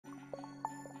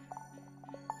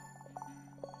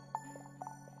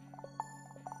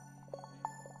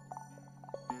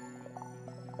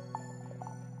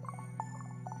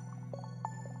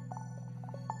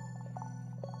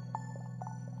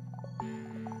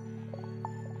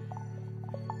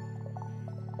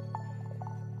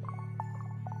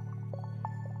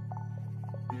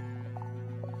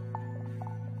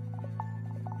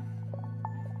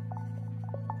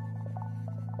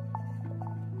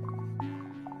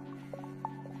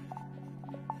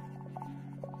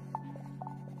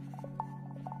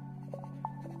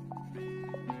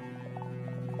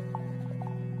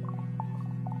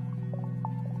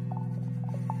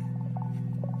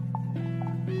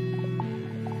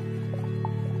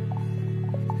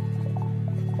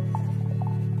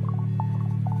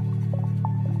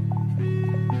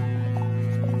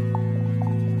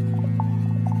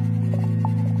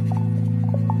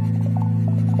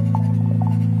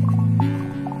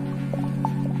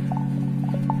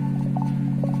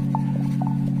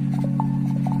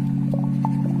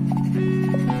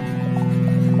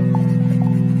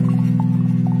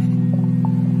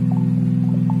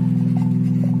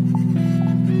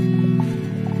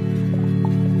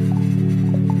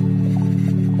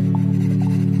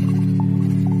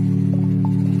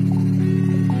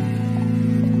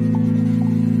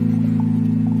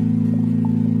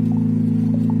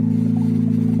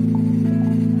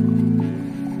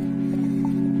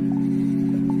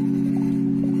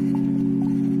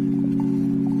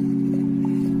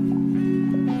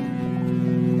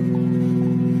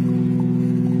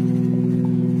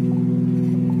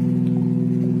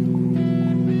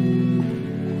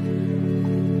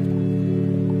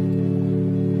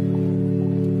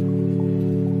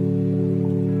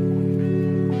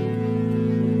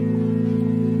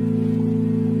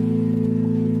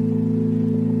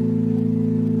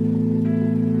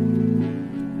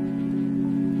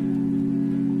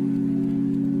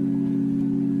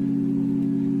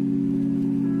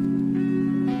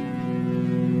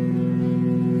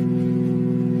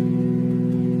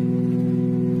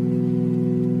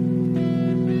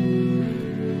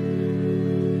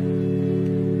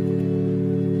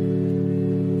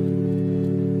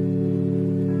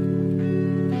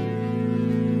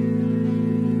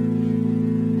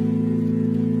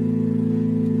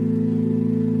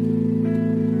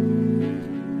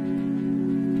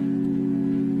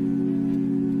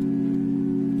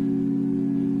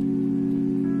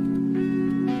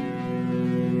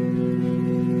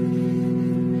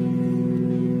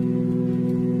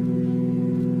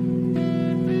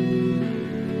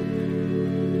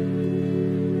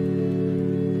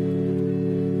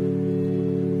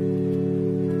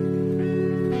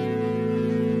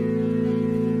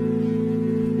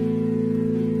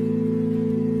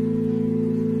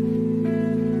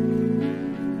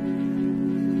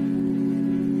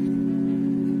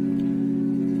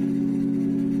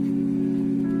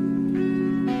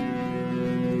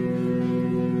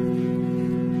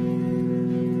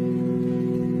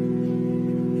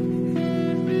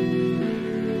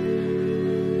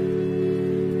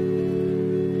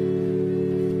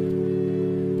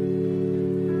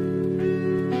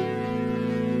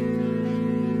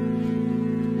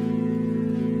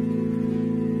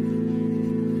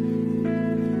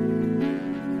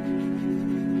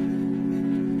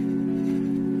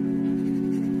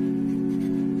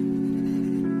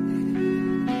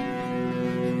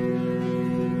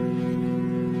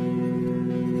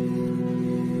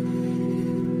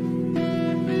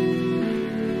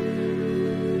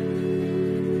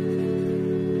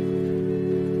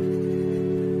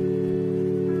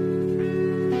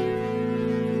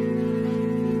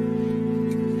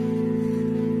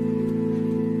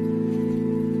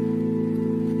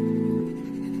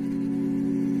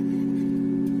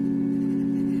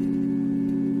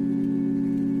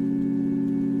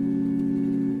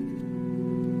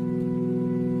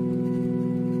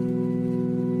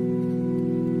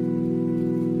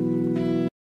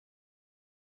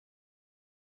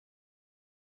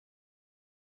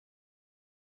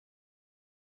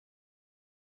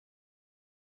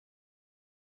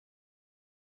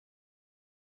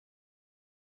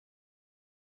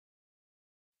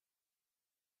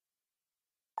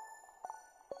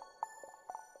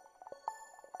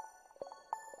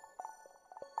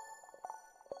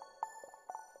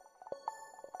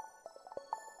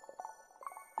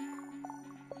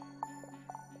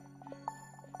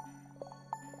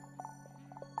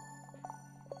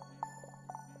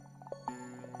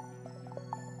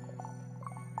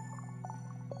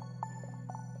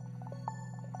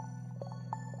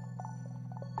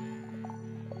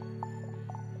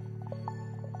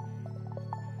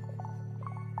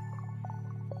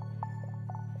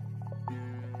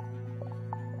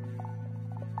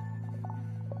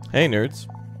Hey nerds,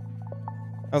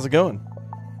 how's it going?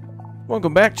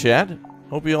 Welcome back, chat.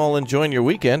 Hope you all enjoying your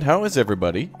weekend. How is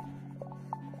everybody?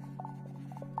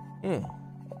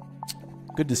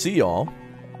 Good to see y'all.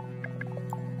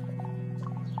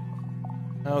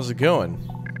 How's it going?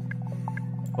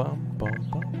 Bum, bum,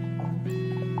 bum, bum.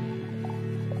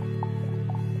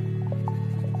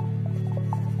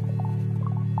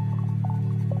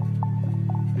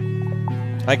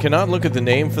 I cannot look at the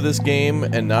name for this game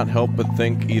and not help but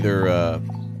think either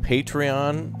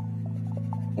Patron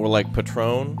or like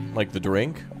Patron, like the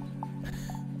drink.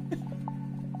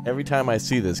 Every time I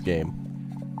see this game.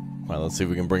 Well, let's see if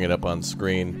we can bring it up on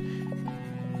screen.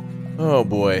 Oh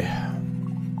boy.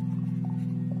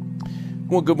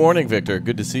 Well, good morning, Victor.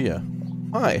 Good to see you.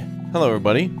 Hi. Hello,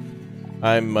 everybody.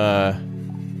 I'm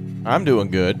doing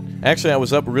good. Actually, I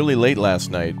was up really late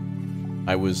last night.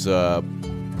 I was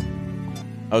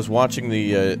watching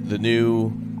the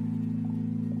new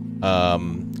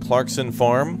Clarkson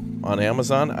Farm on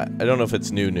Amazon. I don't know if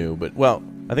it's new, but well,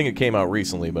 I think it came out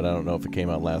recently, but I don't know if it came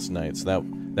out last night. So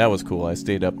that was cool. I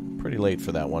stayed up pretty late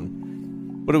for that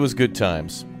one, but it was good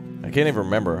times. I can't even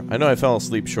remember. I know I fell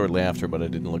asleep shortly after, but I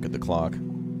didn't look at the clock.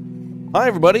 Hi,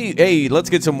 everybody. Hey, let's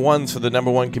get some ones for the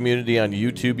 #1 community on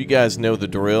YouTube. You guys know the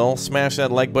drill. Smash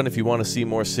that like button if you want to see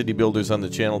more city builders on the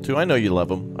channel, too. I know you love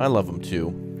them. I love them,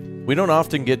 too. We don't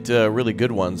often get really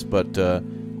good ones, but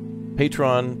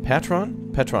Patron.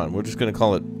 We're just gonna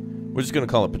call it Patron. Let's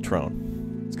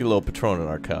get a little Patron in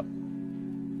our cup.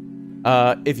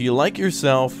 If you like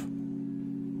yourself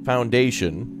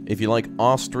Foundation, if you like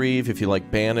Ostriv, if you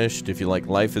like Banished, if you like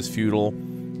Life is Feudal,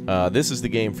 this is the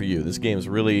game for you. This game is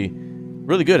really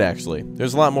good, actually.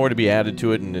 There's a lot more to be added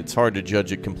to it, and it's hard to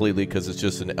judge it completely because it's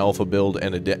just an alpha build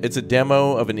and it's a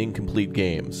demo of an incomplete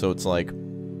game. So it's like,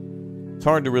 it's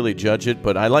hard to really judge it,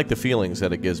 but I like the feelings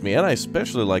that it gives me, and I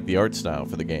especially like the art style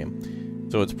for the game.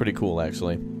 So it's pretty cool,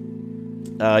 actually.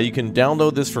 You can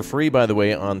download this for free, by the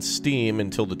way, on Steam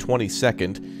until the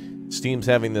 22nd. Steam's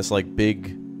having this, like,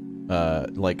 big,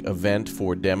 like, event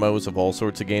for demos of all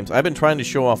sorts of games. I've been trying to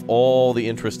show off all the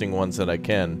interesting ones that I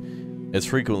can, as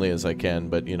frequently as I can,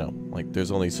 but, you know, like, there's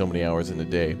only so many hours in a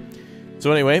day.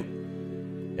 So anyway,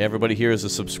 everybody here is a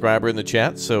subscriber in the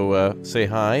chat, so say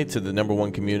hi to the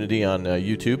 #1 community on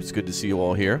YouTube. It's good to see you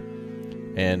all here,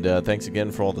 and thanks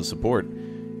again for all the support.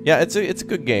 Yeah, it's a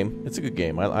good game. It's a good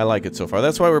game. I like it so far.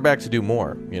 That's why we're back to do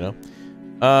more, you know.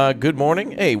 Good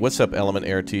morning. Hey, what's up, Element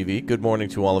Air TV? Good morning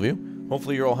to all of you.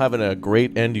 Hopefully you're all having a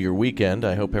great end of your weekend.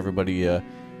 I hope everybody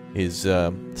is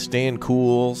staying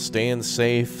cool, staying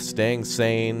safe, staying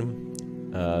sane,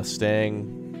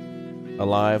 staying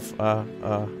alive.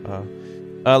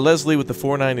 Leslie with the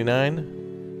 $4.99.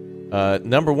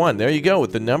 #1. There you go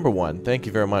with the #1. Thank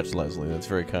you very much, Leslie. That's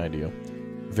very kind of you.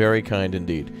 Very kind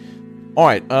indeed. All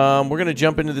right, we're going to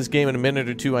jump into this game in a minute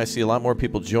or two. I see a lot more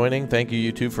people joining. Thank you,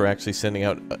 YouTube, for actually sending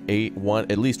out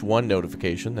at least one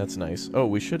notification. That's nice. Oh,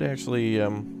 we should actually...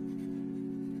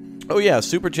 Oh, yeah,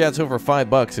 Super Chat's over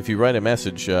 $5 if you write a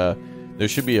message. There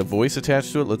should be a voice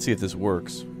attached to it. Let's see if this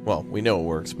works. Well, we know it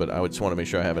works, but I just want to make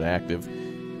sure I have it active.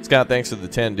 Scott, thanks for the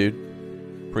 10, dude.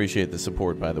 Appreciate the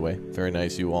support, by the way. Very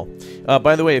nice, you all.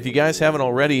 By the way, if you guys haven't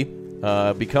already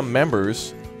become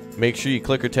members, make sure you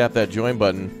click or tap that join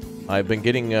button. I've been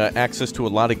getting access to a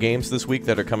lot of games this week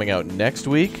that are coming out next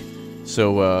week.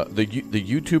 So the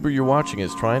YouTuber you're watching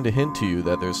is trying to hint to you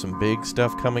that there's some big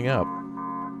stuff coming up.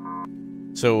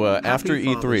 So after E3...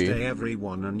 Happy Father's Day,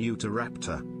 everyone, and you to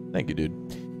Raptor. Thank you, dude.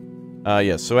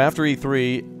 Yes, so after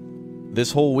E3... This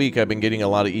whole week, I've been getting a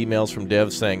lot of emails from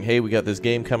devs saying, hey, we got this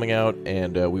game coming out,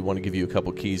 and we want to give you a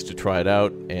couple keys to try it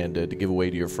out and to give away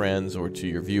to your friends or to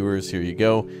your viewers. Here you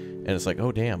go. And it's like,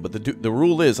 oh, damn. But the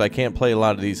rule is I can't play a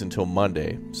lot of these until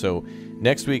Monday. So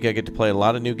next week, I get to play a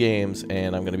lot of new games,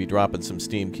 and I'm going to be dropping some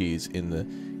Steam keys in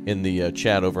the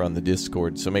chat over on the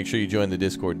Discord. So make sure you join the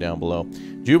Discord down below.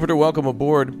 Jupiter, welcome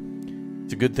aboard.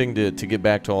 It's a good thing to get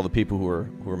back to all the people who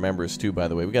are members, too, by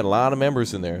the way. We got a lot of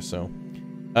members in there, so...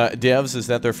 Devs, is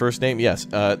that their first name? Yes.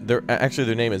 Actually,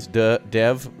 their name is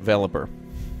Developer.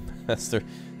 That's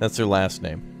their last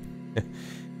name.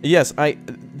 Yes,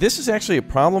 this is actually a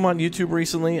problem on YouTube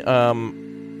recently.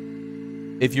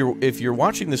 If you're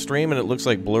watching the stream and it looks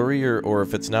like blurry or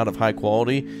if it's not of high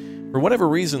quality, for whatever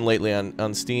reason lately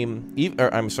on Steam,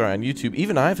 I'm sorry, on YouTube,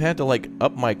 even I've had to like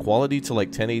up my quality to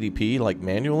like 1080p like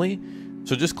manually.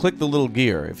 So just click the little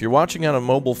gear. If you're watching on a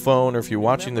mobile phone or if you're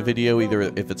watching the video, either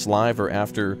if it's live or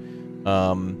after,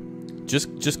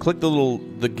 just click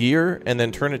the gear and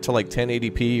then turn it to like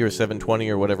 1080p or 720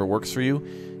 or whatever works for you.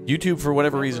 YouTube, for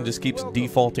whatever reason, just keeps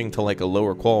defaulting to like a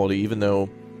lower quality, even though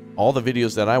all the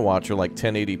videos that I watch are like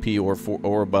 1080p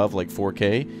or above, like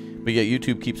 4K, but yet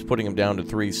YouTube keeps putting them down to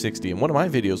 360. And one of my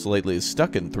videos lately is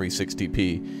stuck in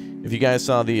 360p. If you guys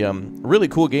saw the really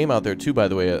cool game out there too, by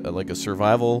the way, like a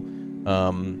survival,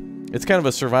 it's kind of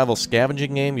a survival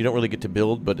scavenging game. You don't really get to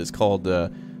build, but it's called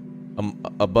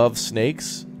Above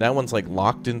Snakes. That one's like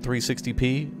locked in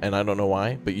 360p, and I don't know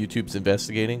why, but YouTube's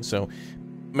investigating. So,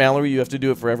 Mallory, you have to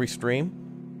do it for every stream.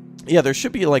 Yeah, there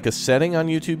should be like a setting on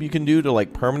YouTube you can do to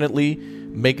like permanently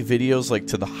make videos like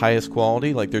to the highest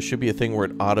quality. Like there should be a thing where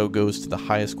it auto goes to the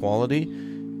highest quality,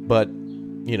 but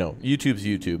you know, YouTube's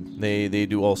YouTube. They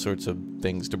do all sorts of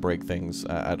things to break things.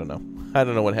 I don't know. I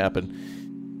don't know what happened.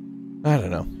 I don't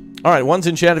know. All right, one's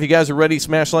in chat. If you guys are ready,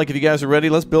 smash like. If you guys are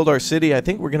ready, let's build our city. I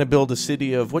think we're gonna build a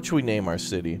city of, what should we name our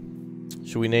city?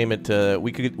 Should we name it?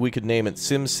 We could name it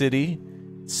Sim City,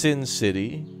 Sin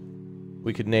City.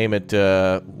 We could name it.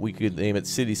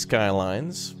 City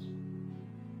Skylines.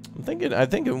 I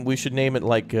think we should name it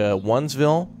like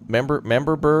Onesville,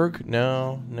 Memberburg.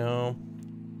 No.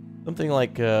 Something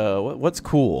like what's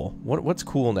cool? What's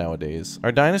cool nowadays?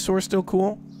 Are dinosaurs still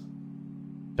cool?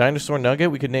 Dinosaur Nugget?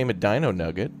 We could name it Dino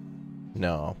Nugget.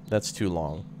 No, that's too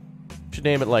long. Should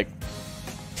name it like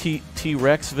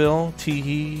T-Rexville,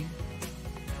 Teehee,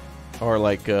 or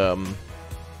like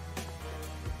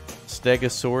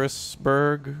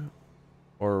Stegosaurusburg,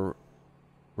 or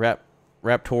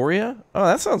Raptoria. Oh,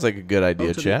 that sounds like a good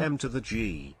idea, chat. O to the M to the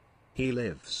G, he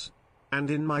lives,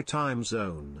 and in my time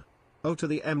zone. O to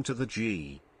the M to the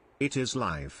G, it is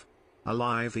live,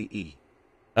 alive ee.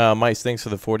 Mice, thanks for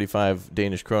the 45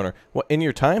 Danish kroner. What, in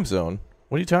your time zone?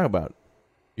 What are you talking about?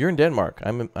 You're in Denmark.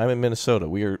 I'm in Minnesota.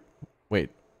 Wait,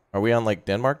 are we on like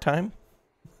Denmark time?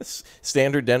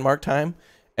 Standard Denmark time?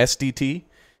 SDT?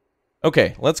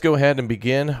 Okay, let's go ahead and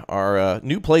begin our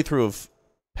new playthrough of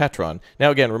Patron.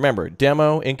 Now again, remember,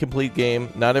 demo, incomplete game,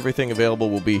 not everything available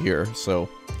will be here, so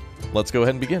let's go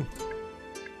ahead and begin.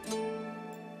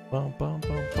 Bum, bum,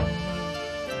 bum, bum.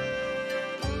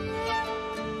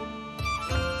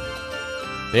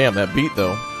 Damn, that beat,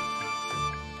 though.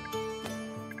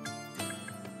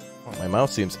 Oh, my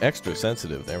mouse seems extra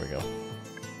sensitive. There we go.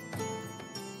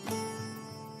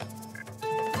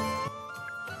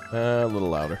 A little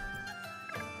louder.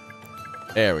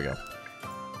 There we go.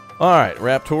 Alright,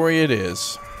 Raptoria it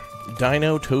is.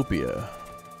 Dinotopia.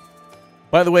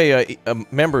 By the way,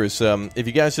 members, if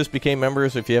you guys just became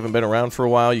members, if you haven't been around for a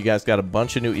while, you guys got a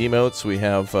bunch of new emotes. We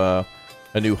have a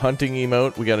new hunting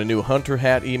emote. We got a new hunter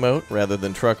hat emote rather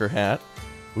than trucker hat.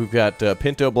 We've got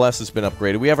Pinto Bless has been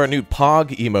upgraded. We have our new Pog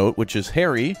emote, which is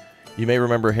Harry. You may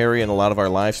remember Harry in a lot of our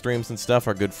live streams and stuff.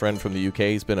 Our good friend from the UK.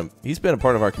 He's been a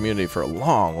part of our community for a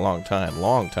long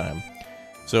time.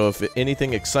 So if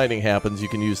anything exciting happens, you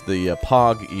can use the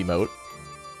Pog emote.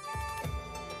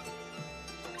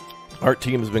 Our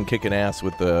team has been kicking ass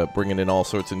with bringing in all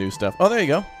sorts of new stuff. Oh, there you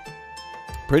go.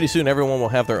 Pretty soon, everyone will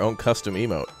have their own custom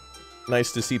emote.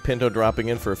 Nice to see Pinto dropping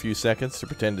in for a few seconds to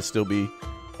pretend to still be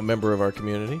a member of our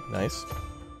community. Nice.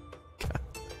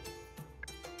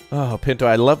 Oh, Pinto,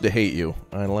 I love to hate you.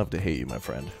 I love to hate you, my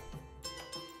friend.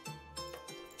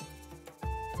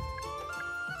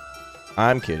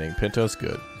 I'm kidding. Pinto's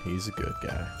good. He's a good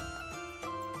guy.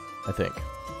 I think.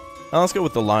 Oh, let's go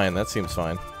with the lion. That seems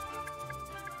fine.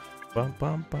 Bum,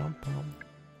 bum, bum, bum.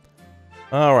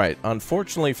 Alright,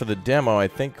 unfortunately for the demo, I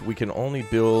think we can only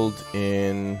build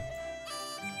in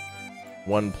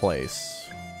one place,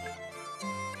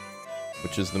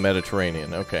 which is the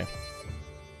Mediterranean. Okay.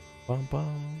 Bum,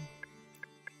 bum.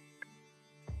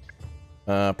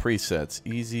 Presets.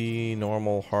 Easy,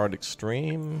 normal, hard,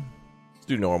 extreme. Let's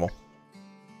do normal.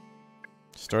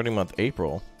 Starting month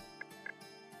April.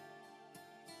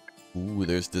 Ooh,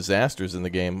 there's disasters in the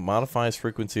game. Modifies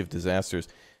frequency of disasters.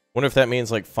 Wonder if that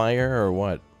means like fire or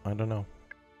what. I don't know.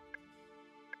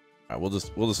 Alright,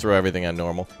 we'll just throw everything on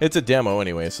normal. It's a demo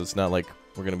anyway, so it's not like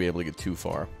we're gonna be able to get too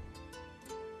far.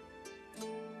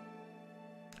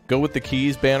 Go with the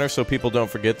keys banner so people don't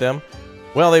forget them.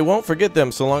 Well, they won't forget them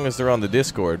so long as they're on the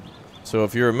Discord. So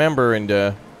if you're a member and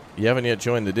you haven't yet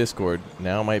joined the Discord,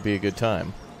 now might be a good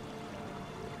time.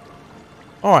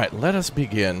 Alright, let us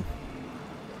begin.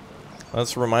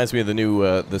 This reminds me of the new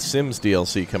The Sims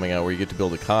DLC coming out where you get to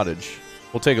build a cottage.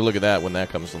 We'll take a look at that when that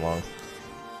comes along.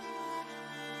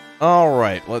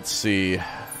 Alright, let's see.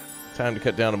 Time to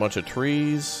cut down a bunch of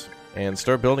trees and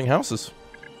start building houses.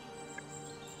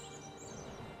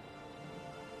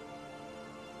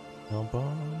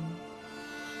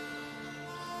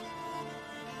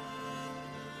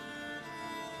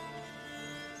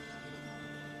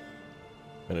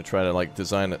 Gonna try to like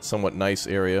design a somewhat nice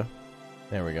area.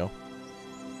 There we go.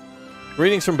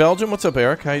 Greetings from Belgium. What's up,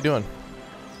 Eric? How you doing?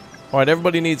 All right,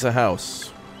 everybody needs a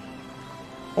house.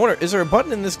 I wonder, is there a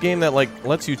button in this game that like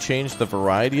lets you change the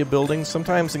variety of buildings?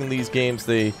 Sometimes in these games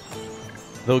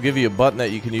they'll give you a button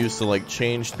that you can use to like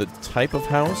change the type of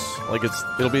house. Like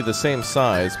it'll be the same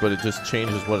size, but it just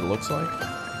changes what it looks like.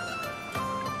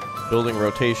 Building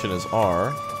rotation is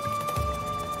R.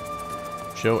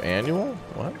 Show annual?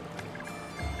 What?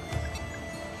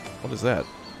 What is that?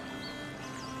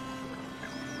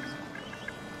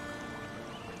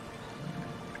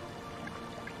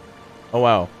 Oh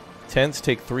wow. Tents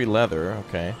take 3 leather,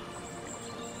 okay.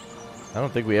 I don't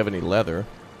think we have any leather.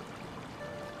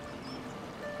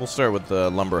 We'll start with the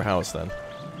lumber house then.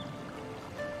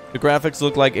 The graphics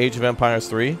look like Age of Empires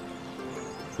 3.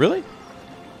 Really?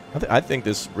 I think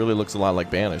this really looks a lot like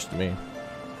Banished to me.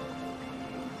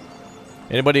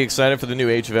 Anybody excited for the new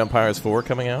Age of Empires 4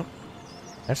 coming out?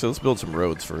 Actually, let's build some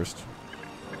roads first.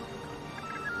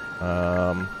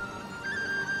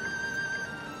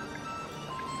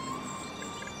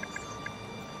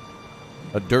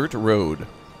 A dirt road.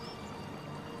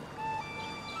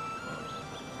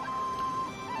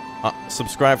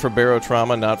 Subscribe for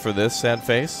Barotrauma, not for this sad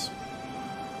face.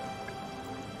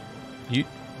 You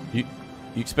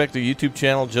expect a YouTube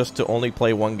channel just to only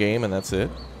play one game and that's it?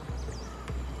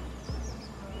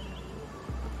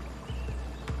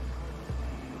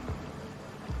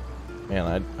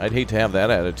 Man, I'd hate to have that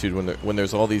attitude when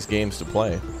there's all these games to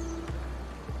play.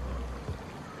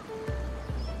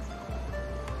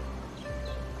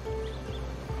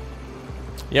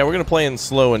 Yeah, we're going to play in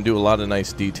slow and do a lot of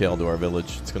nice detail to our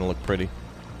village. It's going to look pretty.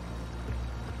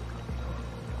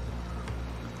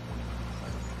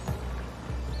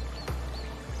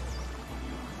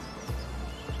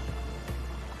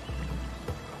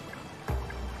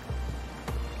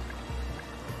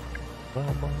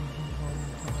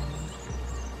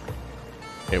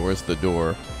 Okay, where's the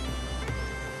door?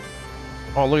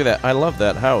 Oh, look at that. I love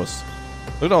that house.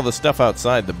 Look at all the stuff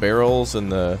outside. The barrels and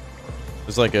the...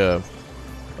 There's like a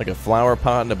flower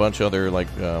pot and a bunch of other like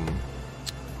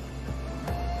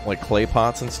clay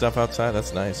pots and stuff outside.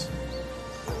 That's nice.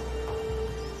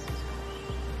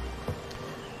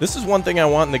 This is one thing I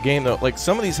want in the game though. Like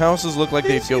some of these houses look like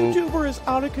they'd go. This YouTuber is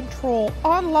out of control.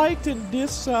 Unliked and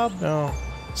dis-sub. No,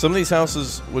 some of these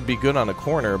houses would be good on a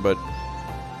corner, but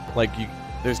like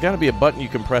there's got to be a button you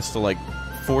can press to like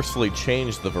forcefully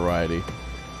change the variety,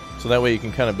 so that way you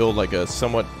can kind of build like a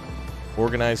somewhat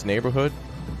organized neighborhood.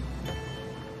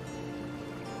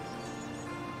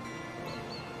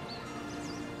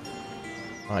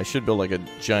 I should build like a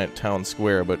giant town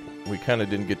square, but we kind of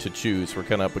didn't get to choose. We're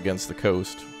kind of up against the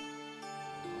coast.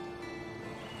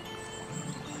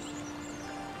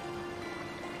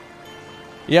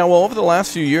 Yeah, well, over the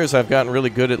last few years, I've gotten really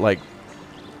good at like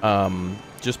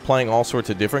just playing all sorts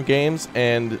of different games,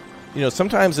 and you know,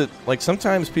 sometimes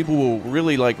people will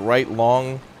really like write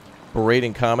long,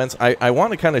 berating comments. I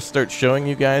want to kind of start showing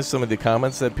you guys some of the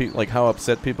comments that like how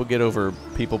upset people get over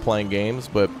people playing games,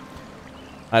 but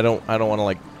I don't want to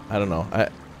like, I don't know.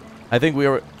 I think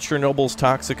Chernobyl's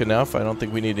toxic enough. I don't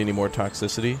think we need any more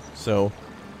toxicity. So,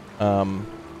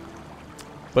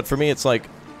 but for me, it's like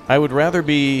I would rather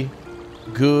be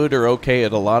good or okay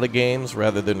at a lot of games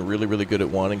rather than really, really good at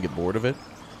one and get bored of it.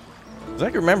 Because I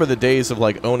can remember the days of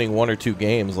like owning 1 or 2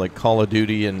 games like Call of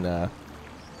Duty and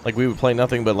like we would play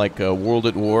nothing but like World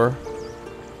at War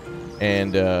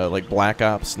and like Black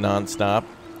Ops nonstop.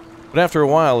 But after a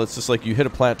while, it's just like you hit a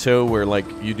plateau where like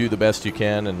you do the best you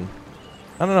can, and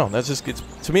I don't know. That just gets,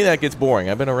 to me, that gets boring.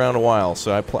 I've been around a while,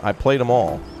 so I played them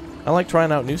all. I like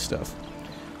trying out new stuff.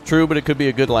 True, but it could be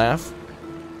a good laugh.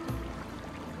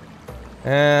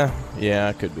 Yeah,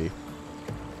 it could be.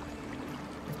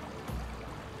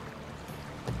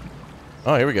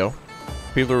 Oh, here we go.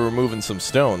 People are removing some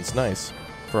stones. Nice.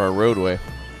 For our roadway.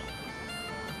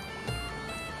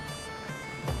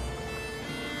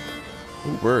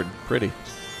 Ooh, bird. Pretty.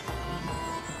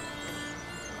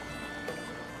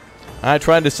 I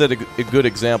tried to set a good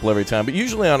example every time, but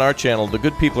usually on our channel, the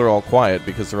good people are all quiet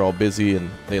because they're all busy and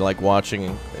they like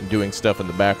watching and doing stuff in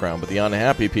the background. But the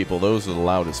unhappy people, those are the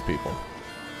loudest people.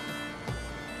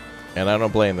 And I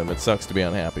don't blame them. It sucks to be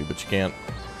unhappy, but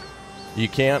you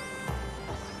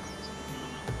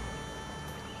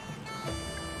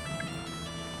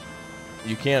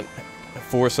can't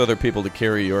force other people to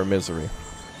carry your misery.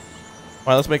 All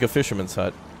right, let's make a fisherman's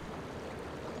hut.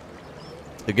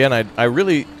 Again, I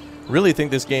really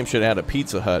think this game should add a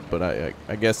Pizza Hut, but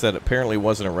I guess that apparently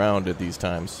wasn't around at these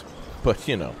times. But,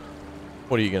 you know,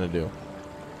 what are you going to do?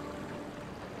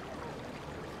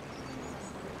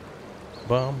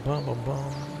 Bum, bum, bum,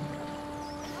 bum.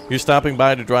 You're stopping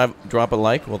by to drop a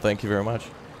like? Well, thank you very much.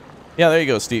 Yeah, there you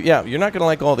go, Steve. Yeah, you're not going to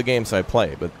like all the games I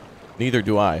play, but neither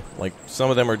do I. Like, some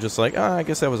of them are just like, I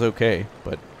guess that was okay.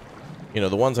 But, you know,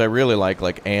 the ones I really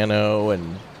like Anno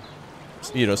and,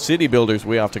 you know, city builders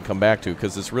we often come back to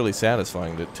because it's really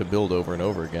satisfying to build over and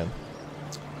over again.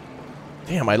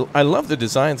 Damn, I love the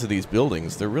designs of these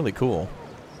buildings. They're really cool.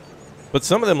 But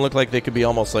some of them look like they could be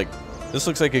almost like... This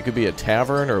looks like it could be a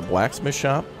tavern or a blacksmith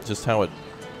shop. Just how it...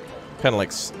 Kind of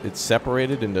like it's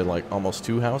separated into like almost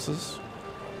two houses.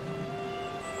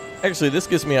 Actually, this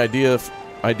gives me ideas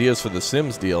for the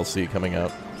Sims DLC coming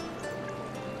out.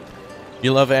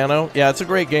 You love Anno? Yeah, it's a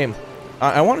great game.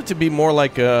 I want it to be more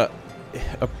like a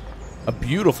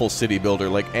beautiful city builder.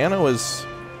 Like Anno is...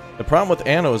 The problem with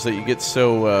Anno is that you get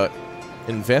so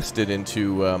invested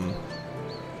into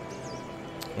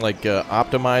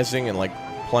optimizing and like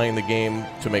playing the game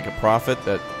to make a profit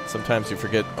that sometimes you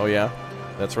forget, oh yeah,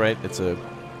 that's right, it's the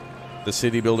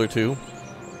city builder too.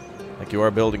 Like you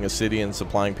are building a city and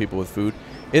supplying people with food.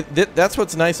 That's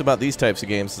what's nice about these types of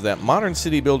games is that modern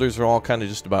city builders are all kind of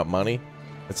just about money.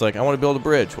 It's like, I want to build a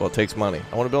bridge. Well, it takes money.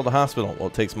 I want to build a hospital. Well,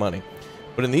 it takes money.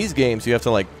 But in these games, you have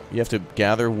to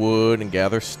gather wood and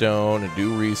gather stone and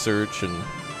do research and...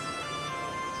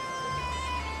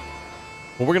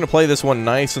 Well, we're going to play this one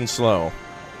nice and slow.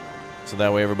 So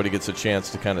that way everybody gets a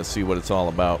chance to kind of see what it's all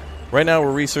about. Right now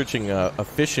we're researching a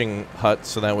fishing hut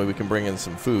so that way we can bring in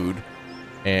some food.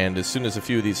 And as soon as a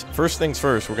few of these... First things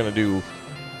first, we're going to do...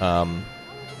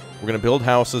 we're going to build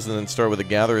houses and then start with a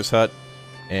gatherer's hut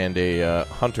and a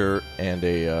hunter and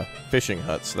a fishing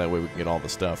hut so that way we can get all the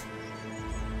stuff.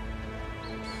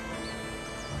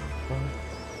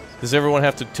 Does everyone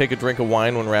have to take a drink of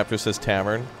wine when Raptor says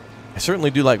tavern? I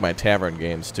certainly do like my tavern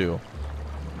games too.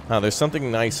 There's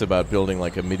something nice about building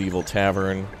like a medieval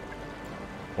tavern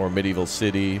or medieval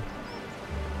city.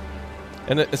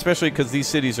 And especially because these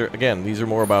cities are, again, these are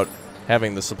more about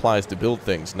having the supplies to build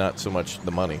things, not so much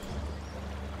the money.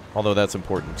 Although that's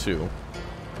important too.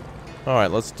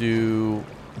 Alright, let's do...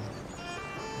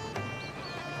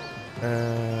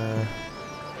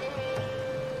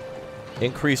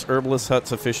 increase herbalist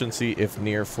hut's efficiency if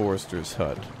near forester's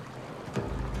hut.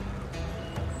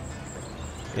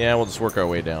 Yeah, we'll just work our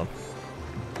way down.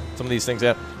 Some of these things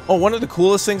have... Oh, one of the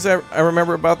coolest things I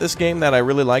remember about this game that I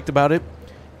really liked about it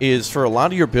is for a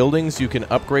lot of your buildings, you can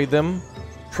upgrade them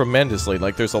tremendously.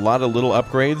 Like, there's a lot of little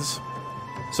upgrades.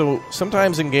 So,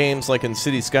 sometimes in games, like in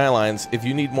City Skylines, if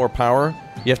you need more power,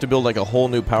 you have to build, like, a whole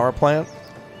new power plant.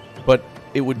 But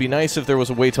it would be nice if there was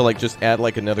a way to, like, just add,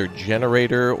 like, another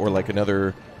generator or, like,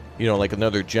 another, you know, like,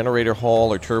 another generator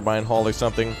hall or turbine hall or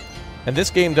something. And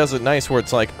this game does it nice where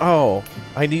it's like, oh,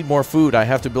 I need more food, I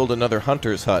have to build another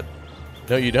hunter's hut.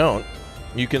 No, you don't.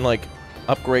 You can, like,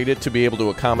 upgrade it to be able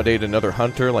to accommodate another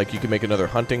hunter. Like, you can make another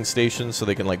hunting station so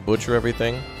they can, like, butcher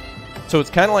everything. So it's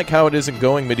kind of like how it is in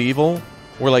Going Medieval,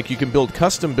 where, like, you can build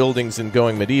custom buildings in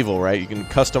Going Medieval, right? You can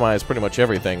customize pretty much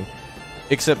everything.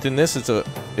 Except in this,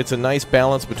 it's a nice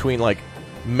balance between, like,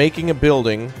 making a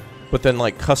building, but then,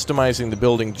 like, customizing the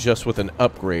building just with an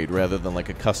upgrade rather than, like,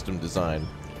 a custom design.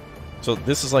 So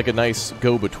this is like a nice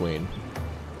go-between.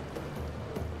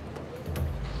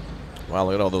 Wow,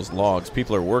 look at all those logs.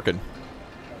 People are working.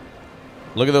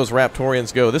 Look at those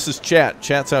Raptorians go. This is chat.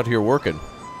 Chat's out here working.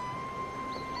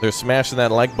 They're smashing that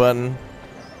like button.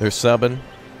 They're subbing.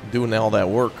 Doing all that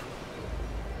work.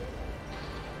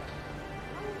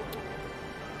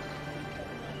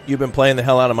 You've been playing the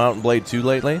hell out of Mountain Blade 2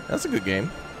 lately? That's a good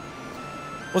game.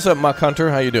 What's up, Muck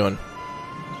Hunter? How you doing?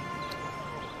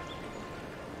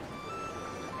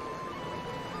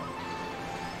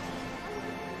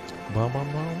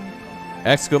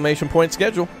 Exclamation point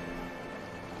schedule.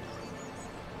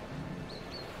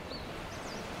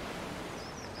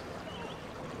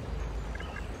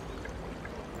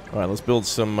 Alright, let's build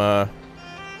some,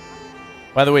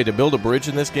 By the way, to build a bridge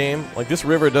in this game, like, this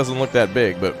river doesn't look that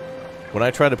big, but when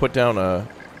I try to put down a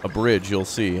bridge, you'll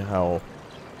see how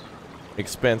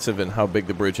expensive and how big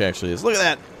the bridge actually is. Look at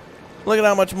that! Look at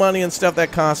how much money and stuff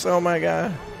that costs. Oh my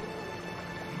god.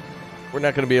 We're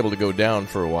not going to be able to go down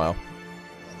for a while.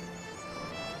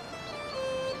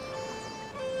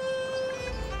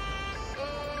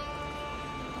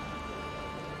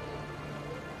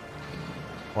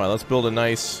 Alright, let's build a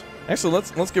nice... Actually,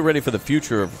 let's get ready for the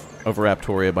future of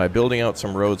Raptoria by building out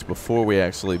some roads before we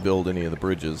actually build any of the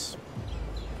bridges.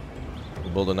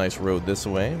 We'll build a nice road this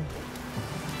way.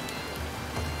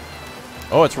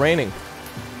 Oh, it's raining.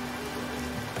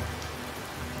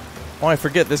 Oh, I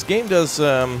forget. This game does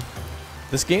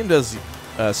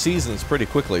seasons pretty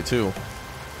quickly too.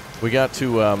 We got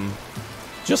to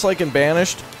just like in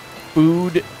Banished,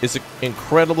 food is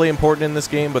incredibly important in this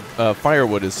game, but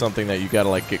firewood is something that you gotta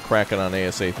like get cracking on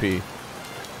ASAP.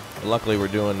 But luckily, we're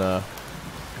doing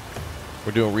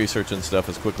research and stuff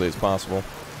as quickly as possible.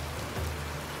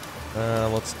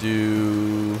 Let's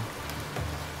do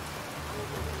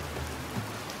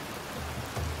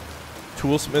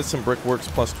toolsmiths and brickworks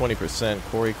plus 20%.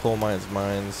 Quarry, coal mines,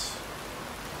 mines.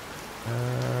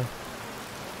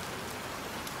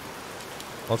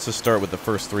 Let's just start with the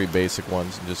first 3 basic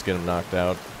ones and just get them knocked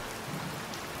out.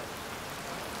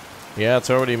 Yeah, it's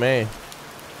already May.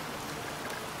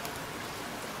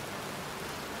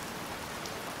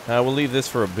 We'll leave this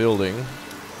for a building,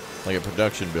 like a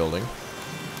production building.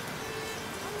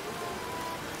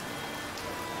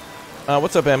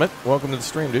 What's up, Emmett? Welcome to the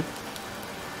stream, dude.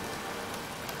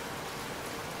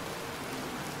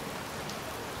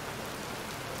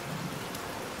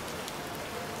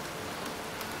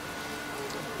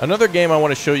 Another game I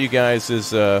want to show you guys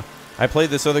is, I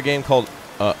played this other game called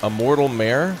Immortal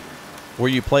Mare, where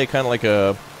you play kind of like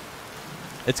a...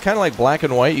 It's kind of like Black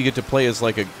and White. You get to play as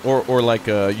like a... Or like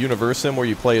a Universim, where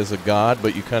you play as a god,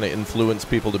 but you kind of influence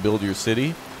people to build your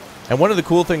city. And one of the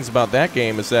cool things about that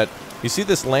game is that, you see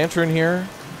this lantern here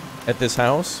at this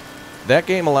house? That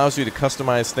game allows you to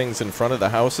customize things in front of the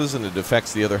houses, and it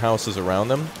affects the other houses around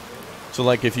them. So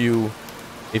like if you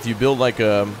build like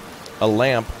a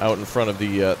lamp out in front of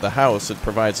the house, it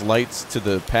provides lights to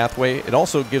the pathway. It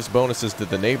also gives bonuses to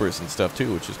the neighbors and stuff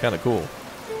too, which is kind of cool.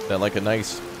 That like a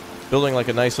nice, building like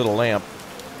a nice little lamp,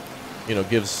 you know,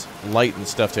 gives light and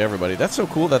stuff to everybody. That's so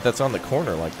cool that that's on the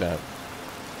corner like that.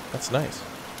 That's nice.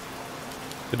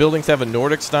 The buildings have a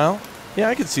Nordic style. Yeah,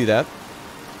 I could see that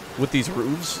with these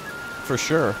roofs, for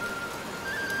sure.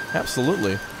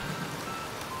 Absolutely.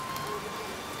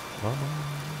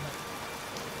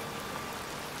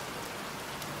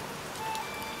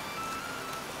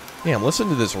 Damn, listen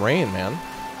to this rain, man.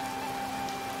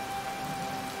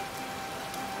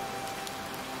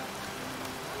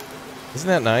 Isn't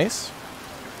that nice?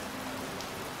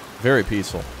 Very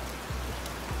peaceful.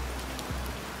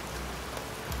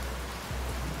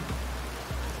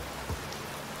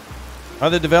 Are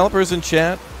the developers in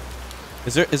chat?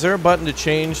 Is there a button to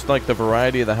change like the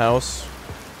variety of the house?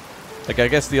 Like, I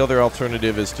guess the other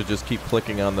alternative is to just keep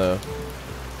clicking on the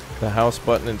house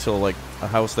button until like a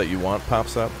house that you want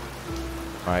pops up.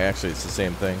 Actually, it's the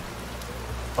same thing.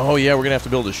 Oh yeah, we're gonna have to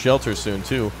build a shelter soon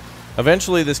too.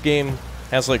 Eventually, this game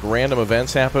has like random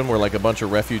events happen where like a bunch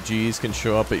of refugees can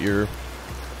show up at your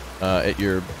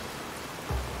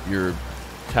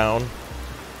town,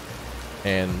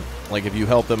 and like if you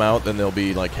help them out, then they'll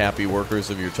be like happy workers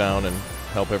of your town and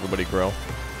help everybody grow.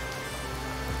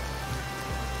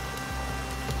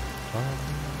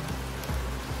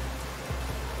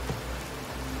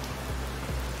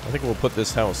 I think we'll put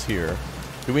this house here.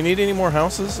 Do we need any more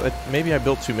houses? Maybe I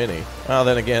built too many. Oh,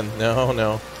 then again,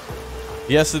 no.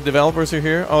 Yes, the developers are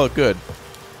here. Oh, good.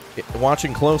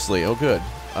 Watching closely. Oh, good.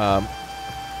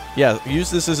 Yeah, use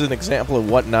this as an example of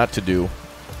what not to do.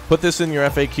 Put this in your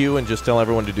FAQ and just tell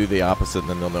everyone to do the opposite, and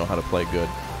then they'll know how to play good.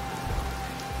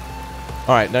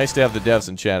 All right, nice to have the devs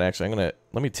in chat. Actually,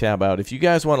 let me tab out. If you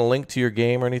guys want a link to your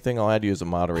game or anything, I'll add you as a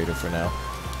moderator for now.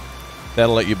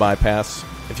 That'll let you bypass.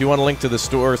 If you want to link to the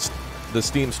store, the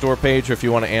Steam store page, or if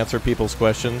you want to answer people's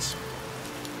questions,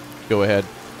 go ahead.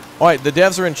 All right, the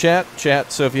devs are in chat,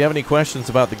 so if you have any questions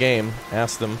about the game,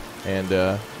 ask them, and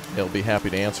they'll be happy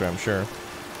to answer, I'm sure.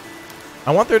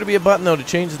 I want there to be a button, though, to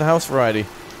change the house variety.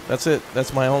 That's it.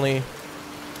 That's my only...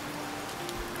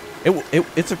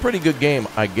 It's a pretty good game,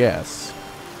 I guess.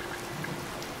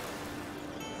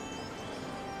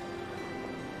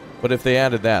 But if they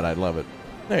added that, I'd love it.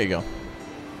 There you go.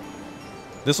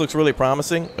 This looks really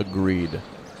promising. Agreed.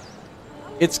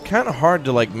 It's kind of hard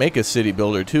to like make a city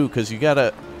builder too, because you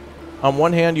gotta, on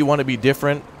one hand you want to be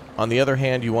different, on the other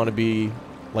hand you want to be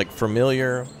like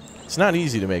familiar. It's not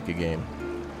easy to make a game.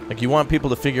 Like, you want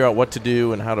people to figure out what to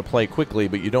do and how to play quickly,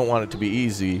 but you don't want it to be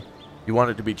easy. You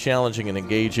want it to be challenging and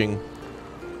engaging.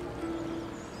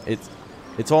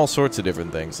 It's all sorts of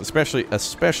different things,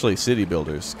 especially city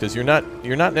builders, because you're not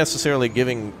necessarily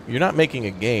making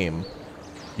a game.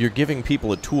 You're giving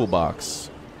people a toolbox,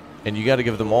 and you got to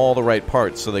give them all the right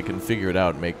parts so they can figure it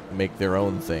out and make their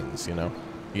own things, you know?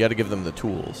 You got to give them the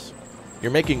tools.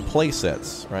 You're making play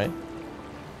sets, right?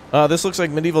 This looks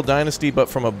like Medieval Dynasty, but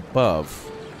from above.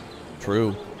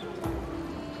 True.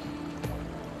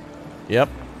 Yep.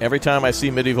 Every time I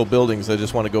see medieval buildings, I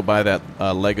just want to go buy that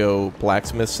Lego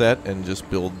blacksmith set and just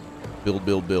build.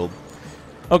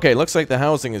 Okay, looks like the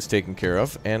housing is taken care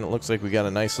of, and it looks like we got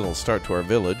a nice little start to our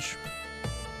village.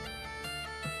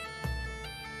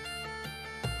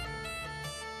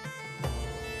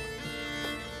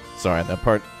 Sorry, that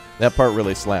part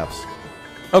really slaps.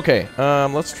 Okay,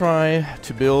 let's try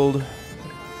to build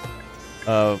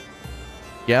a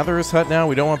gatherer's hut now.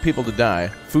 We don't want people to die.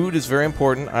 Food is very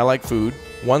important. I like food.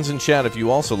 One's in chat if you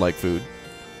also like food.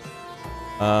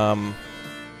 Can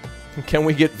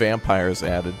we get vampires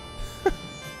added?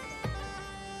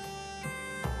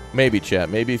 Maybe, chat.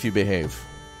 Maybe if you behave.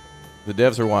 The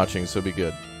devs are watching, so be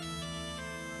good.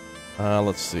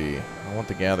 Let's see. I want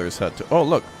the gatherer's hut to... Oh,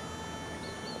 look.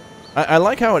 I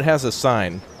like how it has a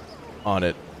sign on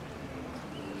it.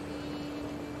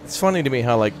 It's funny to me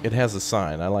how, like, it has a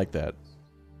sign. I like that.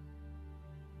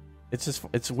 It's just...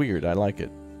 It's weird. I like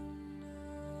it.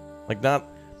 Like, not...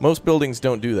 Most buildings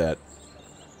don't do that.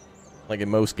 Like in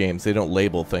most games, they don't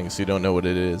label things, so you don't know what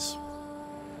it is.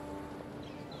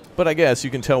 But I guess you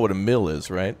can tell what a mill is,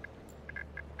 right?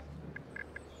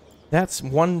 That's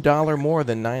 $1 more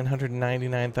than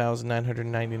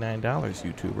 $999,999,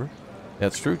 YouTuber.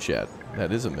 That's true, chat.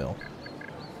 That is a mill.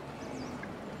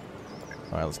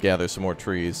 Alright, let's gather some more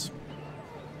trees.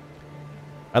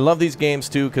 I love these games,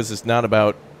 too, because it's not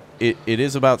about... It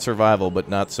is about survival, but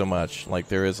not so much. Like,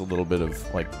 there is a little bit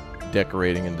of, like,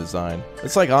 decorating and design.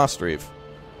 It's like Ostriv.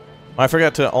 I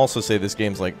forgot to also say this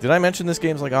game's like... Did I mention this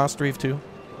game's like Ostriv, too?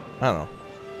 I don't know.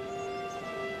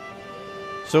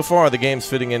 So far, the game's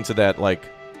fitting into that, like...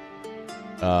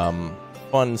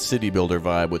 fun city builder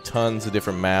vibe with tons of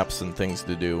different maps and things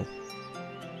to do.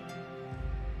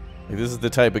 Like, this is the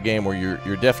type of game where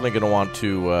you're definitely going to want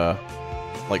to,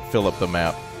 like, fill up the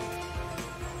map.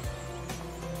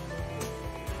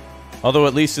 Although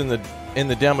at least in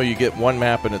the demo you get one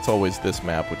map and it's always this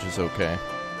map, which is okay.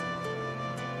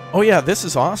 Oh yeah, this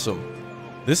is awesome.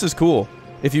 This is cool.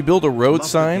 If you build a road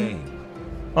sign...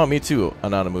 Oh, me too,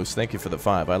 Anonymous. Thank you for the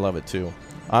 5. I love it too.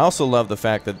 I also love the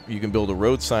fact that you can build a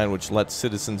road sign which lets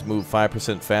citizens move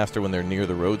 5% faster when they're near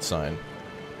the road sign.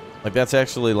 Like, that's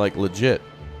actually, like, legit.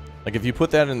 Like, if you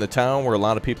put that in the town where a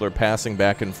lot of people are passing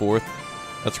back and forth,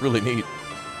 that's really neat.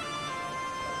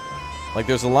 Like,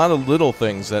 there's a lot of little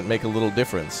things that make a little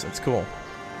difference. It's cool.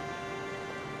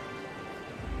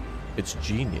 It's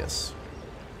genius.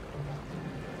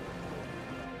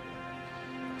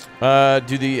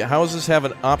 Do the houses have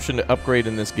an option to upgrade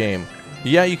in this game?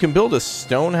 Yeah, you can build a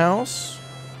stone house,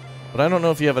 but I don't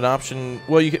know if you have an option...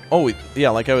 Well, you can... Oh, yeah,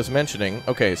 like I was mentioning.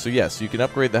 Okay, so yes, you can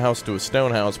upgrade the house to a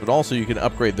stone house, but also you can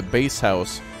upgrade the base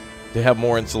house to have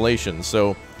more insulation.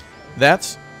 So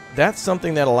that's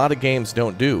something that a lot of games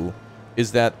don't do.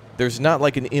 Is that there's not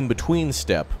like an in-between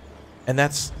step. And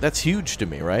that's huge to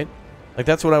me, right? Like,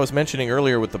 that's what I was mentioning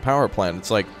earlier with the power plant.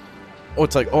 It's like,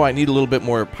 oh, I need a little bit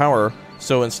more power,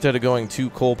 so instead of going 2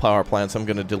 coal power plants, I'm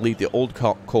going to delete the old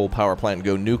coal power plant and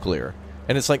go nuclear.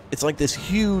 And it's like this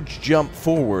huge jump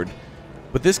forward.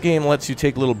 But this game lets you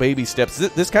take little baby steps.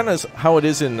 This kind of is how it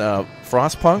is in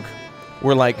Frostpunk,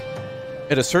 where, like,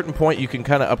 at a certain point you can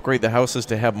kind of upgrade the houses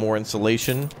to have more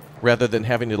insulation, rather than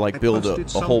having to, like, build a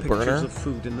whole burner. Of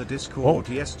food in the Discord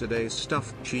yesterday,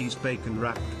 stuffed cheese, bacon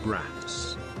wrapped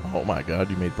brats. Oh my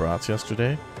god, you made brats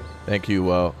yesterday? Thank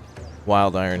you,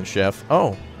 Wild Iron Chef.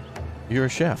 Oh, you're a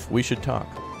chef. We should talk.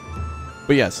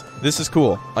 But yes, this is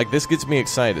cool. Like, this gets me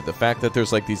excited. The fact that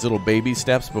there's, like, these little baby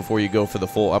steps before you go for the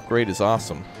full upgrade is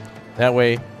awesome. That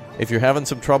way, if you're having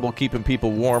some trouble keeping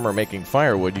people warm or making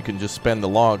firewood, you can just spend the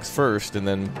logs first, and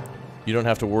then you don't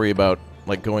have to worry about,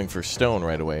 like, going for stone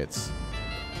right away.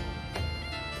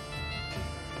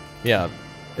 Yeah,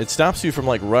 it stops you from,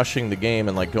 like, rushing the game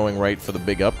and, like, going right for the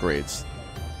big upgrades.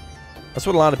 That's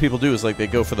what a lot of people do, is, like, they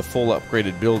go for the full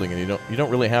upgraded building, and you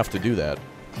don't really have to do that.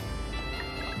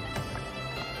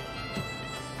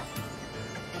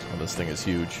 Oh, this thing is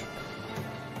huge.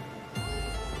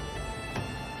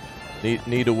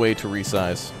 Need a way to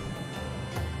resize.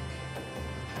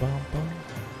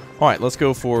 Alright, let's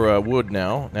go for wood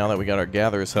now. Now that we got our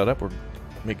gatherer's hut up, we're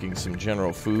making some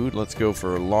general food. Let's go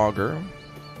for a logger.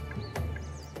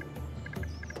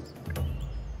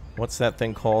 What's that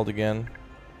thing called again?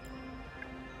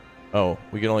 Oh,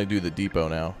 we can only do the depot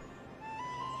now.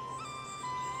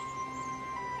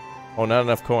 Oh, not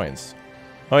enough coins.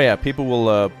 Oh yeah, people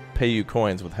will pay you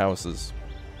coins with houses.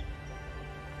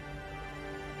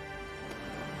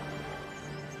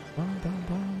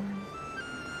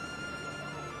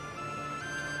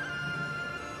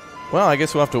 Well, I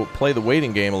guess we'll have to play the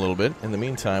waiting game a little bit. In the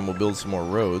meantime, we'll build some more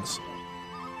roads.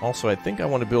 Also, I think I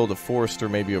want to build a forester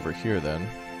maybe over here then.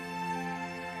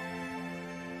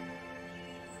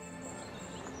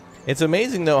 It's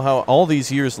amazing, though, how all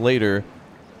these years later,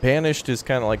 Banished is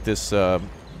kind of like this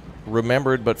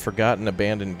remembered but forgotten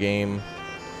abandoned game.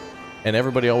 And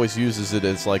everybody always uses it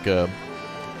as like a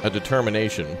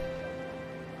determination.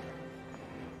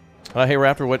 Hey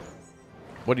Raptor, what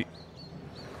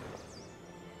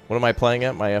am I playing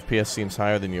at? My FPS seems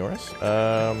higher than yours.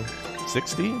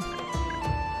 60?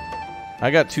 I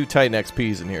got 2 Titan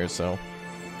XPs in here, so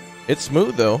it's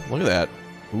smooth though. Look at that.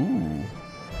 Ooh.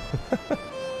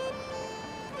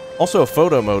 Also, a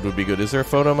photo mode would be good. Is there a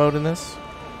photo mode in this?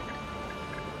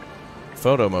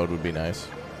 Photo mode would be nice.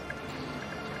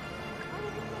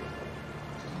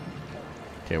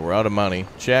 Okay, we're out of money.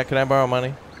 Chat, can I borrow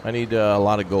money? I need a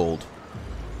lot of gold.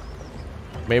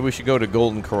 Maybe we should go to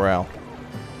Golden Corral.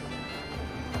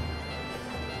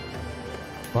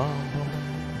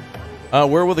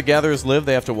 Where will the gatherers live?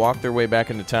 They have to walk their way back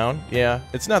into town? Yeah,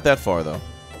 it's not that far, though.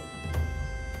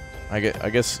 I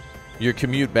guess your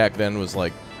commute back then was,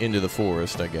 like, into the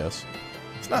forest, I guess.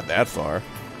 It's not that far.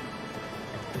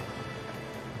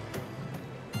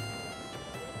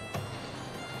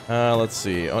 Let's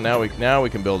see. Oh, now we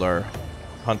can build our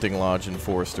hunting lodge and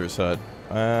forester's hut.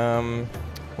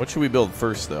 What should we build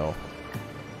first, though?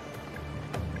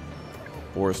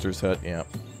 Forester's hut, yeah.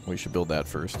 We should build that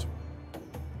first.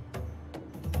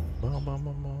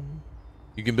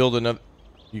 You can build another.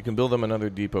 You can build them another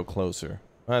depot closer.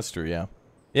 That's true, yeah.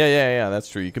 Yeah, that's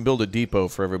true. You can build a depot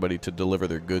for everybody to deliver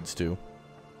their goods to.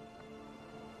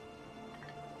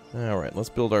 Alright, let's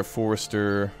build our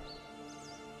forester...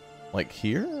 like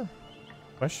here?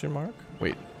 Question mark?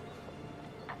 Wait.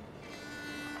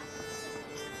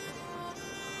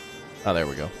 Oh, there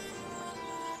we go.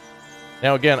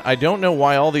 Now again, I don't know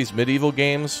why all these medieval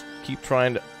games keep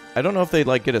trying to... I don't know if they'd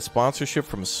like get a sponsorship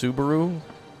from Subaru,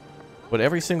 but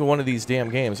every single one of these damn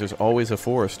games, there's always a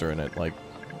forester in it. Like,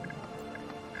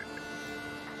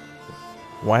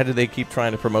 why do they keep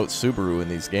trying to promote Subaru in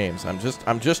these games? I'm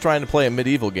just trying to play a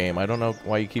medieval game. I don't know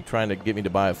why you keep trying to get me to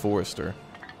buy a forester.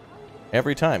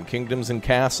 Every time. Kingdoms and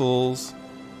Castles.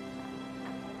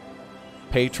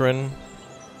 Patron.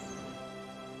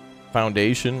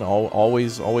 Foundation.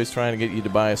 Always trying to get you to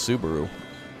buy a Subaru.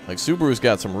 Like, Subaru's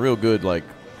got some real good, like,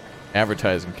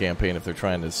 advertising campaign if they're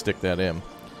trying to stick that in.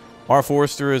 Our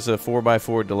Forester is a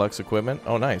 4x4 deluxe equipment.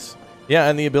 Oh, nice. Yeah,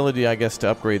 and the ability, I guess, to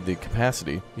upgrade the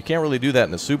capacity. You can't really do that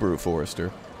in the Subaru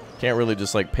Forester. Can't really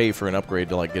just, like, pay for an upgrade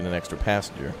to, like, get an extra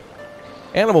passenger.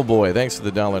 Animal Boy, thanks for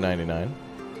the $1.99.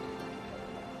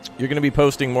 You're going to be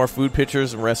posting more food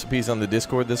pictures and recipes on the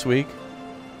Discord this week?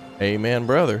 Amen,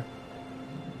 brother.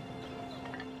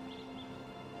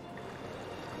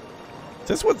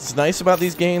 That's what's nice about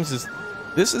these games is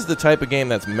this is the type of game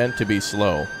that's meant to be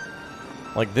slow.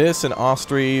 Like this and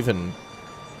Ostriv and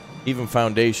even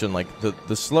Foundation, like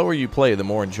the slower you play, the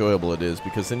more enjoyable it is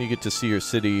because then you get to see your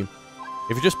city. If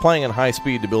you're just playing on high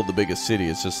speed to build the biggest city,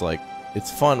 it's just like,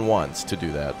 it's fun once to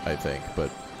do that, I think.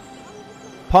 But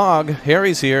Pog,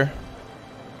 Harry's here.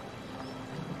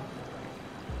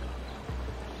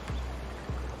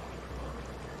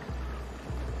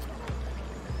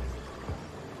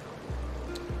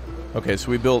 Okay,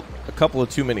 so we built a couple of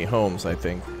too many homes, I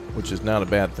think, which is not a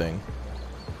bad thing.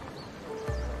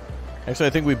 Actually, I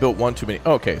think we built one too many.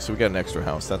 Okay, so we got an extra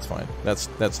house. That's fine. That's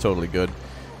totally good.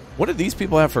 What do these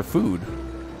people have for food?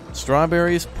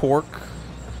 Strawberries, pork,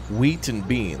 wheat, and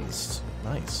beans.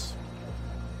 Nice.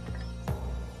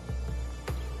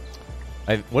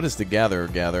 What does the gatherer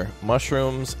gather?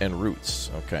 Mushrooms and roots.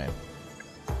 Okay.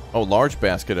 Oh, large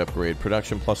basket upgrade.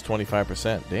 Production plus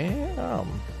 25%.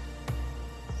 Damn.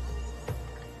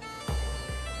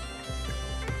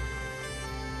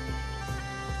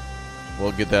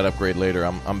 We'll get that upgrade later.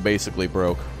 I'm basically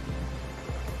broke.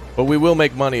 But we will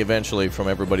make money eventually from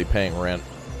everybody paying rent.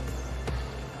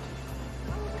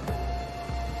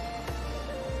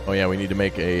 Oh yeah, we need to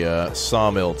make a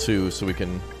sawmill too so we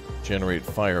can generate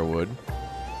firewood.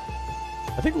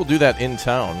 I think we'll do that in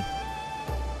town.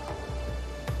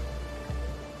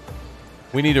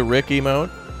 We need a Rick emote?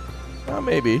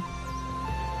 Maybe.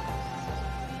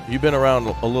 You've been around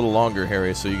a little longer,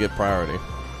 Harry, so you get priority.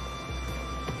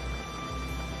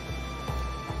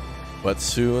 But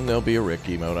soon there'll be a Rick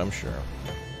emote, I'm sure.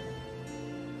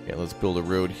 Okay, let's build a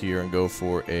road here and go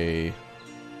for a...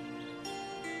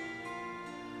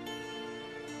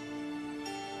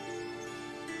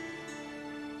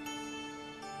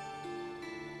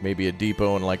 maybe a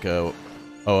depot and like a...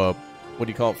 oh, what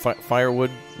do you call it?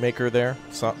 Firewood maker there?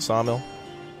 Sawmill?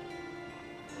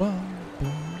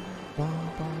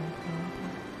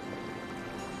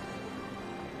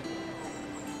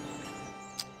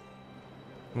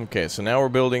 Okay, so now we're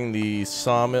building the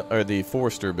sawmill, or the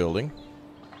forester building.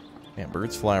 Man,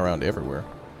 birds fly around everywhere.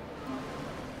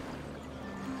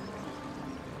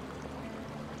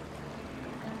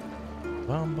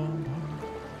 Bum, bum, bum.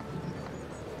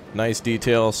 Nice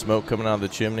detail, smoke coming out of the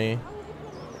chimney.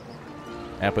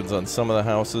 Happens on some of the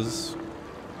houses.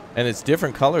 And it's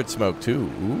different colored smoke, too.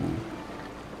 Ooh.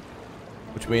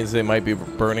 Which means they might be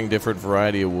burning different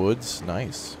variety of woods.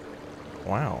 Nice.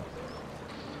 Wow.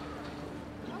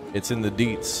 It's in the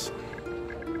deets.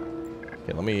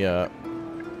 Okay, let me, I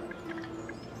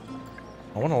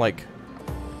want to, like,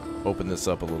 open this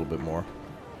up a little bit more.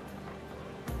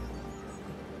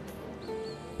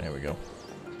 There we go.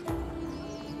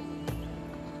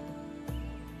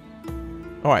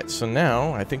 Alright, so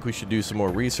now I think we should do some more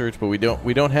research, but we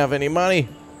don't have any money.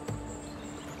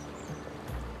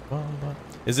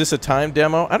 Is this a timed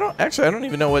demo? I don't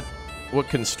even know what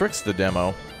constricts the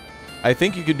demo. I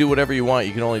think you can do whatever you want.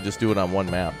 You can only just do it on one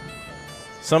map.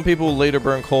 Some people will later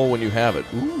burn coal when you have it.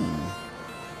 Ooh.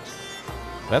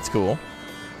 That's cool.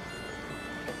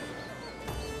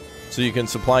 So you can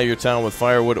supply your town with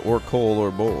firewood or coal or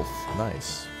both.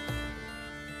 Nice.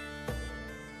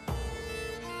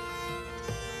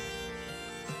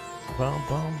 Bum,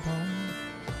 bum, bum.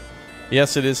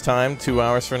 Yes, it is time. 2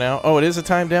 hours for now. Oh, it is a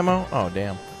time demo? Oh,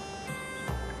 damn.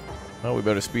 Well, we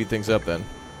better speed things up then.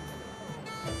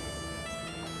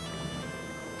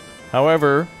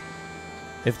 However,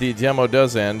 if the demo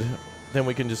does end, then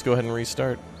we can just go ahead and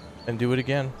restart and do it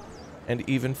again. And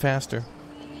even faster.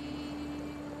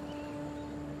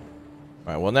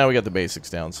 Alright, well now we got the basics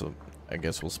down, so I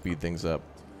guess we'll speed things up.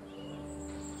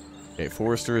 Okay,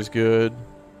 Forester is good.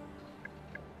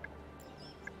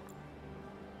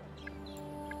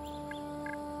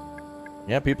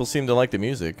 Yeah, people seem to like the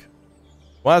music.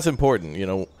 Well, that's important, you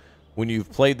know. When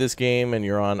you've played this game and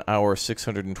you're on hour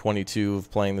 622 of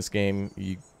playing this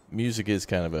game, music is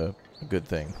kind of a good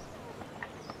thing.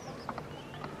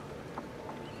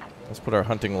 Let's put our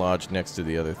hunting lodge next to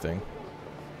the other thing.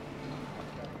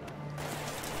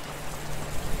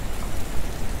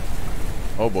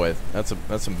 Oh boy, that's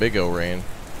some big O rain.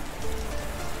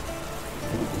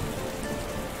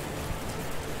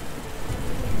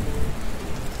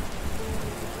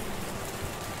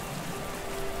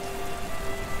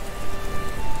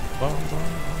 Bum, bum, bum.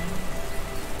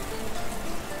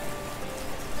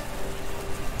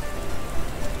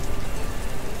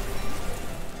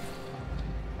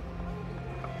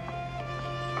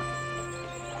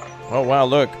 Oh wow,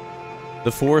 look.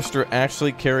 The Forester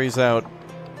actually carries out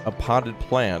a potted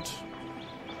plant.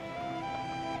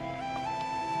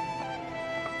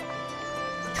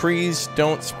 Trees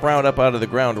don't sprout up out of the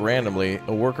ground randomly.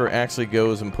 A worker actually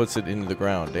goes and puts it into the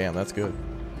ground. Damn, that's good.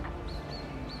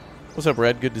 What's up,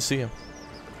 Red? Good to see you.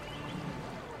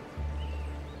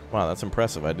 Wow, that's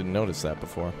impressive. I didn't notice that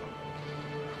before.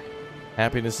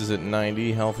 Happiness is at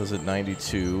 90. Health is at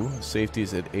 92. Safety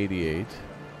is at 88.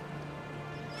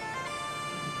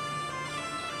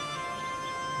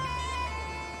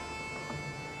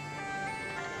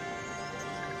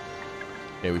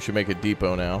 Okay, we should make a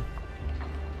depot now.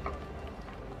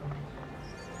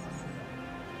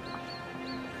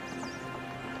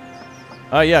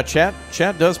 Yeah, chat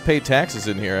does pay taxes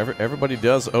in here. Everybody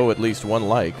does owe at least one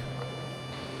like.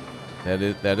 That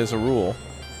is a rule.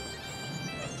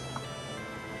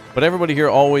 But everybody here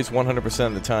always 100%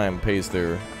 of the time pays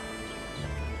their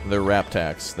rap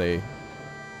tax. They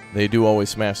do always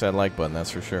smash that like button,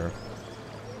 that's for sure.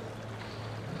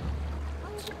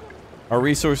 Are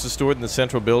resources stored in the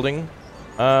central building?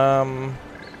 Not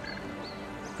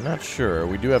sure.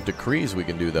 We do have decrees we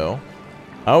can do, though.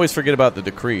 I always forget about the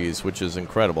decrees, which is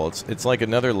incredible. It's like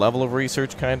another level of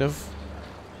research, kind of.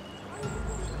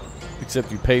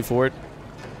 Except you pay for it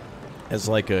as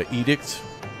like a edict.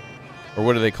 Or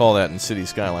what do they call that in City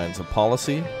Skylines? A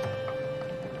policy?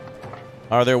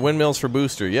 Are there windmills for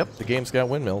booster? Yep, the game's got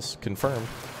windmills. Confirmed.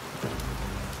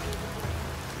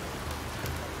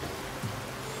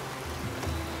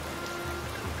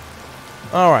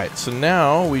 Alright, so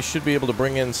now we should be able to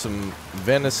bring in some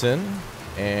venison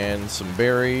and some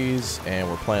berries, and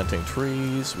we're planting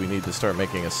trees. We need to start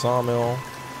making a sawmill.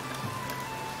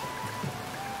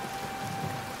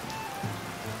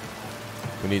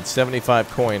 We need 75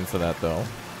 coin for that, though.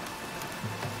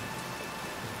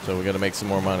 So we gotta make some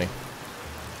more money.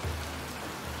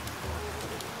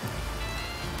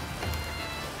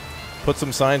 Put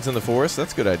some signs in the forest,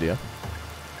 that's a good idea.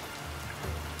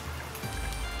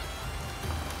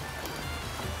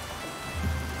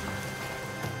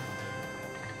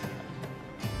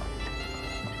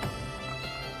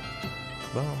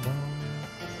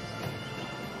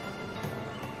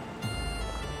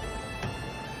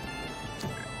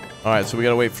 Alright, so we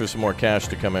gotta wait for some more cash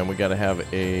to come in. We gotta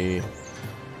have a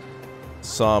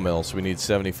sawmill, so we need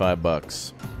 75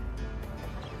 bucks.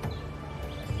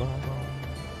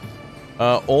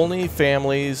 Only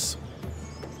families,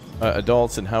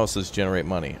 adults, and houses generate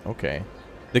money. Okay.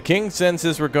 The king sends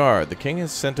his regard. The king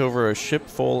has sent over a ship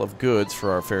full of goods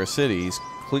for our fair city. He's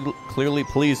clearly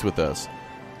pleased with us.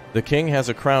 The king has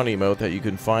a crown emote that you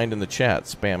can find in the chat.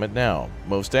 Spam it now.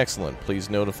 Most excellent. Please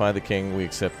notify the king we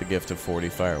accept the gift of 40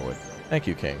 firewood. Thank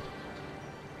you, king.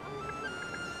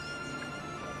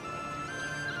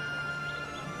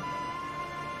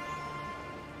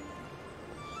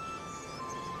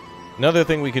 Another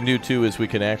thing we can do, too, is we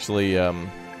can actually,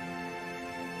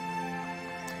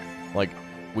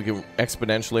 we can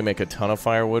exponentially make a ton of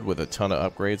firewood with a ton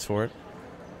of upgrades for it.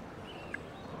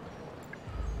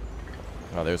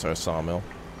 Oh, there's our sawmill.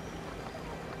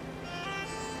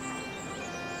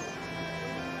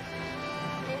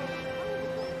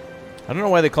 I don't know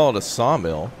why they call it a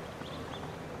sawmill.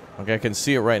 Okay, I can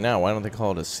see it right now. Why don't they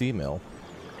call it a sea mill?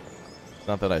 It's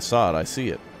not that I saw it, I see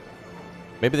it.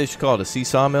 Maybe they should call it a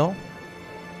seesaw mill?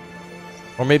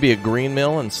 Or maybe a green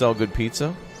mill and sell good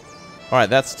pizza? Alright,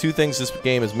 that's two things this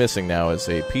game is missing now, is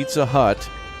a Pizza Hut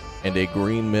and a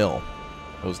green mill.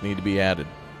 Those need to be added.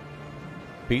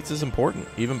 Pizza's important,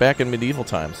 even back in medieval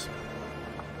times.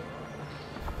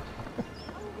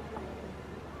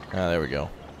 Ah, there we go.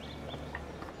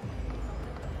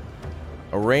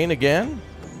 A rain again?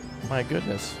 My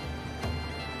goodness.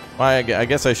 I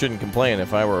guess I shouldn't complain.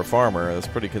 If I were a farmer, that's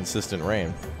pretty consistent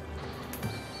rain.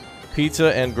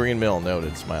 Pizza and green mill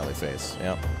noted, smiley face.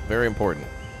 Yeah, very important.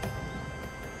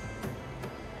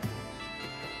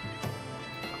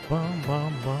 Bum,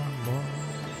 bum, bum, bum.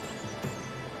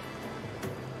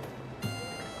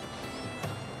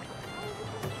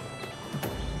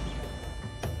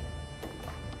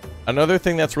 Another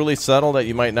thing that's really subtle that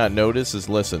you might not notice is,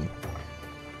 listen.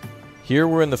 Here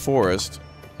we're in the forest,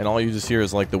 and all you just hear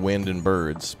is like the wind and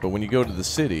birds. But when you go to the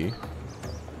city,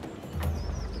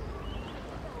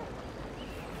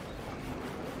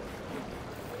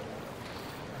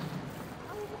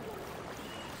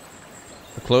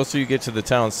 the closer you get to the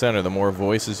town center, the more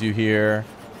voices you hear.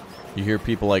 You hear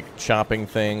people like chopping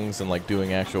things and like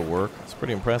doing actual work. It's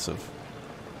pretty impressive.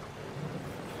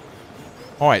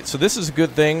 Alright, so this is a good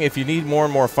thing. If you need more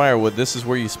and more firewood, this is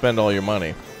where you spend all your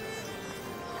money.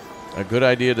 A good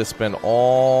idea to spend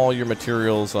all your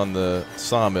materials on the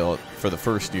sawmill for the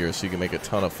first year so you can make a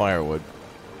ton of firewood.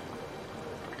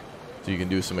 So you can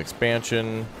do some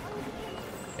expansion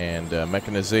and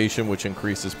mechanization, which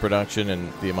increases production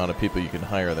and the amount of people you can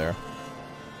hire there.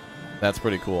 That's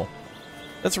pretty cool.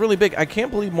 That's really big. I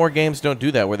can't believe more games don't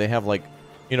do that, where they have, like,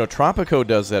 you know, Tropico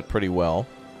does that pretty well,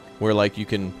 where, like, you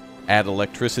can add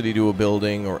electricity to a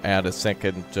building or add a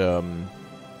second,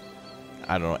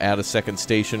 I don't know, add a second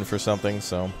station for something,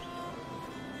 so.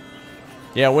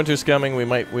 Yeah, winter's coming. We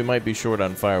might be short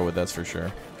on firewood, that's for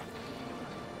sure.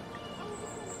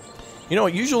 You know,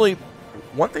 usually,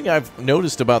 one thing I've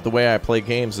noticed about the way I play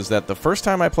games is that the first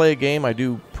time I play a game, I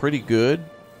do pretty good.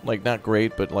 Like, not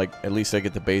great, but, like, at least I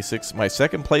get the basics. My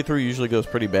second playthrough usually goes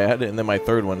pretty bad, and then my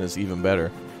third one is even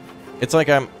better. It's like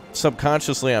I'm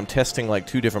testing, like,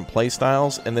 two different play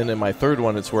styles, and then in my third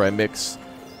one, it's where I mix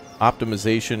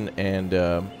optimization and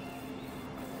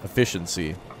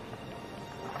efficiency.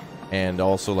 And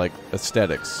also, like,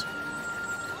 aesthetics.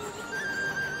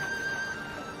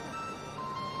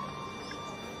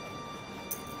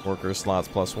 Worker slots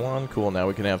 +1. Cool, now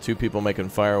we can have 2 people making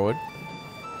firewood.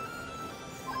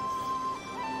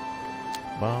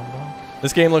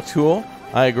 This game looks cool.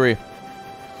 I agree.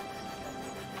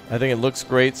 I think it looks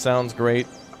great, sounds great.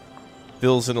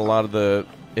 Fills in a lot of the...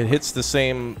 It hits the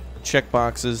same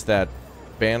checkboxes that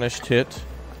Banished hit.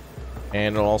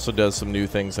 And it also does some new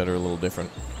things that are a little different.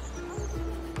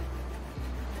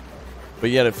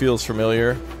 But yet it feels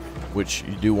familiar, which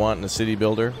you do want in a city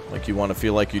builder. Like, you want to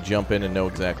feel like you jump in and know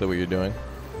exactly what you're doing.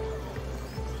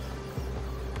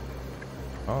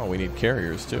 Oh, we need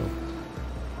carriers, too.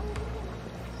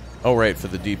 Oh, right, for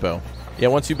the depot. Yeah,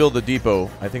 once you build the depot,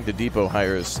 I think the depot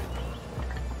hires...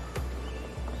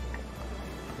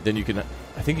 Then you can...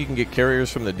 I think you can get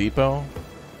carriers from the depot.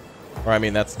 Or, I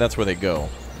mean, that's where they go.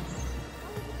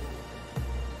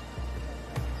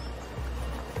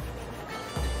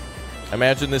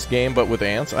 Imagine this game, but with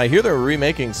ants. I hear they're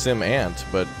remaking Sim Ant,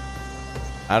 but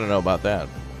I don't know about that.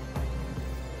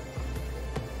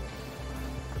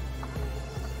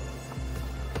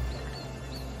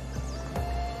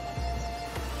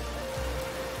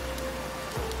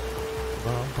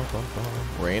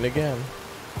 Rain again.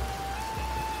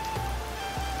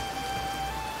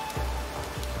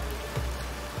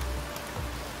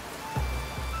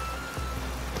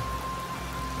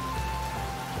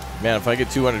 Man, if I get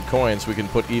 200 coins, we can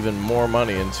put even more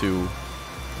money into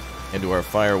our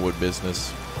firewood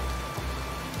business.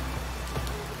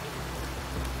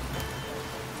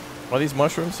 Are these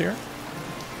mushrooms here?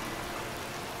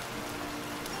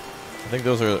 I think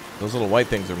those little white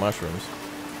things are mushrooms.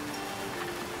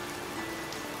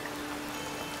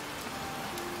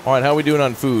 Alright, how are we doing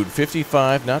on food?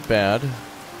 55, not bad.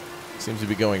 Seems to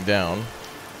be going down.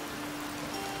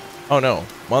 Oh no,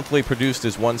 monthly produced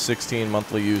is 116,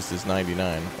 monthly used is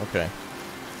 99. Okay.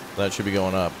 That should be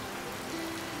going up.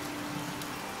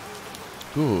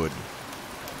 Good.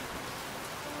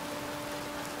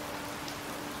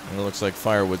 And it looks like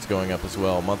firewood's going up as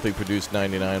well. Monthly produced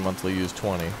 99, monthly used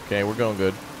 20. Okay, we're going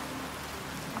good.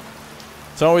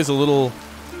 It's always a little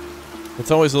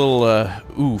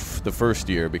oof the first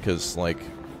year because like,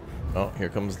 oh, here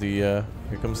comes the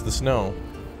snow.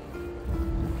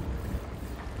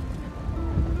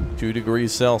 2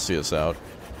 degrees Celsius out.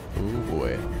 Ooh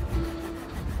boy.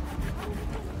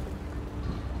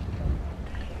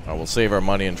 I will save our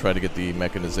money and try to get the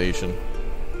mechanization.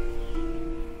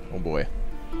 Oh boy.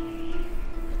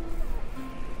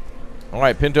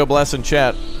 Alright, Pinto Bless in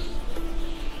chat.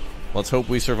 Let's hope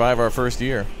we survive our first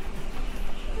year.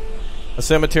 A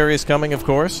cemetery is coming, of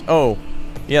course. Oh,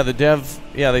 yeah, the dev,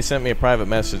 yeah, they sent me a private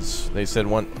message. They said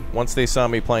once they saw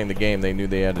me playing the game, they knew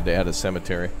they had to add a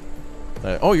cemetery.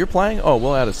 Oh, you're playing? Oh,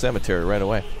 we'll add a cemetery right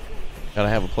away. Gotta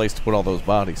have a place to put all those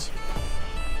bodies.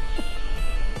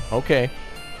 Okay.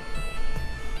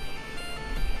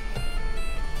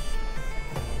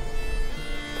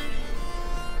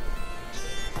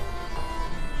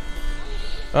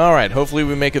 Alright, hopefully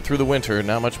we make it through the winter.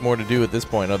 Not much more to do at this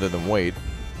point other than wait.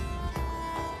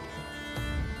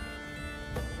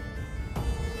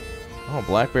 Oh,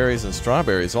 blackberries and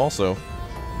strawberries also.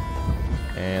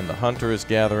 And the hunter is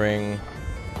gathering...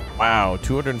 Wow,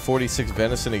 246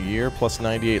 venison a year plus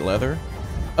 98 leather?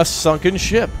 A sunken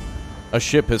ship! A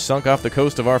ship has sunk off the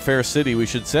coast of our fair city. We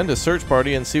should send a search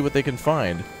party and see what they can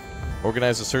find.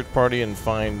 Organize a search party and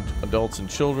find adults and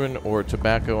children or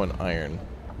tobacco and iron.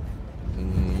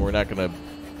 We're not gonna...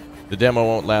 The demo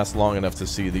won't last long enough to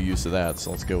see the use of that, so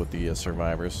let's go with the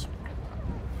survivors.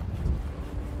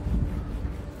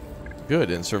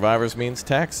 Good, and survivors means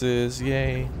taxes,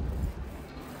 yay.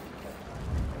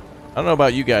 I don't know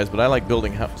about you guys, but I like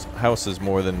building houses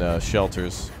more than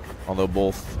shelters. Although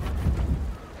both...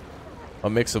 A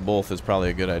mix of both is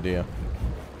probably a good idea.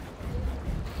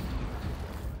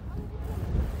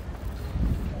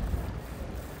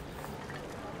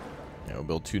 Yeah, we'll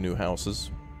build 2 new houses.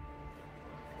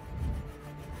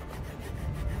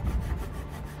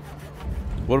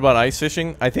 What about ice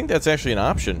fishing? I think that's actually an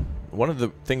option. One of the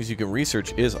things you can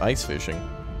research is ice fishing.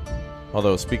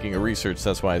 Although, speaking of research,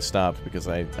 that's why I stopped, because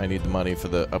I need the money for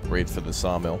the upgrade for the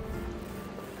sawmill.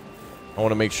 I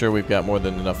want to make sure we've got more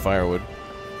than enough firewood.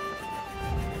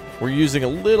 We're using a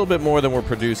little bit more than we're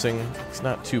producing. It's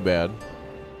not too bad.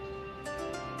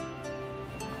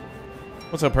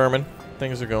 What's up, Herman?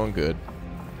 Things are going good.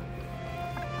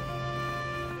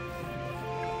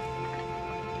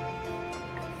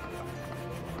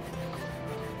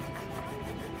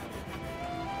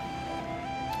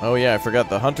 Oh yeah, I forgot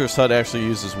the hunter's hut actually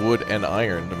uses wood and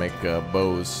iron to make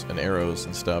bows and arrows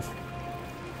and stuff.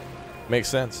 Makes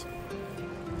sense.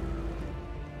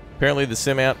 Apparently the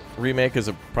Sim remake is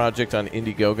a project on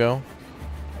Indiegogo.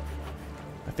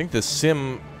 I think the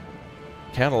Sim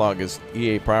catalog is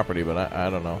EA property, but I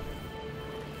don't know.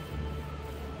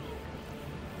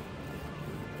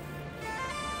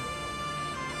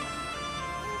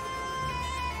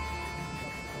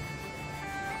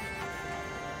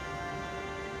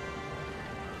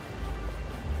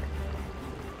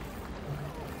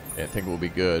 I think we'll be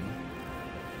good.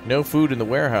 No food in the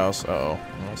warehouse. Uh-oh.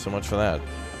 Well, so much for that.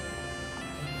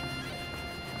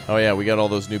 Oh yeah, we got all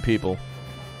those new people.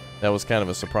 That was kind of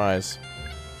a surprise.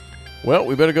 Well,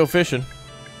 we better go fishing.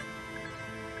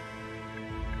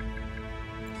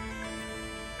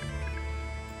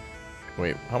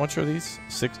 Wait, how much are these?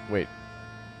 6... Wait.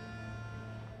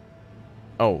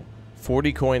 Oh,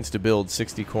 40 coins to build,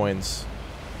 60 coins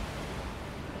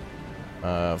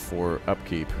for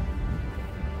upkeep.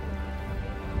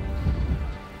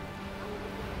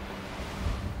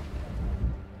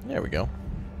 There we go.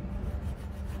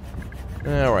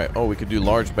 Alright. Oh, we could do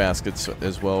large baskets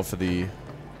as well for the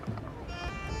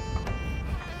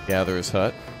gatherer's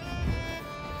hut.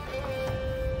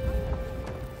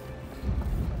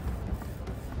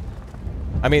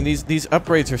 I mean, these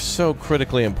upgrades are so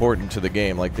critically important to the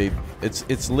game. Like,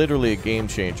 it's literally a game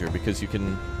changer because you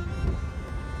can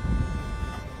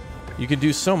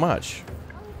do so much.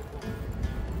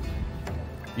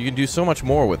 You can do so much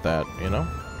more with that, you know?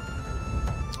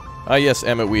 Yes,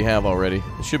 Emmett, we have already.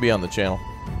 It should be on the channel.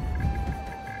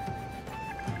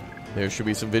 There should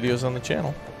be some videos on the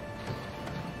channel.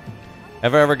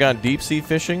 Have I ever gone deep sea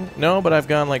fishing? No, but I've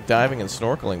gone like diving and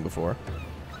snorkeling before.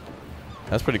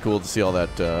 That's pretty cool to see all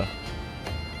that,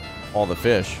 all the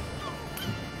fish.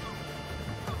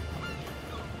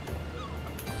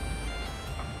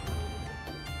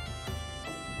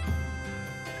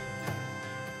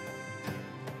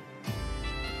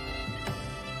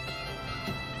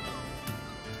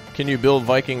 Can you build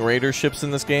Viking Raider ships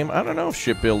in this game? I don't know if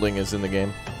shipbuilding is in the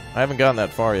game. I haven't gotten that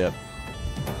far yet.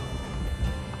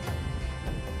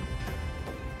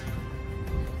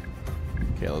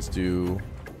 Okay, let's do...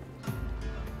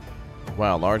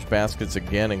 Wow, large baskets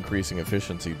again increasing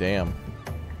efficiency. Damn.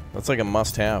 That's like a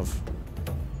must-have.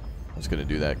 I'm just going to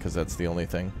do that because that's the only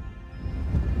thing.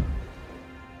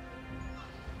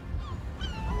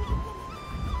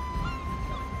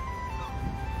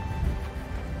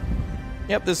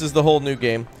 Yep, this is the whole new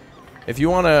game. If you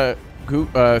want to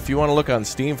look on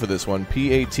Steam for this one,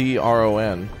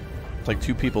 Patron. It's like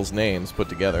two people's names put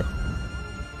together.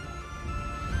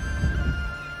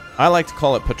 I like to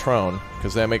call it Patron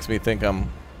because that makes me think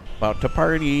I'm about to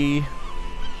party.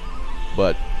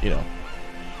 But, you know.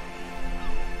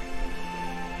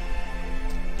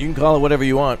 You can call it whatever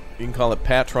you want. You can call it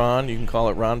Patron, you can call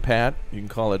it Ron Pat, you can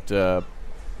call it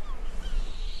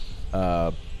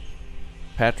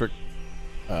Patrick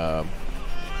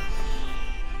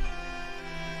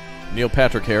Neil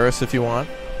Patrick Harris if you want.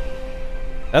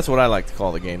 That's what I like to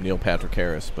call the game, Neil Patrick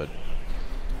Harris, but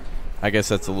I guess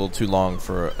that's a little too long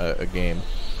for a game.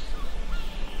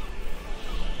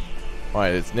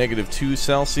 Alright, it's -2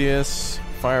 Celsius.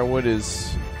 Firewood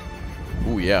is...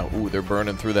 Ooh, yeah. Ooh, they're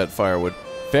burning through that firewood.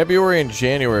 February and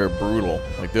January are brutal.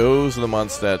 Like, those are the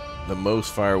months that the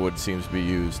most firewood seems to be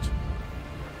used.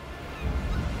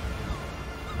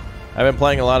 I've been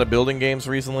playing a lot of building games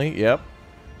recently. Yep.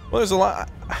 Well, there's a lot...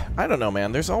 I don't know,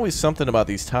 man. There's always something about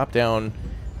these top-down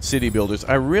city builders.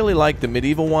 I really like the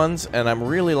medieval ones, and I'm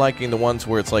really liking the ones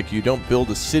where it's like you don't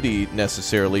build a city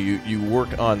necessarily. You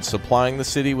work on supplying the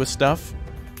city with stuff.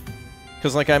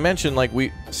 Because like I mentioned, like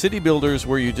city builders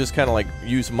where you just kind of like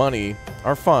use money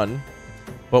are fun.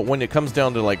 But when it comes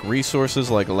down to like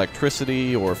resources like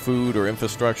electricity or food or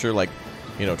infrastructure, like,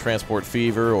 you know, Transport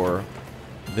Fever or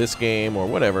this game or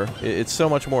whatever, it's so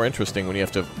much more interesting when you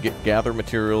have to gather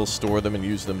materials, store them, and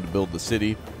use them to build the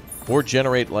city, or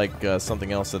generate like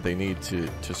something else that they need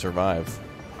to survive.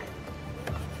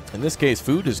 In this case,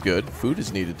 food is good. Food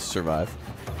is needed to survive.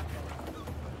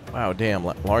 Wow, damn.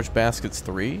 Large baskets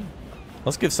 3?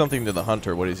 Let's give something to the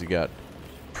hunter. What has he got?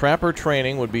 Trapper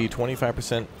training would be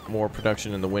 25% more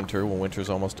production in the winter when winter's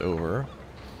almost over.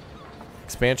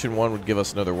 Expansion 1 would give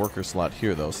us another worker slot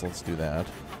here, though, so let's do that.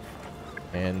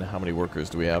 And how many workers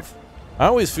do we have? I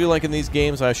always feel like in these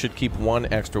games I should keep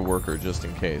one extra worker just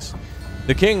in case.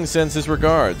 The king sends his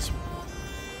regards.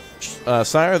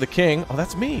 Sire the king, oh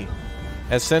that's me,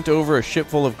 has sent over a ship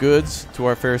full of goods to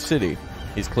our fair city.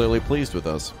 He's clearly pleased with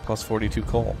us. Plus 42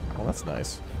 coal. Oh, that's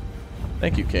nice.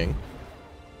 Thank you, king.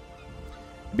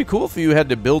 It'd be cool if you had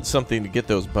to build something to get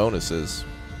those bonuses.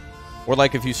 Or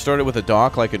like if you started with a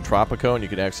dock like in Tropico and you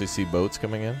could actually see boats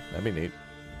coming in. That'd be neat.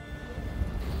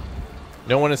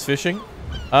 No one is fishing?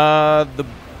 I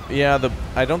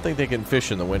don't think they can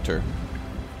fish in the winter.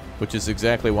 Which is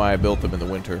exactly why I built them in the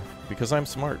winter. Because I'm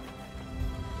smart.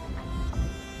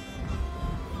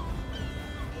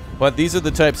 But these are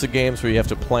the types of games where you have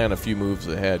to plan a few moves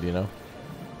ahead, you know?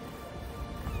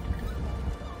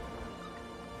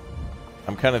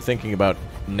 I'm kind of thinking about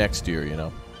next year, you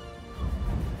know?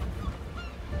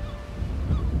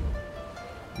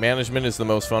 Management is the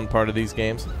most fun part of these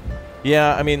games.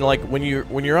 Yeah, I mean, like, when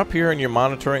you're up here and you're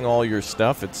monitoring all your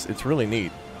stuff, it's really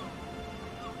neat.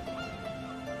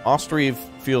 Ostriv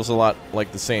feels a lot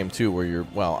like the same, too, where you're...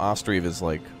 Well, Ostriv is,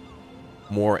 like,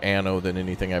 more anno than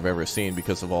anything I've ever seen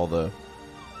because of all the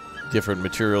different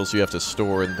materials you have to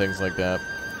store and things like that.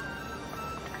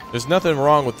 There's nothing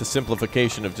wrong with the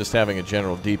simplification of just having a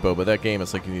general depot, but that game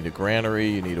is like you need a granary,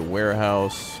 you need a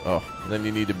warehouse, and then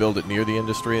you need to build it near the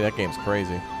industry. That game's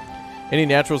crazy. Any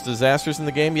natural disasters in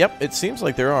the game? Yep, it seems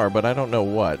like there are, but I don't know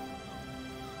what.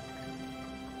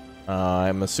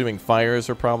 I'm assuming fires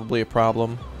are probably a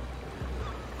problem.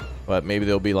 But maybe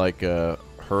there'll be like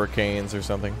hurricanes or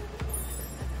something.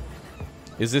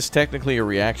 Is this technically a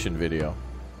reaction video?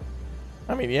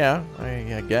 I mean, yeah,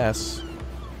 I guess.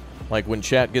 Like when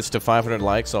chat gets to 500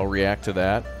 likes, I'll react to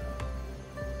that.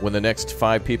 When the next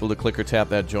 5 people to click or tap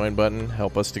that join button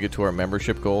help us to get to our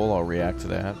membership goal, I'll react to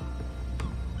that.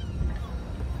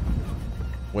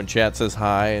 When chat says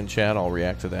hi in chat, I'll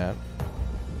react to that.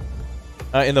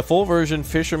 In the full version,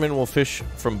 fishermen will fish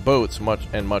from boats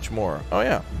much more. Oh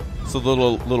yeah, so the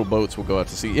little boats will go out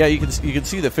to sea. Yeah, you can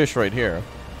see the fish right here.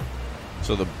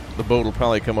 So the boat will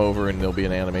probably come over and there'll be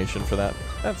an animation for that.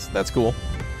 That's cool.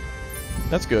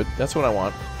 That's good. That's what I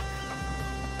want.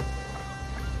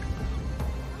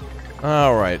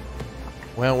 All right.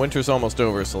 Well, winter's almost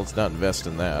over, so let's not invest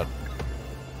in that.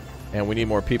 And we need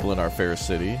more people in our fair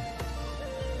city.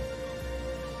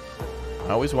 I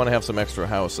always want to have some extra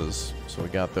houses, so we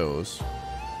got those.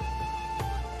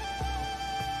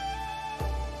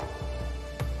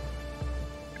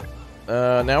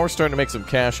 Now we're starting to make some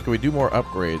cash. Can we do more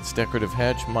upgrades? Decorative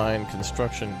hedge, mine,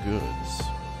 construction goods.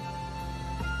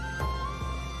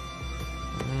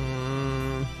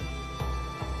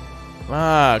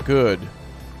 Good.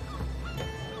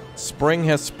 Spring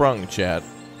has sprung, chat.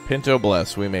 Pinto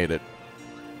bless, we made it.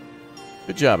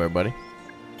 Good job, everybody.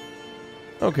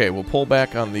 Okay, we'll pull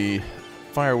back on the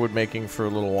firewood making for a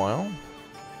little while.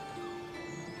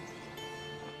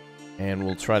 And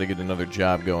we'll try to get another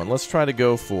job going. Let's try to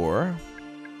go for...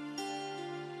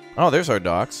 Oh, there's our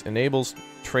docks. Enables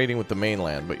trading with the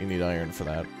mainland, but you need iron for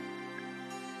that.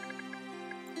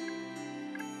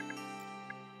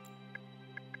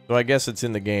 So I guess it's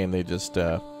in the game. They just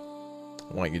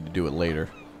want you to do it later.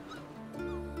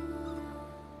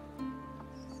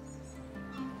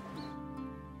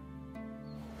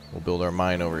 We'll build our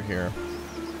mine over here.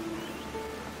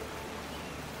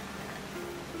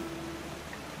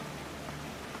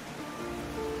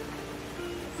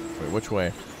 Wait, which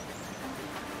way?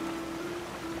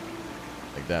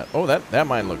 Like that. Oh, that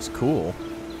mine looks cool.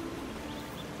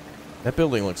 That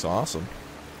building looks awesome.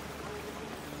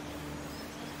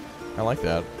 I like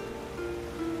that.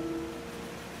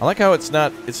 I like how it's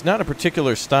not a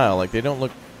particular style. Like, they don't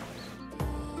look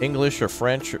English or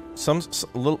French. Or some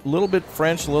little bit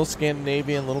French, a little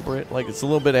Scandinavian, a little Brit. Like, it's a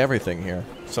little bit everything here.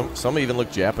 Some even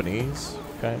look Japanese,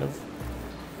 kind of.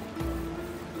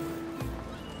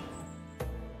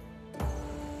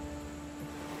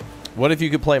 What if you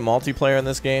could play multiplayer in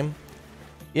this game?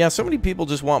 Yeah, so many people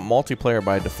just want multiplayer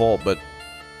by default, but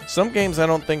some games I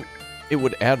don't think it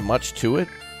would add much to it.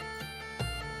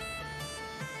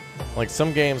 Like,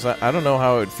 some games, I don't know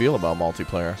how I would feel about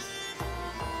multiplayer.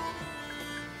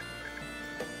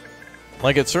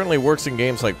 Like, it certainly works in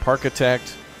games like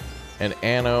Parkitect and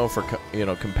Anno for, you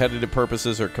know, competitive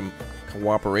purposes or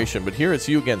cooperation, but here it's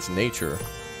you against nature.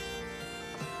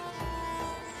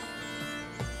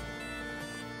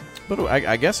 But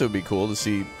I guess it would be cool to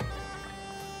see,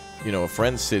 you know, a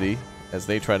friend's city as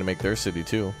they try to make their city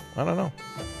too. I don't know.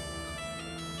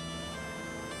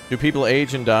 Do people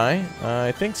age and die?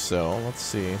 I think so. Let's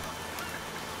see.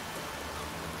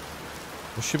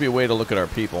 There should be a way to look at our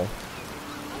people.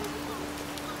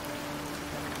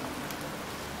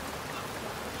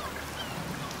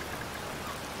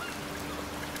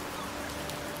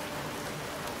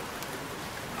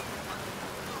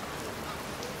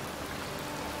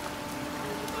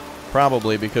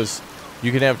 Probably, because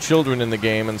you can have children in the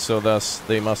game, and so thus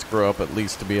they must grow up at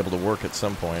least to be able to work at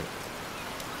some point.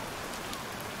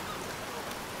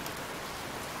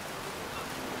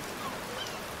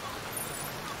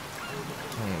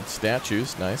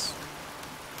 Statues, nice.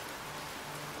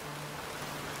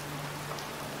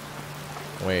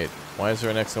 Wait, why is there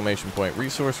an exclamation point?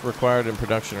 Resource required in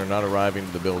production are not arriving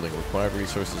to the building. Required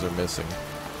resources are missing.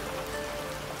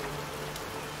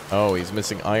 Oh, he's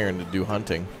missing iron to do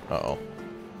hunting. Uh-oh.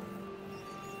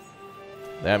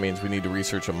 That means we need to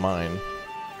research a mine.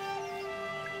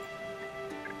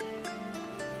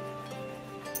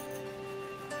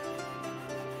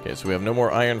 Okay, so we have no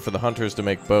more iron for the hunters to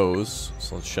make bows,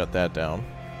 so let's shut that down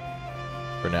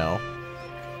for now.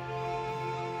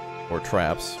 Or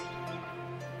traps.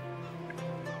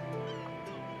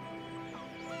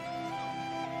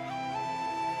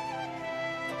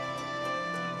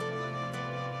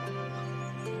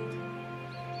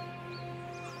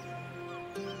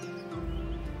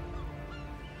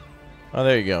 Oh,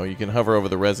 there you go. You can hover over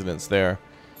the residents there.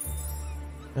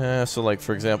 So, like,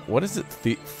 for example, what is it?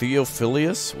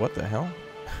 Theophilus? What the hell?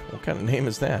 What kind of name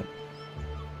is that?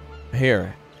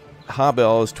 Here.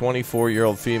 Habel is a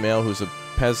 24-year-old female who's a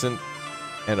peasant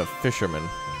and a fisherman.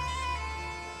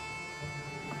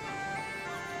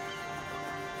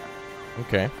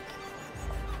 Okay.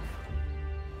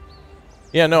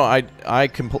 Yeah, no,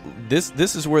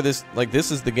 this is where this, like,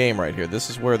 this is the game right here. This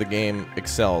is where the game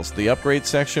excels. The upgrade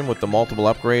section with the multiple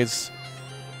upgrades,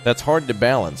 that's hard to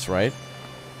balance, right?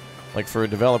 Like, for a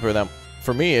developer, that,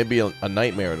 for me, it'd be a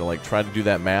nightmare to, like, try to do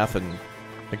that math. And,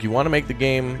 like, you want to make the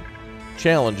game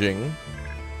challenging,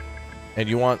 and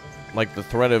you want like the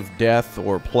threat of death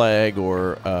or plague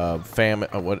or famine.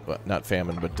 Not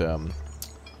famine, but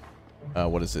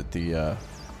what is it? The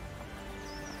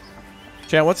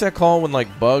Chad, what's that called when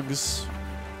like bugs?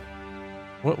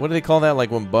 What do they call that?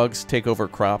 Like when bugs take over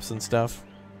crops and stuff?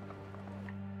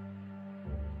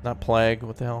 Not plague.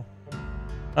 What the hell?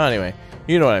 Oh, anyway,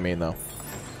 you know what I mean, though.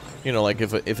 You know, like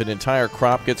if an entire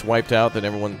crop gets wiped out, then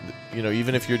everyone, you know,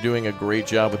 even if you're doing a great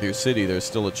job with your city, there's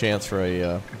still a chance for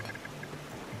a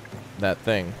that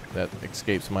thing that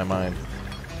escapes my mind.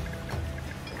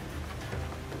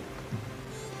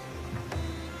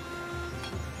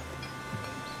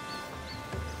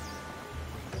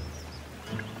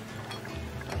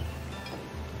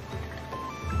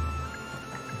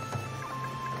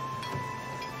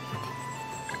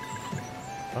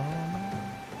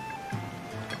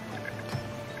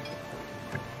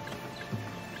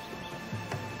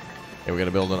 We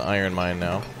gotta build an iron mine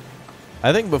now.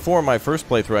 I think before my first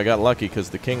playthrough I got lucky because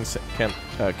the king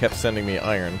kept sending me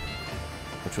iron,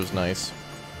 which was nice.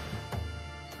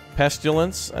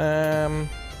 Pestilence, I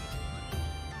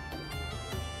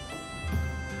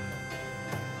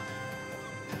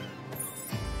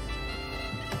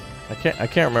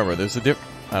can't remember. There's a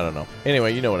I don't know.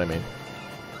 Anyway, you know what I mean.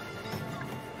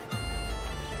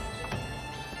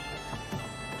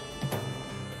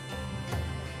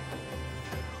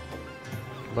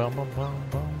 Bum, bum, bum,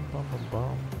 bum, bum, bum,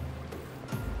 bum.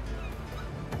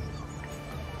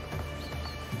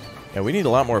 Yeah, we need a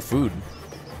lot more food.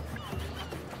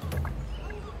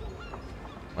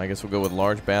 I guess we'll go with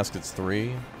large baskets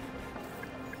 3.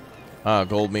 Ah,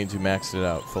 gold means you maxed it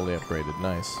out. Fully upgraded.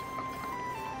 Nice.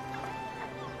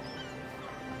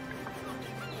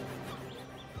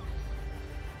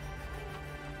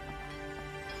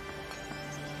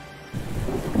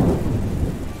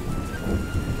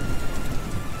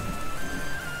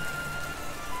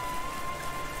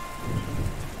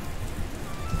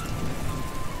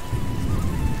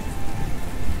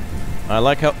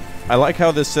 I like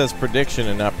how this says prediction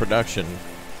and not production,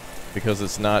 because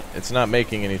it's not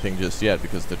making anything just yet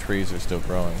because the trees are still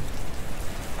growing.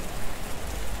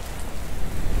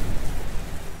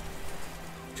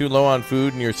 Too low on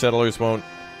food and your settlers won't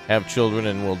have children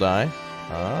and will die.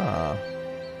 Ah,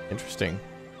 interesting.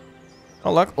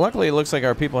 Oh, luckily it looks like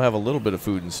our people have a little bit of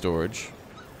food in storage.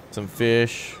 Some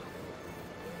fish,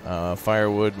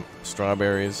 firewood,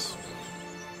 strawberries.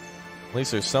 At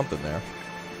least there's something there.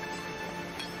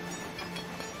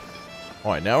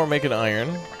 Alright, now we're making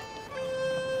iron.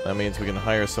 That means we can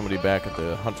hire somebody back at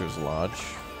the Hunter's Lodge.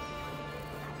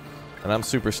 And I'm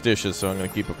superstitious, so I'm going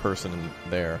to keep a person in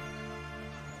there.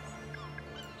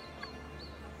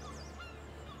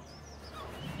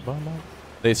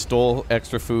 They stole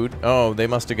extra food. Oh, they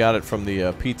must have got it from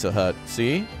the Pizza Hut.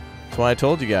 See? That's why I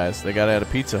told you guys. They got to add a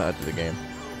Pizza Hut to the game.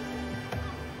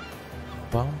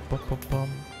 Bum, bum, bum,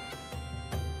 bum.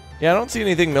 Yeah, I don't see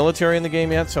anything military in the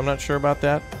game yet, so I'm not sure about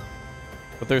that.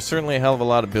 But there's certainly a hell of a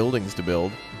lot of buildings to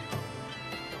build.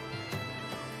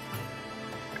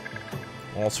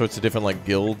 All sorts of different, like,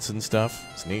 guilds and stuff.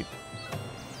 It's neat.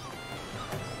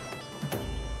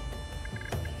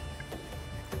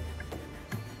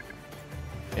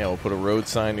 Yeah, we'll put a road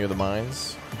sign near the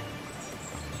mines.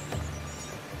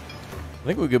 I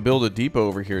think we could build a depot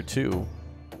over here, too.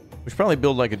 We should probably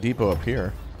build, like, a depot up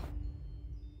here.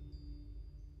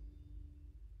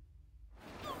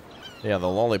 Yeah, the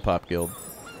Lollipop Guild.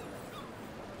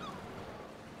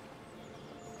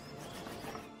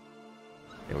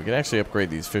 Yeah, we can actually upgrade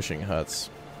these fishing huts.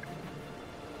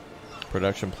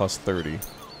 Production plus 30.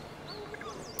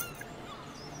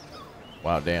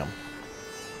 Wow, damn.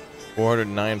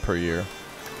 409 per year.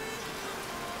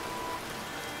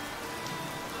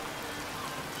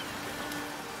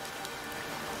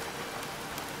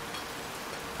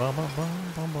 Bum, bum, bum,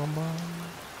 bum, bum, bum.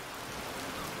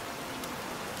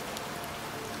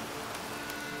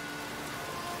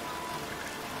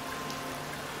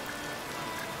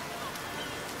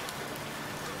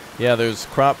 Yeah, there's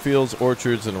crop fields,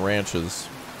 orchards, and ranches.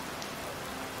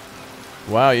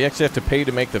 Wow, you actually have to pay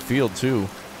to make the field, too.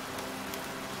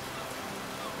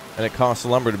 And it costs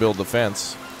lumber to build the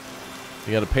fence.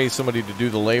 You gotta pay somebody to do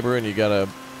the labor, and you gotta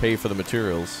pay for the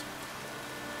materials.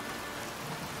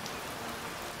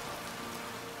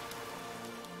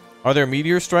 Are there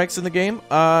meteor strikes in the game?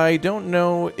 I don't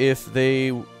know if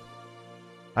they...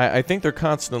 I think they're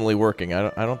constantly working. I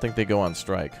don't think they go on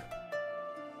strike.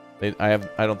 I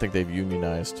don't think they've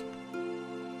unionized.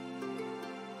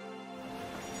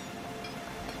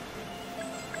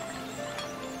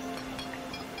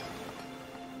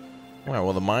 Alright,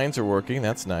 well the mines are working,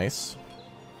 that's nice.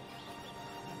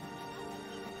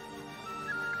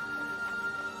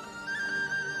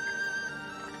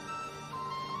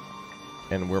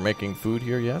 And we're making food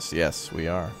here, yes? Yes, we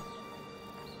are.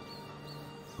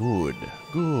 Good.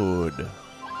 Good.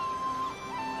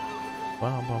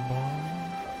 Bum, bum, bum.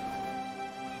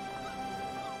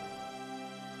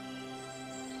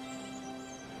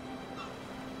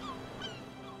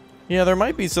 Yeah, there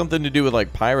might be something to do with,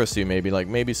 like, piracy, maybe. Like,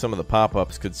 maybe some of the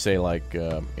pop-ups could say, like,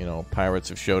 you know, pirates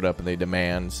have showed up and they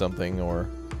demand something, or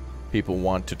people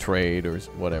want to trade, or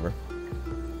whatever.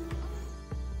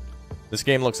 This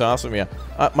game looks awesome, yeah.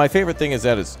 My favorite thing is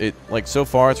that like, so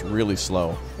far, it's really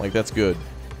slow. Like, that's good.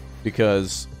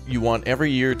 Because you want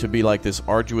every year to be, like, this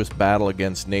arduous battle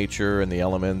against nature and the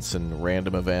elements and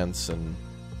random events and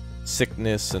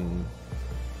sickness and,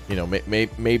 you know,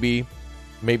 maybe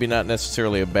not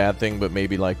necessarily a bad thing, but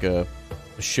maybe like a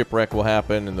shipwreck will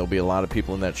happen and there'll be a lot of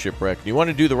people in that shipwreck. You want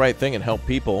to do the right thing and help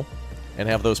people and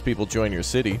have those people join your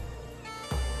city.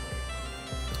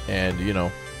 And, you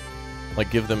know, like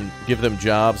give them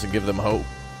jobs and give them hope.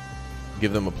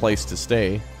 Give them a place to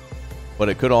stay. But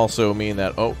it could also mean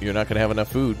that, oh, you're not going to have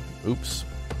enough food. Oops.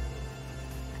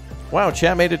 Wow,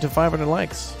 chat made it to 500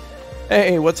 likes.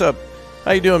 Hey, what's up?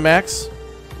 How you doing, Max?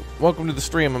 Welcome to the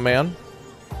stream, my man.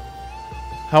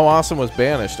 How awesome was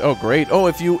Banished? Oh, great. Oh,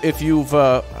 if you've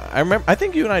I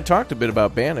think you and I talked a bit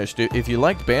about Banished. If you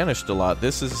liked Banished a lot,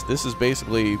 this is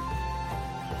basically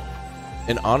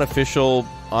an unofficial,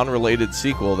 unrelated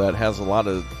sequel that has a lot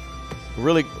of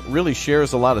really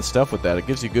shares a lot of stuff with that. It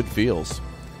gives you good feels.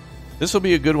 This will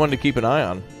be a good one to keep an eye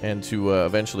on and to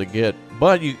eventually get.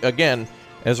 But you, again,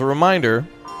 as a reminder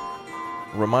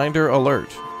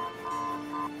alert.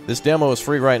 This demo is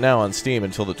free right now on Steam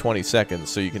until the 22nd,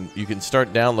 so you can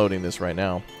start downloading this right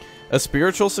now. A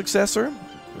spiritual successor?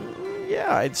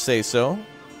 Yeah, I'd say so.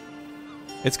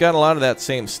 It's got a lot of that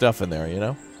same stuff in there, you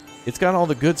know? It's got all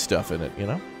the good stuff in it, you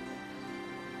know?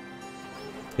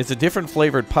 It's a different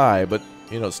flavored pie, but,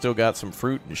 you know, it's still got some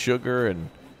fruit and sugar and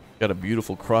got a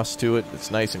beautiful crust to it. It's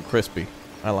nice and crispy.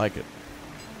 I like it.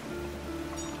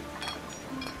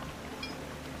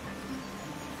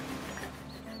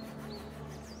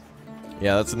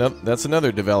 Yeah, that's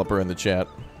another developer in the chat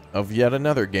of yet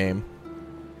another game.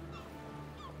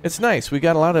 It's nice. We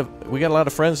got a lot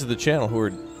of friends of the channel who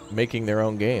are making their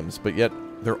own games, but yet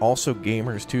they're also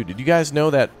gamers too. Did you guys know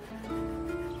that?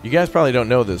 You guys probably don't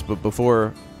know this, but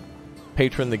before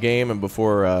Patron the game and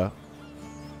before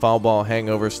Foulball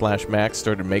Hangover / Max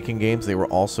started making games, they were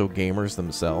also gamers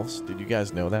themselves. Did you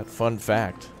guys know that? Fun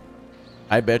fact.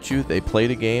 I bet you they played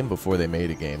a game before they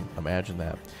made a game. Imagine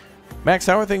that. Max,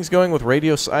 how are things going with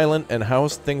Radio Silent, and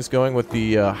how's things going with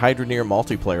the Hydroneer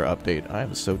multiplayer update? I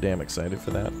am so damn excited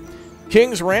for that.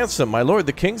 King's Ransom. My lord,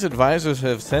 the King's advisors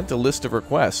have sent a list of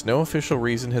requests. No official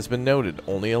reason has been noted,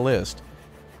 only a list.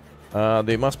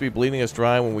 They must be bleeding us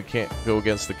dry when we can't go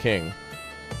against the King.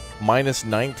 Minus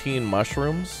 19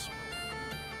 mushrooms?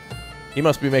 He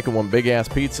must be making one big-ass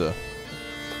pizza.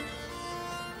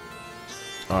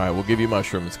 Alright, we'll give you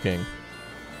mushrooms, King.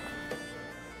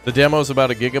 The demo's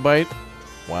about 1 gigabyte.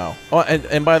 Wow. Oh,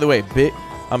 and by the way,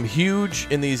 I'm huge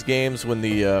in these games when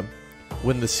the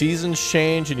seasons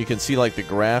change and you can see like the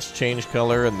grass change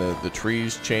color and the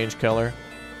trees change color.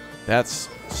 That's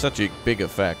such a big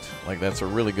effect. Like, that's a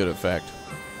really good effect.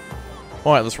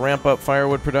 All right, let's ramp up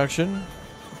firewood production.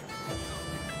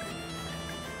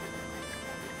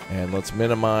 And let's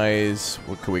minimize,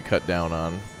 what could we cut down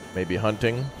on? Maybe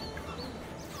hunting.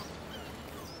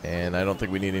 And I don't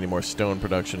think we need any more stone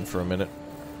production for a minute.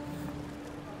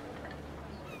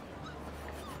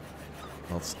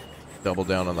 Let's double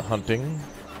down on the hunting.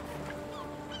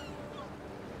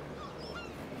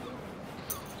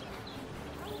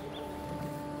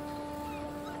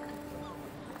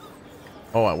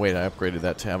 Oh, wait, I upgraded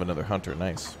that to have another hunter.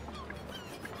 Nice.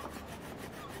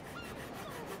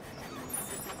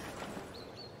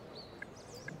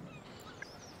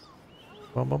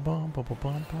 Bum, bum, bum, bum, bum,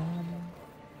 bum, bum.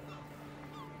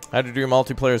 Hydroneer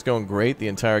multiplayer is going great. The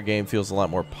entire game feels a lot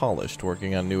more polished.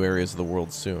 Working on new areas of the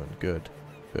world soon. Good.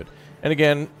 Good. And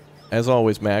again, as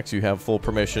always, Max, you have full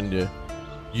permission to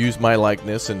use my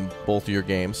likeness in both of your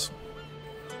games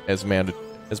as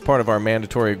part of our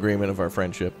mandatory agreement of our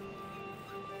friendship.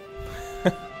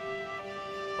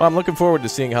 Well, I'm looking forward to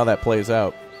seeing how that plays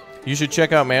out. You should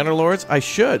check out Manor Lords. I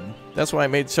should. That's why I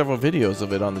made several videos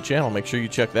of it on the channel. Make sure you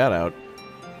check that out.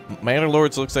 Manor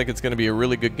Lords looks like it's going to be a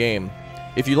really good game.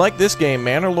 If you like this game,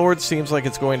 Manor Lords seems like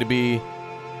it's going to be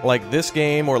like this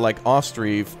game or like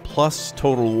Ostriv plus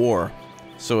Total War.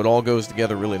 So it all goes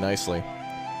together really nicely.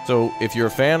 So if you're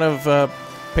a fan of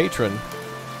Patron,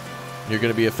 you're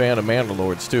going to be a fan of Manor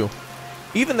Lords too.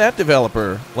 Even that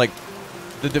developer, like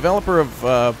the developer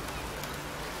of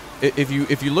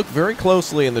if you look very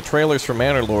closely in the trailers for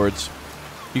Manor Lords,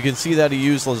 you can see that he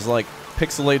uses like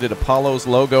pixelated Apollo's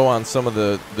logo on some of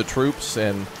the troops,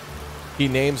 and he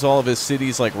names all of his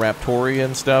cities like Raptoria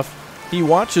and stuff. He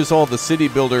watches all the city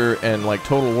builder and like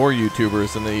Total War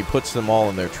YouTubers, and then he puts them all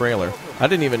in their trailer. I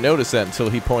didn't even notice that until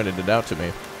he pointed it out to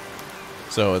me.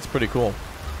 So it's pretty cool.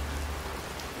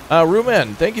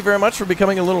 Rumen, thank you very much for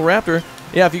becoming a little raptor.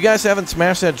 Yeah, if you guys haven't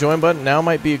smashed that join button, now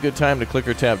might be a good time to click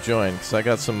or tap join, because I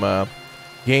got some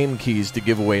game keys to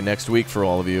give away next week for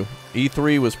all of you.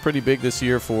 E3 was pretty big this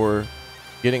year for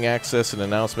getting access and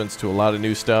announcements to a lot of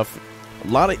new stuff. A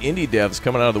lot of indie devs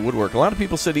coming out of the woodwork. A lot of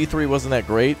people said E3 wasn't that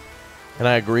great, and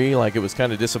I agree. Like, it was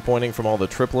kind of disappointing from all the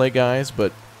AAA guys,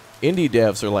 but indie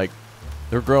devs are like,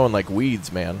 they're growing like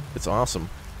weeds, man. It's awesome.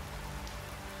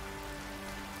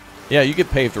 Yeah, you get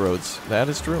paved roads. That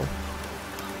is true.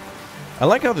 I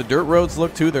like how the dirt roads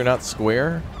look, too. They're not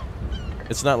square.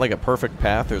 It's not like a perfect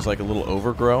path. There's like a little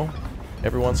overgrow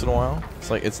every once in a while. It's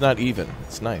like, it's not even.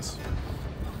 It's nice.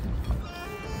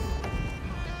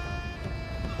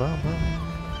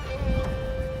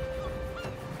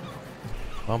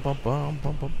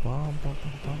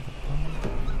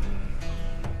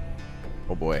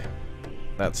 Oh boy.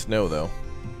 That snow, though.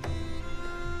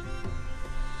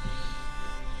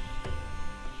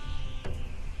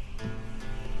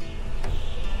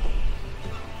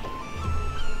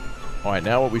 Alright,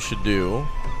 now what we should do...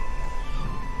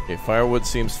 Okay, firewood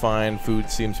seems fine.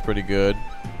 Food seems pretty good.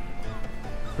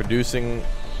 Producing...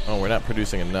 Oh, we're not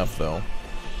producing enough, though.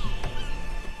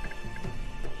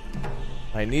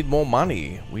 I need more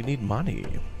money. We need money.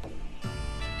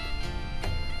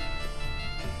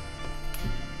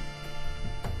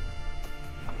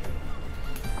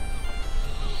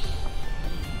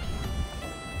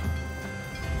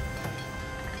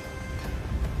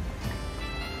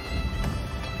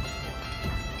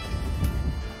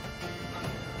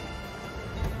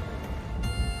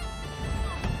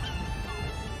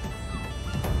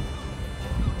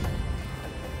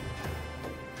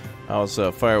 How's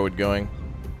firewood going?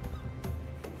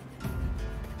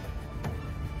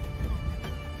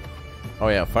 Oh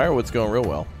yeah, firewood's going real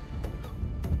well.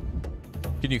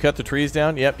 Can you cut the trees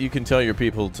down? Yep, you can tell your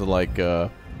people to like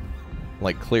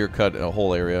clear cut a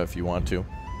whole area if you want to.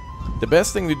 The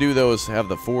best thing to do though is have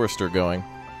the forester going.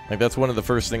 Like that's one of the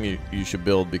first things you should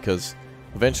build, because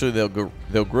eventually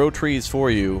they'll grow trees for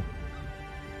you,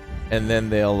 and then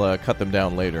they'll cut them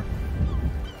down later.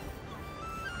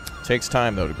 Takes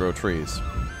time though to grow trees.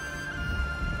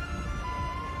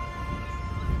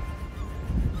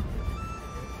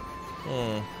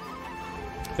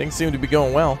 Things seem to be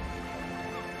going well.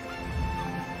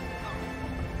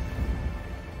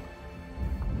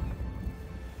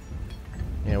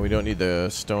 Yeah, we don't need the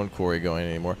stone quarry going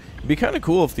anymore. It'd be kind of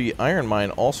cool if the iron mine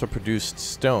also produced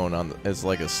stone as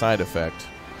like a side effect,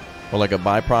 or like a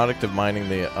byproduct of mining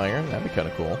the iron. That'd be kind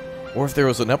of cool. Or if there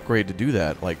was an upgrade to do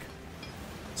that, like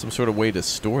some sort of way to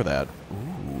store that.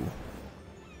 Ooh.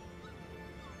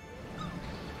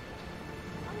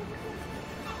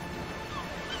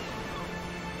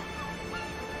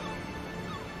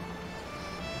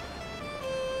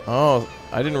 Oh,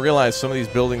 I didn't realize some of these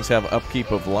buildings have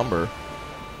upkeep of lumber.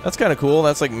 That's kind of cool.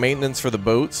 That's like maintenance for the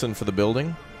boats and for the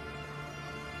building.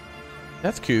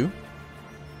 That's cool.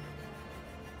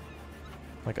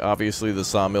 Like, obviously the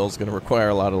sawmill is going to require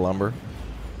a lot of lumber.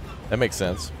 That makes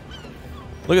sense.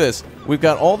 Look at this. We've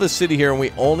got all this city here, and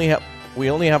we only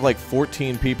have like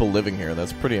 14 people living here.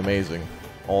 That's pretty amazing.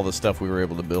 All the stuff we were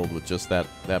able to build with just that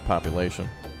population.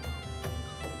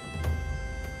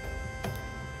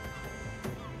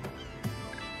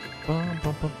 Bum,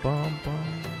 bum, bum, bum, bum.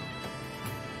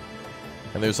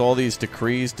 And there's all these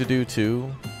decrees to do too.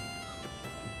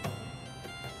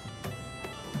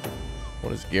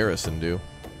 What does garrison do?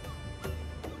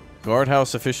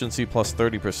 Guardhouse efficiency plus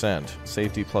 30%.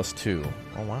 Safety plus 2.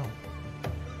 Oh, wow.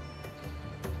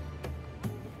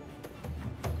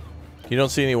 You don't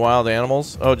see any wild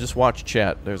animals? Oh, just watch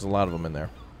chat. There's a lot of them in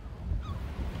there.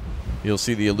 You'll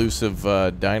see the elusive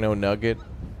dino nugget.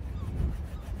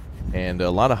 And a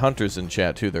lot of hunters in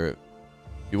chat, too. If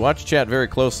you watch chat very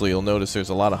closely, you'll notice there's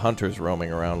a lot of hunters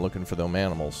roaming around looking for them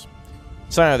animals.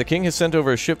 Sire, the king has sent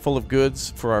over a ship full of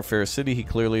goods for our fair city. He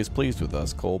clearly is pleased with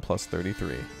us. Coal plus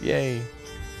 33. Yay.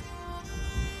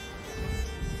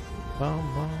 Bum,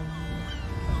 bum.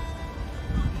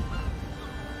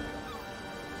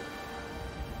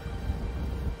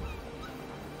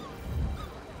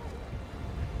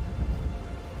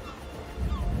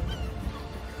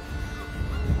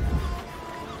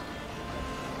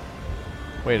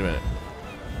 Wait a minute.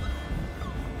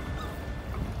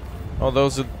 Oh,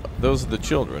 those are the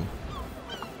children.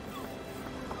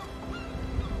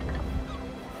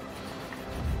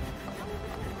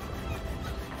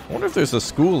 wonder if there's a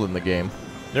school in the game.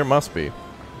 There must be.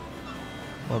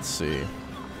 Let's see.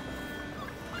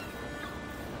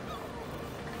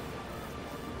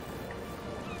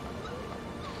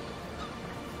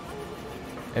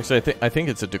 Actually, I think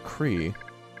it's a decree.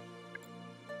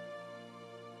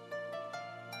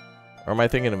 Or am I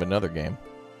thinking of another game?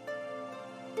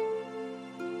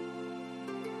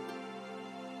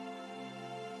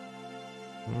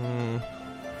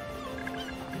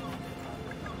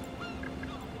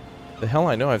 The hell,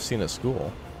 I know I've seen a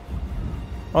school.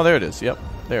 Oh, there it is. Yep,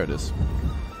 there it is.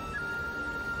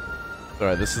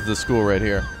 Alright, this is the school right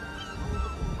here.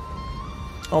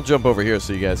 I'll jump over here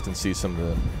so you guys can see some of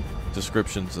the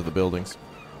descriptions of the buildings.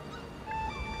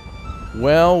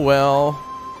 Well,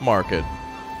 market.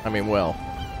 I mean, well,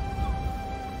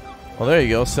 there you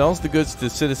go. Sells the goods to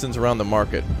citizens around the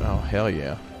market. Oh, hell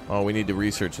yeah. Oh, we need to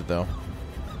research it, though.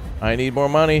 I need more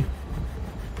money.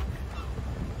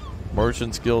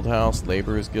 Merchants Guild House,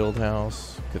 Laborers Guild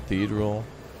House, Cathedral,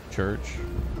 Church.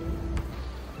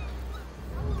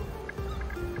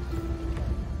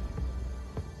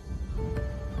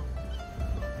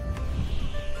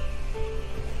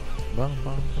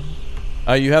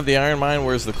 You have the iron mine.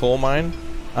 Where's the coal mine?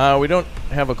 We don't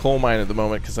have a coal mine at the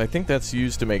moment because I think that's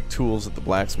used to make tools at the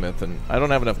blacksmith, and I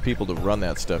don't have enough people to run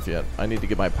that stuff yet. I need to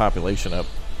get my population up.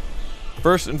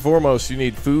 First and foremost, you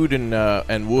need food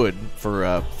and wood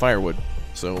for firewood.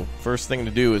 So first thing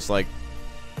to do is like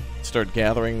start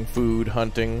gathering food,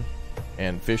 hunting,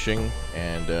 and fishing,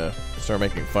 and start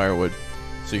making firewood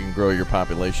so you can grow your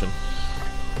population.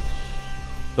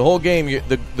 The whole game,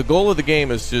 the goal of the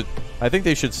game is to, I think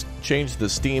they should change the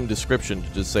Steam description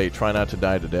to just say, try not to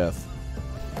die to death.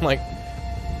 Like,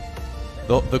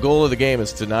 the goal of the game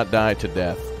is to not die to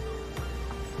death.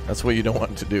 That's what you don't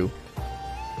want to do.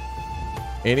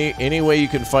 Any way you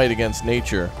can fight against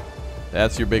nature,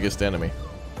 that's your biggest enemy.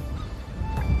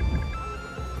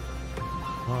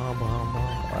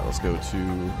 Alright, let's go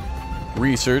to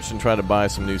research and try to buy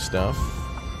some new stuff.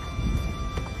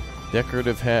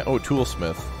 Decorative hat. Oh,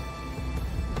 toolsmith.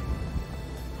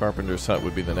 Carpenter's hut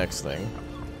would be the next thing.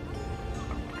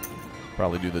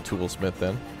 Probably do the toolsmith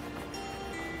then.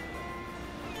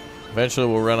 Eventually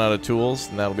we'll run out of tools,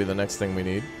 and that'll be the next thing we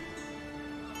need.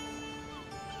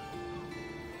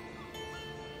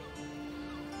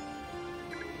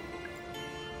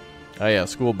 Oh yeah,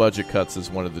 school budget cuts is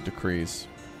one of the decrees.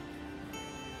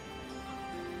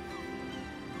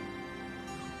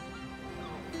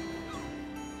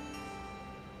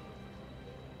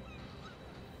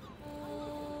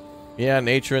 Yeah,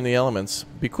 nature and the elements.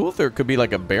 Be cool if there could be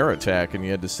like a bear attack and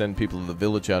you had to send people to the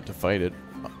village out to fight it.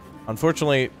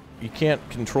 Unfortunately, you can't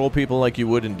control people like you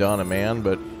would in Dawn of Man,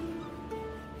 but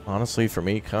honestly, for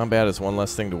me, combat is one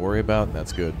less thing to worry about, and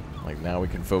that's good. Like, now we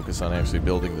can focus on actually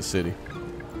building the city.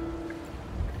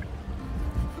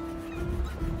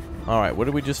 Alright, what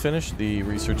did we just finish? The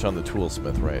research on the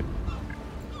toolsmith, right?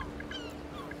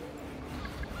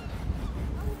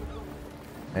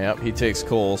 Yep, he takes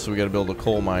coal, so we gotta build a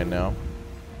coal mine now.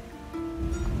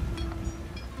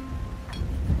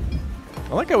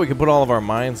 I like how we can put all of our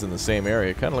mines in the same area.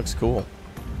 It kinda looks cool.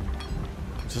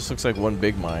 It just looks like one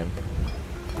big mine.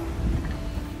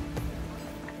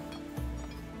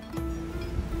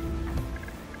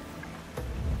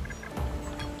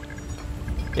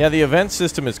 Yeah, the event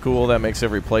system is cool. That makes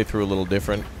every playthrough a little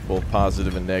different. Both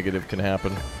positive and negative can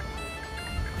happen.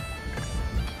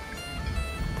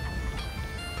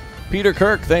 Peter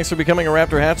Kirk, thanks for becoming a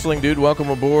Raptor Hatchling, dude. Welcome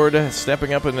aboard.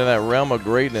 Stepping up into that realm of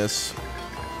greatness.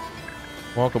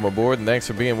 Welcome aboard, and thanks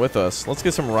for being with us. Let's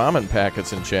get some ramen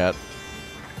packets in chat.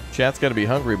 Chat's got to be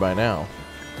hungry by now.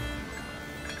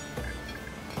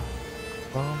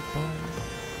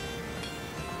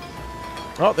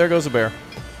 Oh, there goes a bear.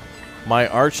 My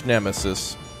arch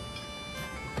nemesis.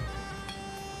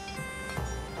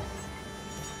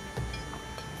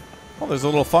 Oh, there's a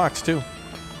little fox, too.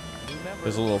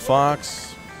 There's a little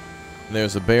fox. And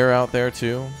there's a bear out there,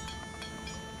 too.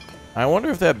 I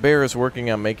wonder if that bear is working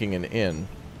on making an inn.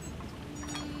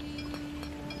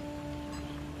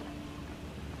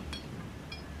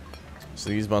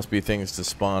 So these must be things to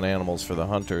spawn animals for the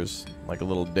hunters, like a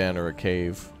little den or a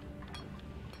cave.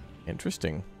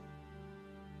 Interesting.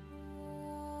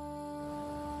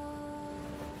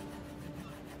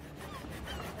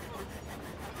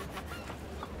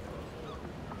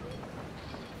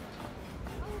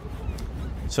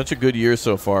 Such a good year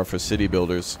so far for city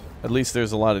builders. At least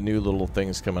there's a lot of new little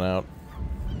things coming out.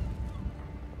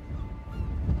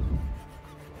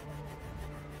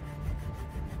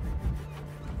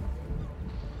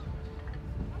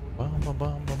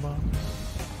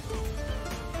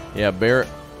 Yeah, bear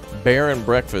Bear and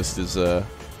Breakfast is a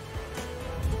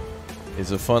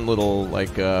fun little,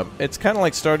 like, it's kind of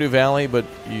like Stardew Valley, but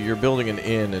you're building an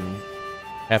inn and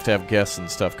have to have guests and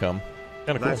stuff come.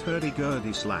 Kind of cool. That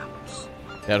hurdy-gurdy slaps.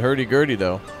 That hurdy-gurdy,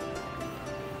 though.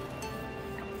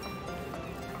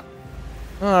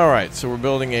 Alright, so we're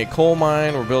building a coal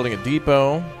mine, we're building a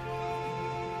depot.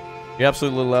 You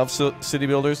absolutely love city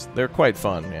builders. They're quite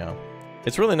fun, yeah.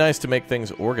 It's really nice to make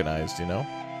things organized, you know?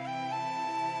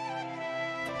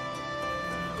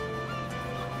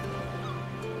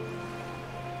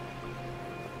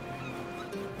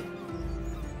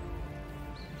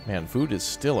 Man, food is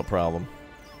still a problem.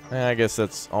 I guess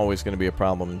that's always going to be a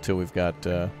problem until we've got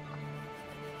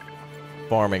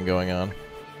farming going on.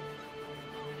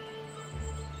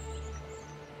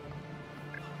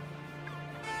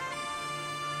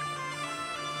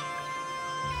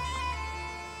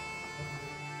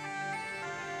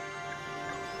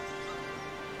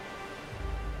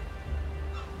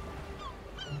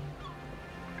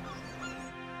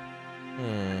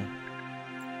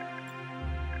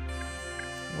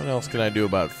 What else can I do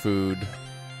about food?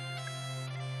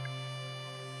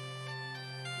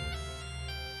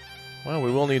 Well,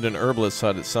 we will need an herbalist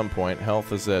hut at some point.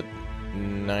 Health is at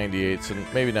 98, so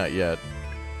maybe not yet.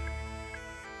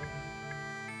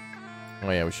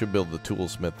 Oh yeah, we should build the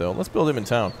toolsmith though. Let's build him in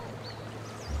town.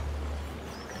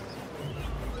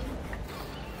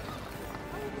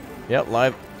 Yep,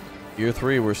 live. Year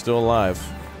 3, we're still alive.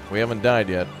 We haven't died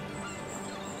yet.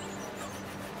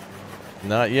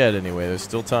 Not yet, anyway. There's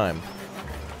still time.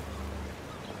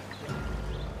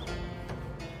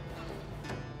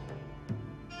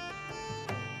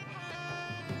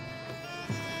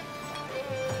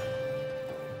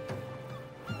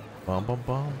 Bum bum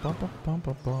bum bum bum bum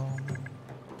bum bum.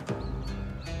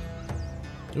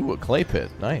 Ooh, a clay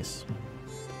pit. Nice.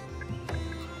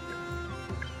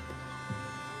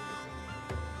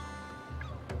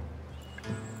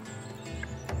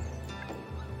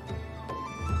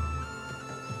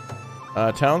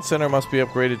 Town center must be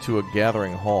upgraded to a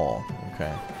gathering hall.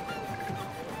 Okay.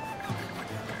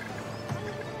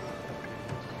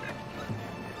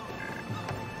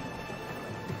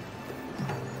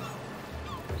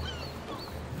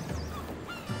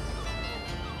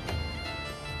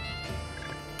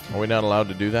 Are we not allowed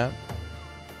to do that?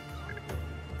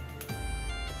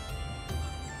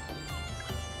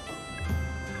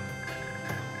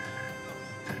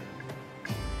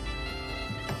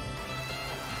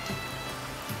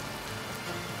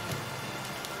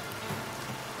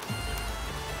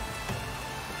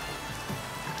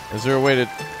 Is there a way to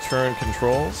turn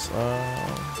controls?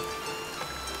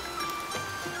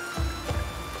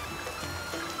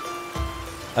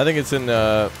 I think it's in,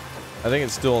 I think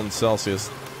it's still in Celsius.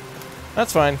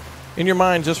 That's fine. In your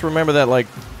mind, just remember that, like,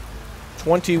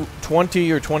 20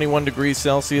 or 21 degrees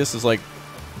Celsius is, like,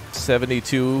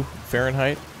 72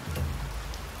 Fahrenheit.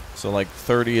 So, like,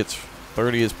 30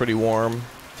 is pretty warm,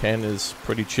 10 is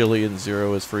pretty chilly, and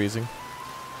 0 is freezing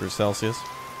for Celsius.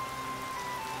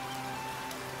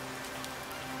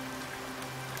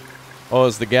 Oh,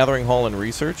 is the gathering hall in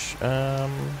research?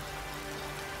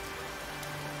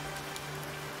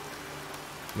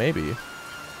 Maybe.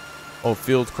 Oh,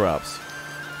 field crops.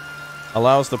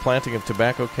 Allows the planting of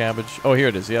tobacco, cabbage. Oh, here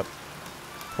it is, yep.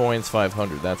 Coins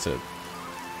 500, that's it.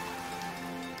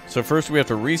 So first we have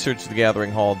to research the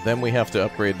gathering hall, then we have to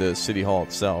upgrade the city hall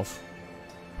itself.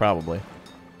 Probably.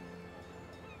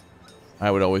 I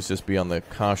would always just be on the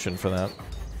caution for that.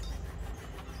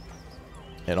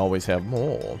 And always have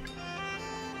more.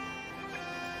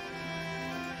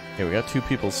 Okay, we got 2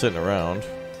 people sitting around.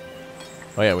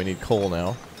 Oh yeah, we need coal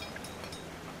now.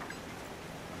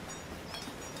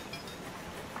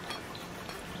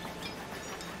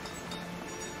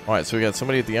 Alright, so we got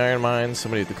somebody at the iron mine,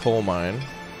 somebody at the coal mine.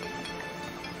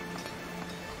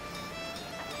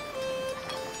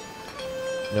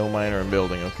 No miner in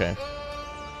building, okay.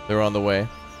 They're on the way.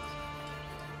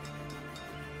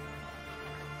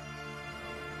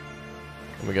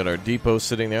 And we got our depot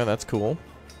sitting there, that's cool.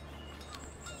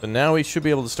 So now we should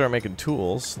be able to start making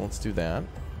tools. Let's do that.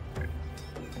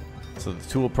 So the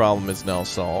tool problem is now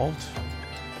solved.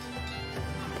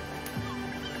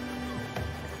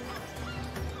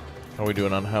 How are we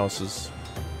doing on houses?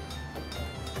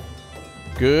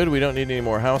 Good, we don't need any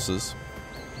more houses.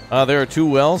 There are 2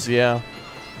 wells, yeah.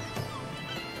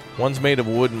 One's made of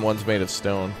wood and one's made of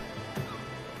stone.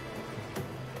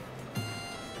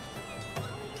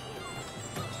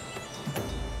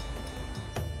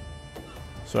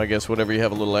 So I guess whatever you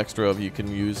have a little extra of, you can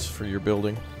use for your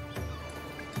building.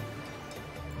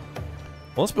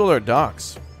 Well, let's build our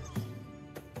docks.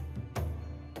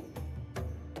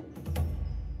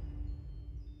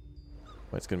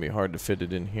 It's going to be hard to fit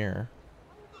it in here.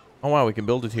 Oh, wow, we can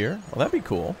build it here? Well, that'd be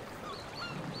cool.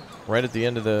 Right at the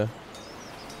end of the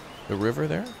river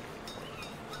there?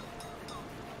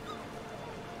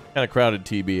 Kind of crowded,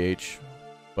 TBH.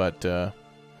 But,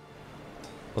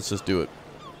 let's just do it.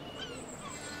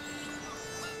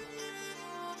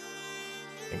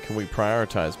 And can we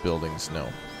prioritize buildings? No.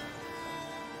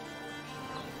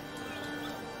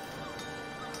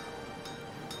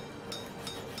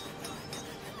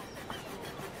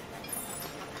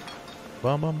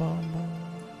 Bum, bum, bum, bum.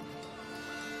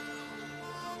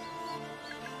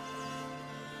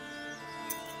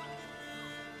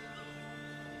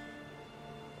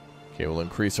 Okay, we'll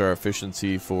increase our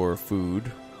efficiency for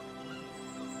food.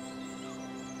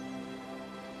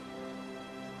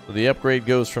 So the upgrade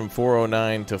goes from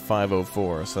 409 to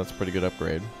 504, so that's a pretty good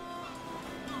upgrade.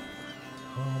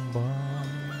 Bum, bum.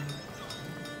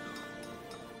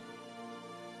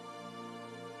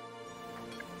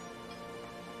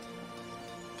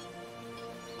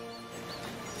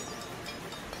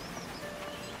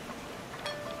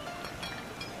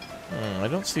 I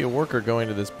don't see a worker going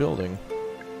to this building.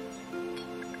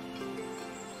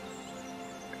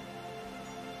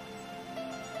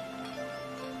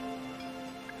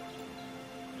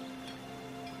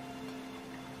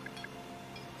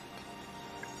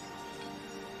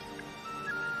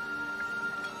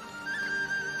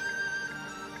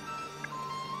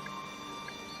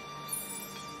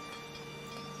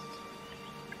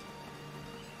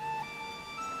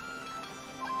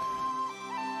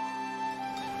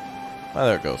 Ah,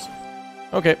 there it goes.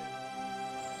 Okay.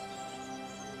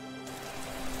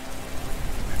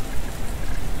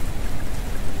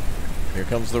 Here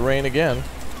comes the rain again.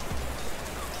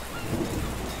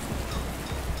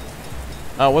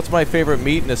 What's my favorite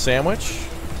meat in a sandwich?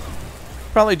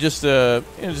 Probably just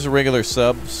just a regular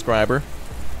subscriber.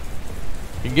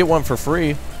 You can get one for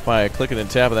free by clicking and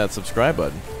tapping that subscribe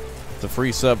button. It's a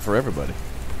free sub for everybody.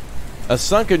 A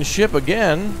sunken ship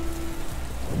again.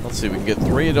 Let's see, we can get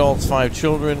 3 adults, 5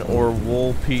 children, or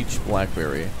wool, peach,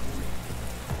 blackberry.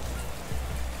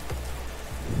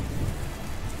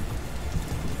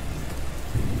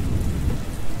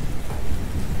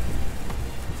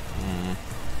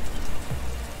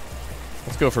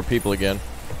 Let's go for people again.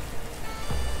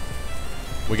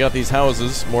 We got these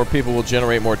houses. More people will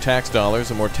generate more tax dollars,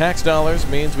 and more tax dollars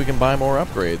means we can buy more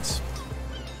upgrades.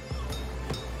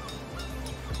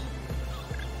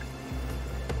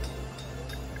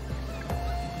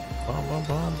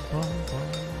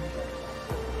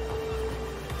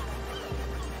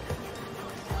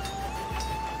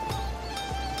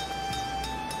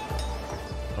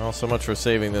 Well, so much for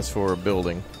saving this for a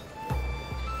building.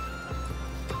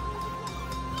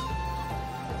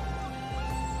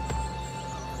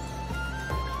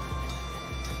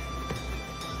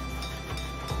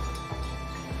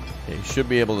 Okay, you should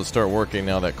be able to start working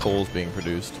now that coal's being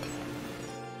produced.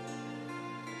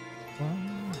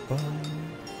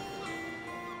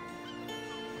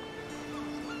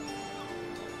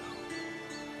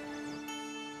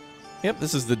 Yep,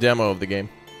 this is the demo of the game.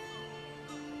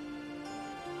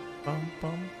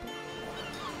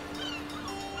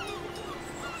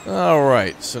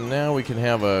 Alright, so now we can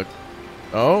have a...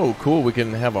 Oh, cool, we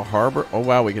can have a harbor. Oh,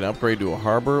 wow, we can upgrade to a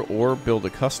harbor or build a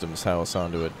customs house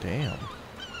onto it. Damn.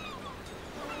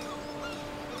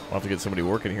 We'll have to get somebody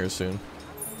working here soon.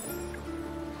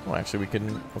 Well, actually, we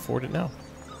can afford it now.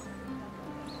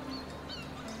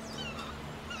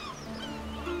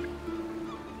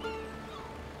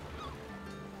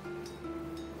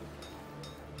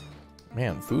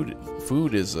 Man,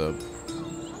 food is a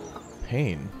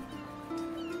pain.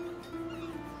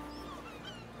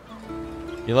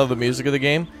 You love the music of the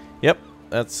game? Yep,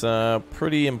 that's a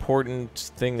pretty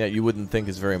important thing that you wouldn't think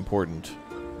is very important.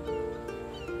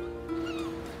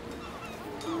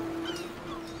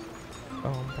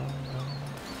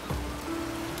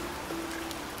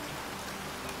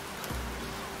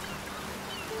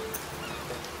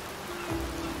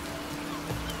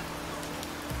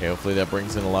 Okay, hopefully that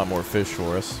brings in a lot more fish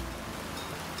for us.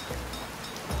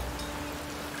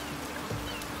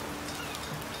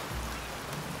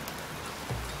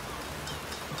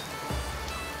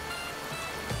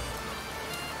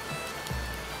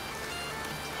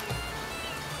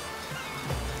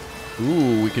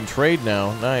 Ooh, we can trade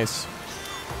now. Nice.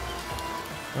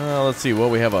 Let's see.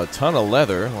 Well, we have a ton of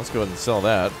leather. Let's go ahead and sell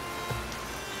that.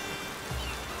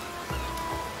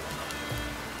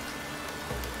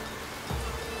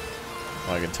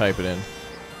 Oh, I can type it in.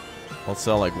 I'll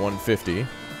sell like 150.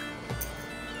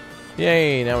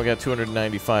 Yay! Now we got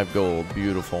 295 gold.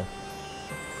 Beautiful.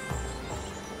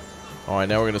 Alright,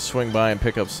 now we're going to swing by and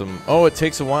pick up some... Oh, it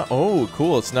takes a while. Oh,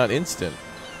 cool. It's not instant.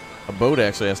 A boat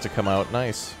actually has to come out.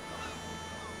 Nice.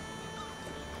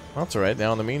 That's alright.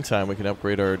 Now, in the meantime, we can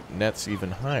upgrade our nets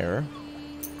even higher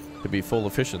to be full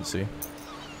efficiency.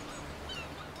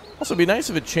 Also, it'd be nice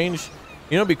if it changed...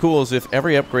 You know, it'd be cool is if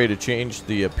every upgrade had changed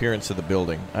the appearance of the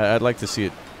building. I'd like to see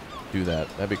it do that.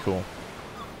 That'd be cool.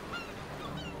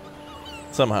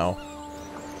 Somehow.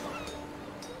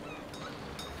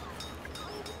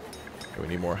 Okay, we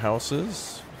need more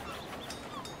houses.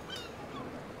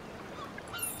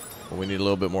 But we need a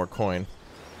little bit more coin.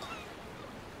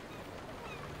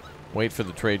 Wait for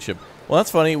the trade ship. Well,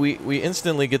 that's funny. We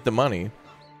instantly get the money.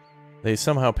 They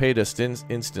somehow paid us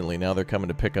instantly. Now they're coming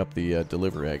to pick up the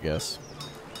delivery, I guess.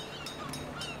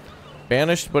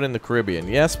 Banished, but in the Caribbean.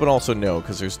 Yes, but also no,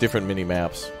 because there's different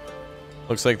mini-maps.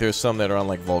 Looks like there's some that are on,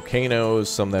 like, volcanoes,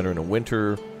 some that are in a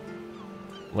winter...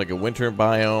 Like a winter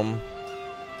biome.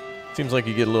 Seems like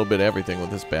you get a little bit of everything with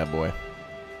this bad boy.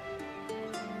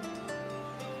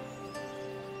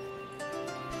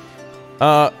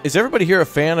 Is everybody here a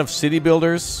fan of city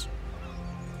builders?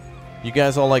 You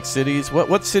guys all like cities?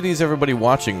 What city is everybody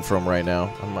watching from right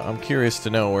now? I'm curious to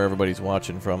know where everybody's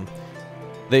watching from.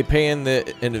 They pay in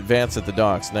advance at the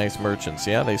docks. Nice merchants.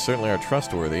 Yeah, they certainly are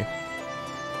trustworthy.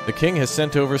 The king has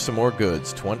sent over some more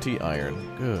goods. 20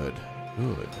 iron. Good.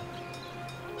 Good.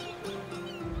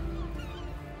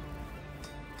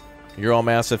 You're all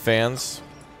massive fans?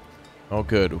 Oh,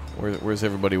 good. Where's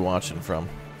everybody watching from?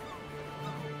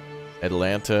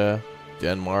 Atlanta,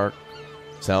 Denmark,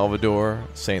 Salvador,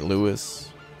 St. Louis,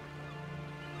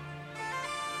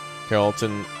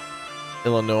 Carrollton,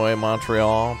 Illinois,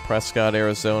 Montreal, Prescott,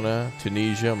 Arizona,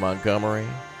 Tunisia, Montgomery,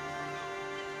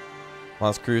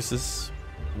 Las Cruces,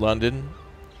 London,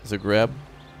 Zagreb,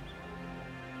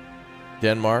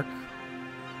 Denmark,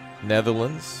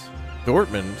 Netherlands,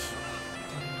 Dortmund,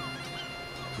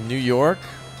 New York,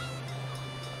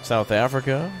 South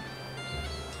Africa,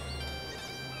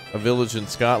 a village in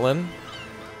Scotland.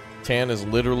 Tan is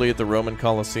literally at the Roman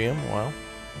Colosseum. Wow.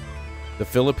 The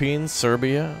Philippines,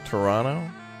 Serbia, Toronto.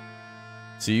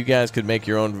 So you guys could make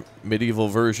your own medieval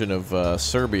version of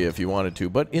Serbia if you wanted to,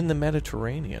 but in the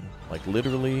Mediterranean. Like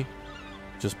literally,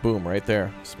 just boom, right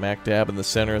there. Smack dab in the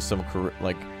center of some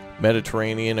like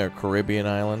Mediterranean or Caribbean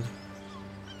island.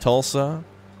 Tulsa,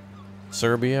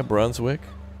 Serbia, Brunswick.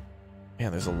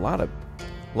 Man, there's a lot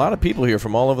of people here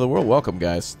from all over the world. Welcome,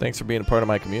 guys. Thanks for being a part of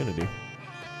my community.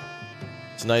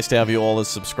 It's nice to have you all as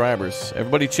subscribers.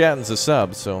 Everybody chatting's a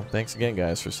sub, so thanks again,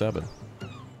 guys, for subbing.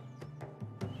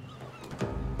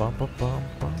 Bum, bum, bum,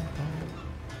 bum, bum.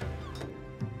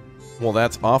 Well,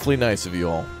 that's awfully nice of you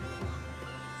all.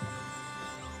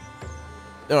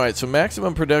 Alright, so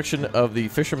maximum production of the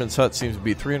fisherman's hut seems to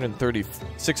be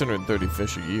 630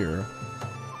 fish a year.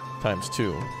 Times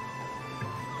 2.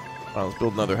 Well, let's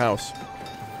build another house.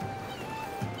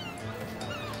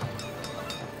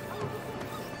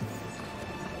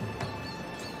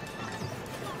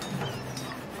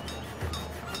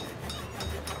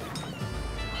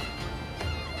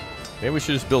 Maybe we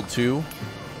should just build 2.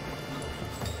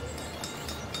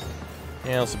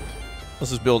 Yeah, let's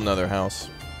just build another house.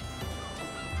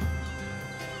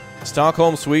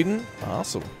 Stockholm, Sweden?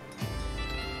 Awesome.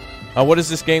 What is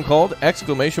this game called?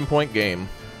 Exclamation point game.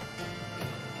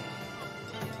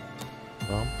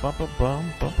 Bum, bum, bum,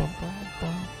 bum, bum, bum,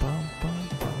 bum, bum, bum,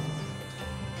 bum.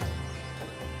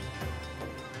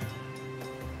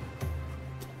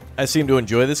 I seem to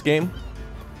enjoy this game.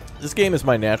 This game is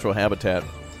my natural habitat.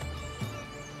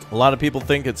 A lot of people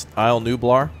think it's Isle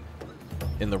Nublar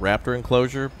in the raptor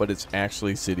enclosure, but it's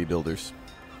actually city builders.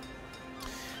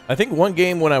 I think one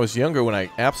game when I was younger, when I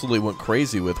absolutely went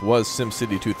crazy with, was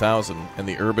SimCity 2000 and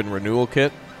the Urban Renewal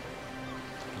Kit.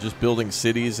 Just building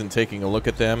cities and taking a look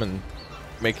at them and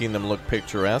making them look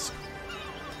picturesque.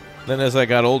 Then as I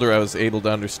got older, I was able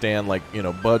to understand, like, you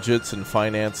know, budgets and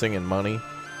financing and money.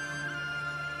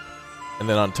 And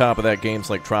then on top of that, games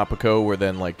like Tropico, where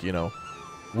then, like, you know,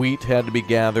 wheat had to be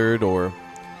gathered, or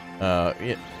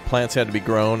plants had to be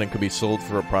grown and could be sold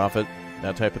for a profit,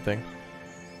 that type of thing.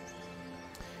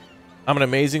 I'm an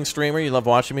amazing streamer. You love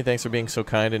watching me. Thanks for being so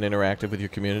kind and interactive with your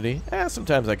community.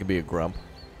 Sometimes I can be a grump.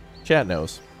 Chat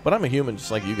knows. But I'm a human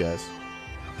just like you guys.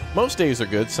 Most days are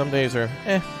good. Some days are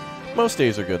Most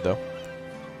days are good, though.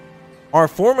 Our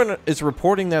foreman is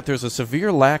reporting that there's a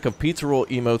severe lack of pizza roll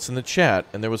emotes in the chat,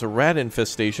 and there was a rat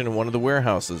infestation in one of the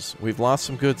warehouses. We've lost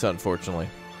some goods, unfortunately.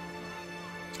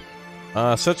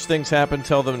 Such things happen.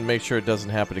 Tell them to make sure it doesn't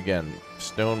happen again.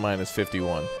 Stone minus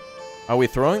 51. Are we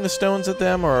throwing the stones at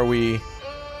them, or are we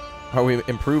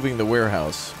improving the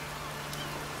warehouse?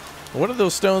 What are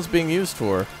those stones being used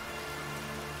for?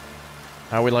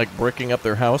 How we like bricking up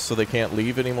their house so they can't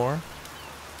leave anymore.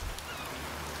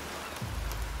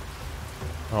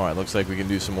 Alright, looks like we can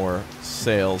do some more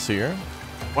sales here.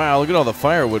 Wow, look at all the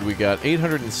firewood we got.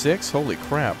 806? Holy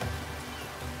crap.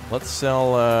 Let's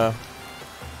sell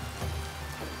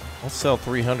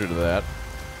 300 of that.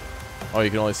 Oh, you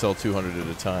can only sell 200 at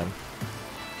a time.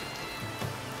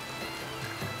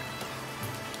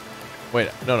 Wait,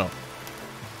 no.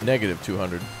 Negative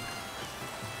 200.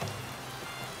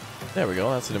 There we go.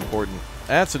 That's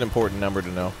an important number to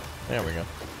know. There we go.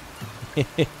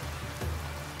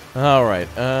 All right.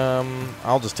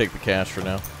 I'll just take the cash for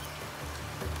now.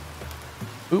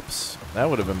 Oops, that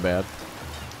would have been bad.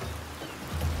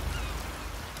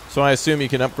 So I assume you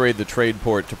can upgrade the trade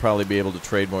port to probably be able to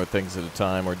trade more things at a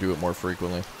time or do it more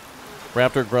frequently.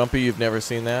 Raptor Grumpy, you've never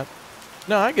seen that?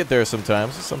 No, I get there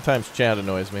sometimes. Sometimes chat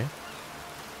annoys me.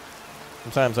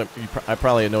 Sometimes I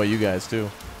probably annoy you guys too.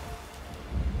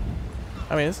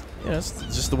 I mean, it's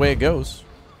just the way it goes.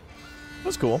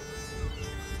 That's cool.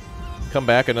 Come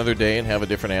back another day and have a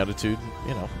different attitude.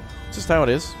 You know, it's just how it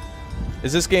is.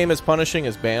 Is this game as punishing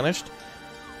as Banished?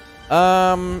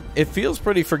 It feels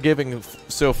pretty forgiving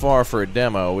so far for a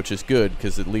demo, which is good,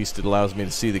 because at least it allows me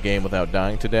to see the game without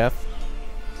dying to death.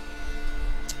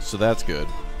 So that's good.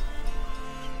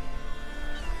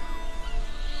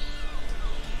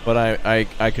 But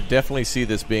I could definitely see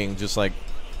this being just like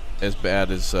as bad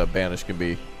as Banished can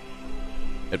be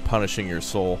at punishing your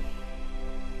soul.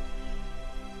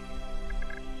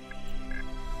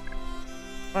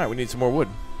 Alright, we need some more wood.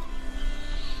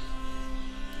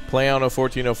 Play on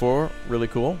 1404, really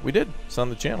cool. We did. It's on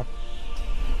the channel.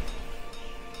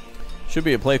 Should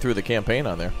be a playthrough of the campaign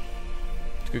on there.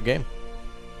 It's a good game.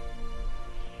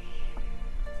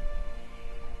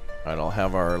 Alright, I'll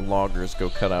have our loggers go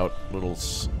cut out little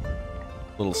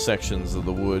sections of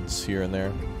the woods here and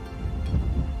there.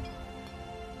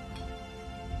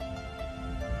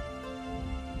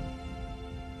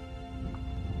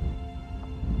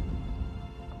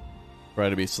 Try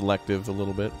to be selective a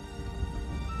little bit.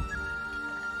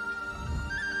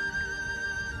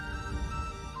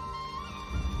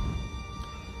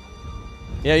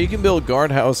 Yeah, you can build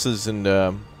guardhouses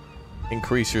and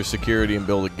increase your security and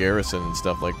build a garrison and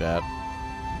stuff like that.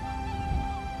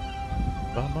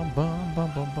 Bum, bum, bum,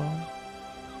 bum, bum,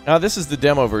 bum. This is the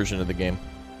demo version of the game,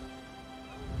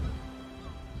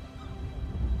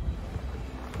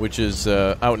 which is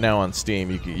out now on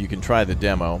Steam. You can try the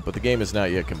demo, but the game is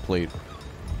not yet complete.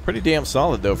 Pretty damn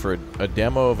solid, though, for a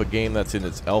demo of a game that's in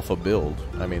its alpha build.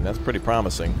 I mean, that's pretty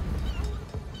promising.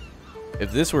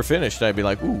 If this were finished, I'd be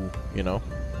like, ooh, you know.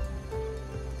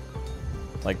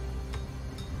 Like,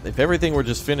 if everything were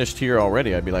just finished here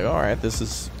already, I'd be like, alright, this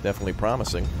is definitely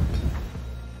promising.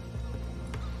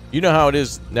 You know how it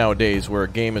is nowadays, where a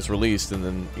game is released and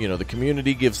then, you know, the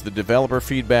community gives the developer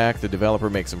feedback, the developer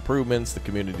makes improvements, the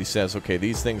community says, okay,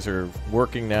 these things are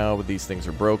working now, but these things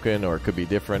are broken, or it could be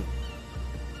different.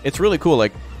 It's really cool.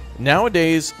 Like,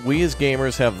 nowadays, we as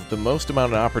gamers have the most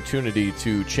amount of opportunity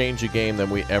to change a game than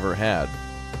we ever had.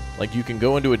 Like, you can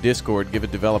go into a Discord, give a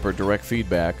developer direct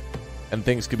feedback, and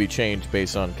things could be changed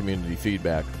based on community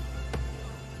feedback.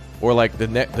 Or, like, the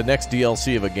next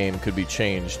DLC of a game could be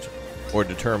changed or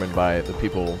determined by the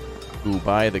people who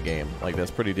buy the game. Like,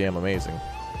 that's pretty damn amazing.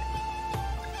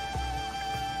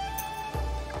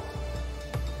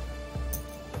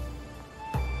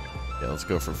 Yeah, let's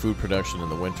go for food production in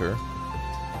the winter.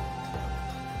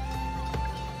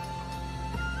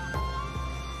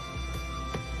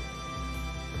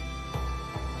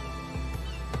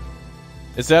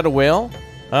 Is that a whale?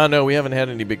 No, we haven't had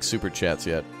any big super chats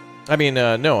yet. I mean,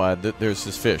 no, there's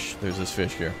this fish. There's this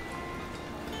fish here.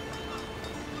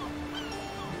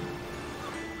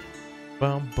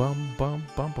 Bum, bum, bum,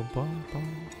 bum, bum, bum,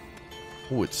 bum.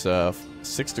 Ooh, it's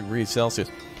 6 degrees Celsius.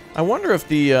 I wonder if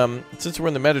the, since we're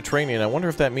in the Mediterranean, I wonder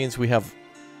if that means we have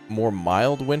more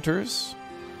mild winters?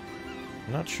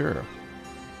 I'm not sure.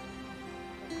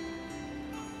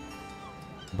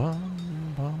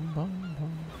 Bum, bum, bum,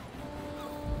 bum.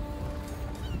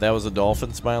 That was a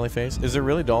dolphin smiley face. Is there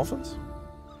really dolphins?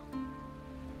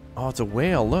 Oh, it's a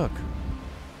whale, look.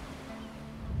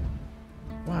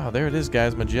 Wow, there it is,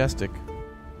 guys. Majestic.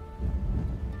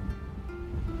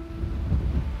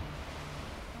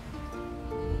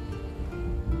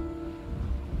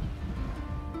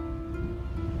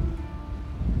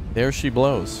 There she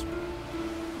blows.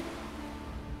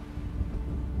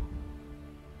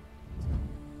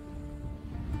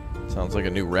 Sounds like a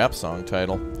new rap song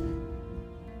title.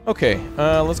 Okay,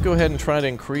 let's go ahead and try to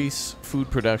increase food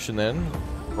production then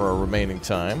for our remaining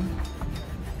time.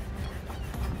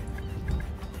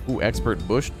 Ooh, expert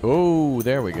bush. Oh,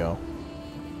 there we go.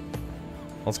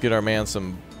 Let's get our man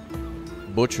some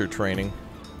butcher training.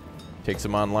 Take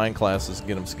some online classes and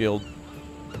get him skilled.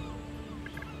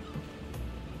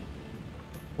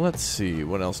 Let's see,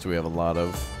 what else do we have a lot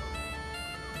of?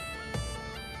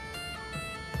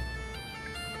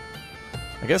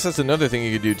 I guess that's another thing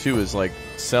you could do too, is like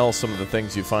sell some of the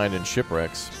things you find in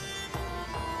shipwrecks.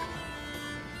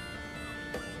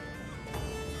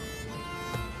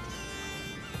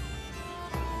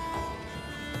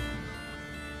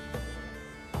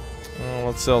 Oh,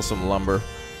 let's sell some lumber.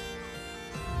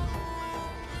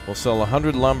 We'll sell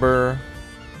 100 lumber,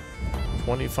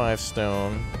 25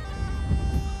 stone,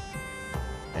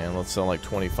 and let's sell like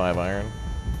 25 iron.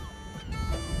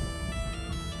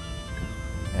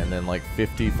 And then like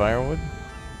 50 firewood.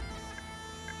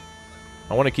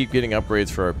 I want to keep getting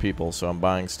upgrades for our people, so I'm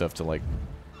buying stuff to like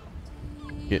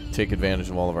take advantage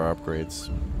of all of our upgrades.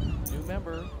 New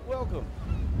member, welcome.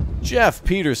 Jeff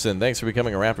Peterson, thanks for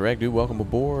becoming a Raptor Egg, dude. Welcome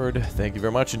aboard. Thank you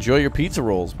very much. Enjoy your pizza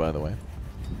rolls, by the way.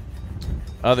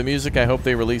 The music, I hope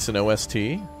they release an OST.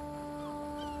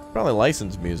 Probably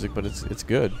licensed music, but it's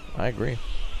good. I agree.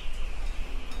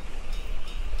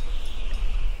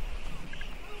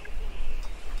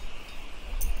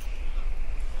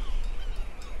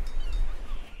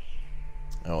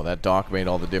 Oh, that dock made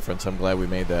all the difference. I'm glad we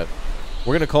made that.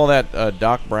 We're going to call that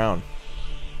Doc Brown.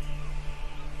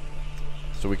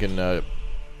 So we can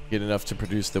get enough to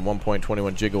produce the 1.21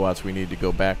 gigawatts we need to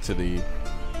go back to the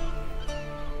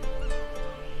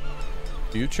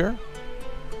future?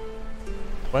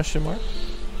 Question mark?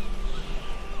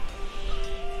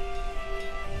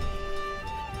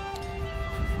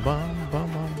 Bum,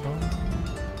 bum, bum, bum.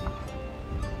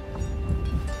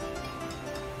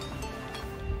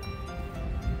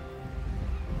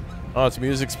 Oh, it's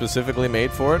music specifically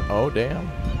made for it? Oh, damn.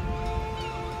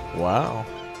 Wow.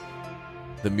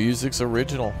 The music's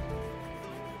original.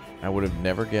 I would have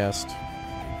never guessed.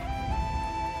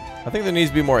 I think there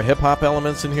needs to be more hip-hop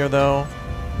elements in here, though.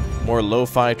 More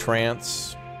lo-fi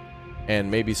trance.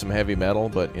 And maybe some heavy metal,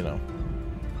 but, you know.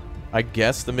 I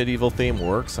guess the medieval theme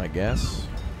works, I guess.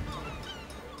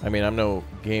 I mean, I'm no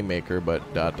game maker, but ...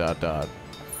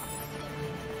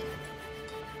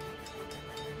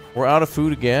 We're out of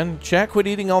food again. Chat, quit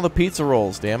eating all the pizza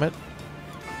rolls, damn it.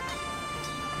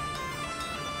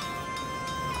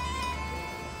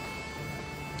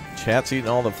 Chat's eating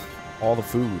all the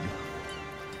food.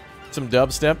 Some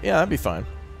dubstep? Yeah, that'd be fine.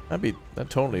 That'd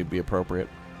totally be appropriate.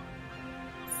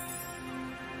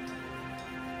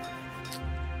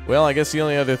 Well, I guess the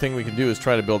only other thing we can do is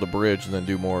try to build a bridge and then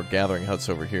do more gathering huts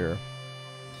over here.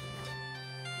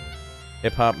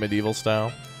 Hip-hop medieval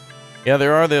style. Yeah,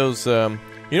 there are those...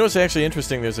 you know what's actually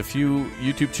interesting? There's a few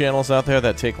YouTube channels out there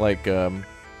that take, like,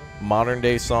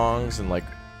 modern-day songs and, like,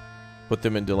 put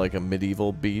them into, like, a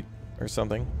medieval beat or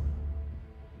something.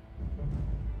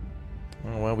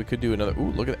 Oh, well, we could do another...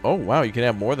 Ooh, look at... Oh, wow, you can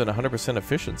have more than 100%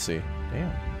 efficiency.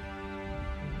 Damn.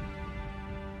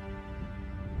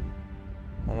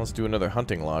 Well, let's do another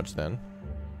hunting lodge, then.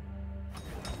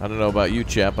 I don't know about you,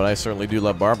 chat, but I certainly do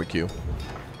love barbecue.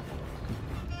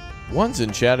 One's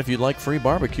in chat if you'd like free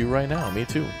barbecue right now. Me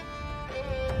too.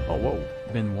 Oh, whoa.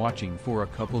 Been watching for a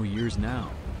couple years now.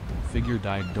 Figured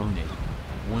I'd donate.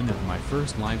 One of my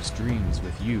first live streams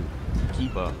with you.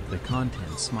 Keep up the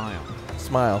content, smile.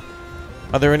 Smile.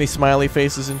 Are there any smiley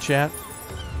faces in chat?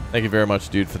 Thank you very much,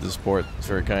 dude, for the support. It's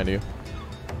very kind of you.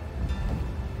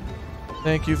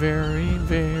 Thank you very,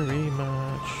 very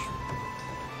much.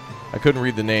 I couldn't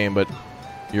read the name, but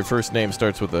your first name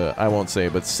starts with a, I won't say,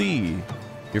 but C.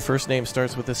 Your first name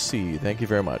starts with a C. Thank you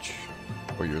very much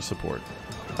for your support.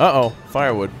 Uh-oh,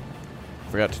 firewood.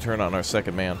 Forgot to turn on our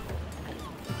second man.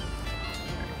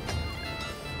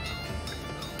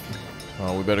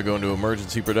 Oh, we better go into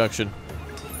emergency production.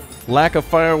 Lack of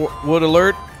firewood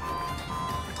alert.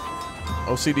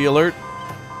 OCD alert.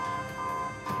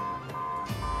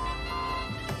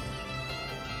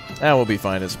 Ah, we'll be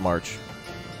fine. It's March.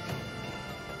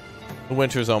 The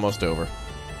winter's almost over.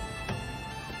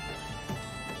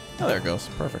 Oh, there it goes.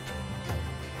 Perfect.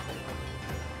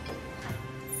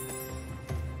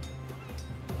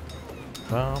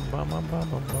 Bum, bum, bum, bum,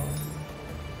 bum, bum.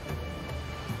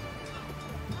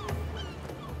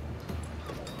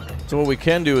 So what we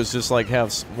can do is just like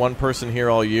have one person here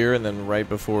all year, and then right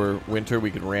before winter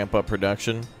we could ramp up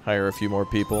production, hire a few more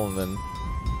people, and then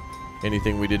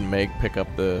anything we didn't make, pick up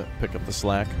the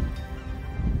slack.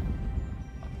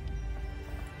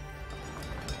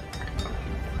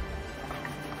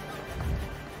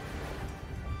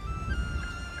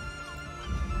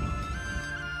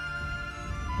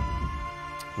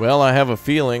 Well, I have a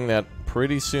feeling that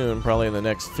pretty soon, probably in the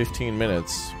next 15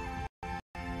 minutes...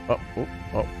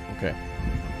 Oh, okay.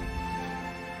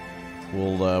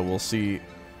 We'll see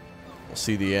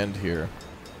the end here.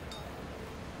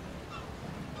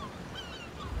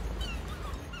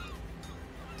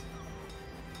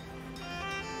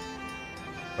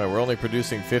 Right, we're only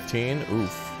producing 15.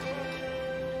 Oof.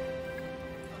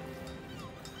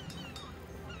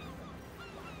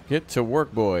 Get to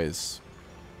work, boys.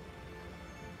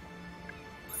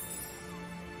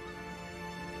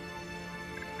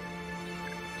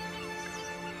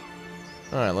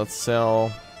 All right, let's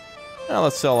sell.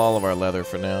 Let's sell all of our leather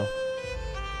for now.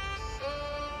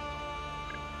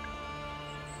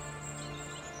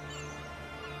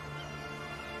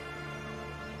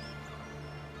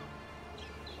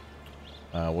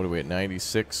 What are we at?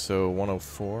 96, so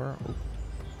 104.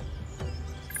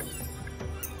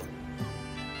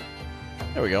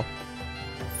 There we go.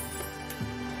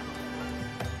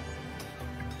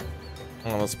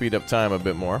 Well, let's speed up time a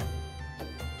bit more.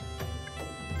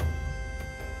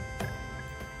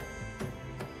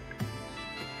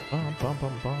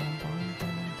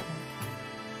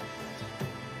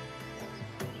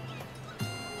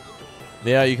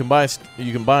 Yeah, you can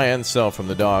buy and sell from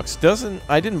the docks.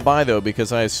 I didn't buy though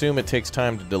because I assume it takes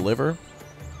time to deliver.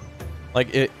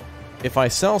 Like if I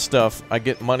sell stuff, I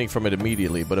get money from it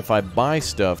immediately, but if I buy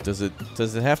stuff, does it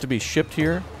have to be shipped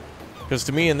here? Because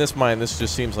to me in this mine, this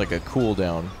just seems like a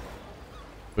cooldown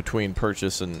between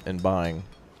purchase and buying,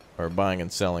 or buying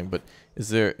and selling. But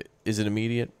is it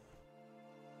immediate?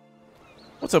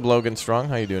 What's up, Logan Strong?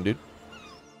 How you doing, dude?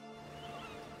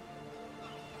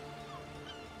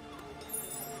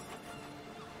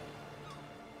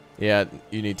 Yeah,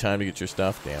 you need time to get your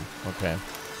stuff? Damn. Okay.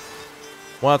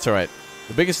 Well, that's alright.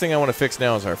 The biggest thing I want to fix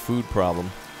now is our food problem.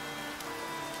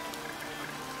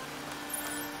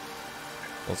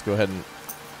 Let's go ahead and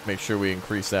make sure we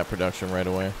increase that production right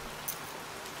away.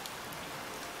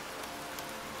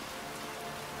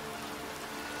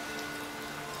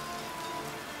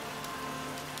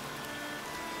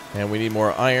 And we need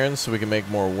more iron so we can make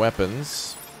more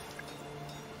weapons.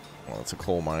 Well, that's a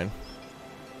coal mine.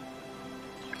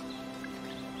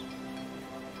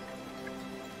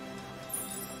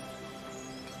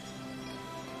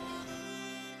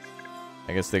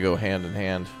 I guess they go hand in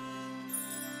hand.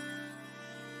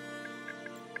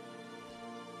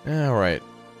 Alright.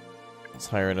 Let's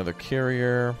hire another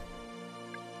carrier.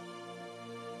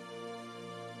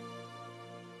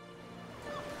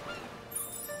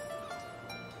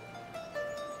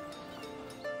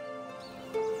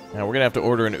 Now we're gonna have to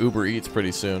order an Uber Eats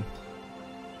pretty soon.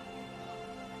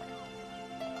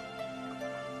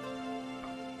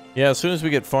 Yeah, as soon as we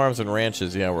get farms and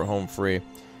ranches, yeah, we're home free.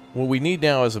 What we need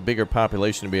now is a bigger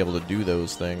population to be able to do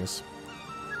those things.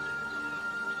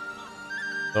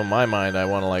 So in my mind, I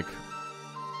want to, like...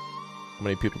 How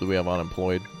many people do we have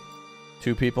unemployed?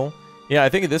 2 people? Yeah, I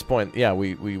think at this point, yeah,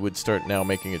 we would start now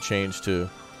making a change to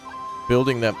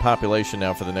building that population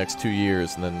now for the next 2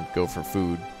 years and then go for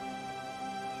food.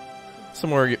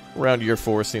 Somewhere around year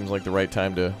 4 seems like the right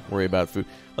time to worry about food.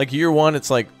 Like year 1, it's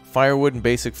like firewood and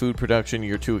basic food production.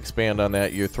 Year 2, expand on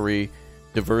that. Year 3...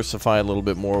 diversify a little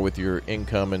bit more with your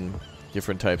income and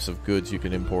different types of goods you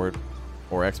can import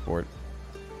or export.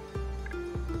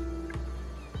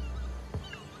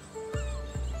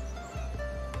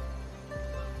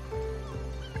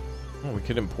 Oh, we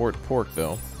could import pork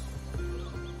though.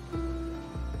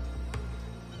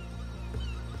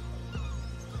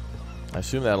 I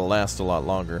assume that'll last a lot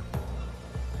longer.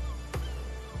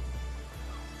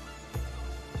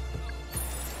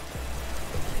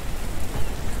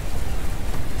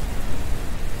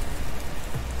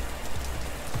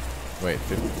 Wait,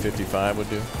 55 would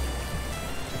do?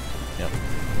 Yep.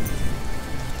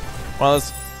 Well,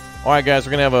 let's... Alright guys,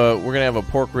 we're gonna have a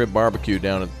pork rib barbecue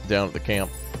down at the camp.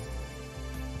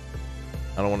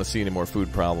 I don't want to see any more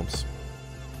food problems.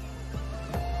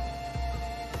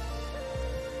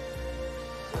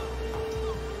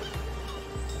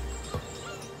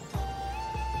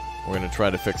 We're gonna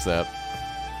try to fix that.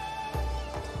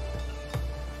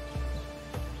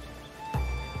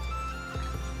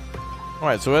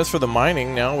 Alright, so as for the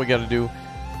mining, now we gotta do...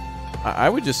 I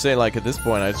would just say, like, at this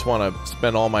point, I just want to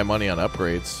spend all my money on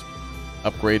upgrades.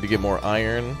 Upgrade to get more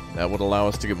iron. That would allow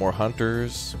us to get more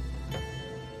hunters.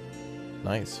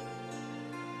 Nice.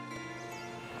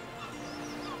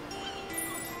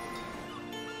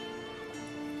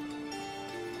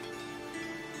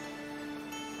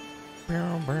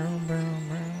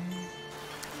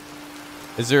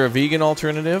 Is there a vegan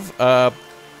alternative?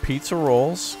 Pizza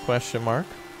rolls, question mark.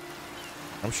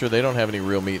 I'm sure they don't have any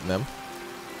real meat in them.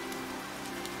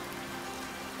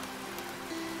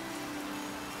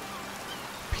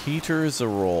 Heaters a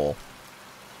roll.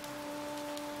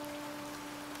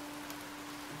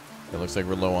 It looks like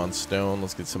we're low on stone.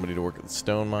 Let's get somebody to work at the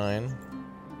stone mine.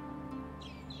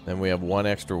 Then we have one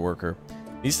extra worker.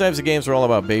 These types of games are all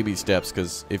about baby steps,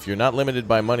 because if you're not limited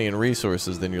by money and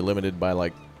resources, then you're limited by,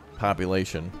 like,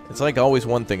 population. It's like always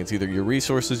one thing. It's either your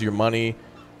resources, your money,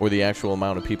 or the actual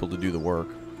amount of people to do the work.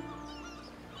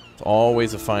 It's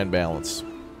always a fine balance.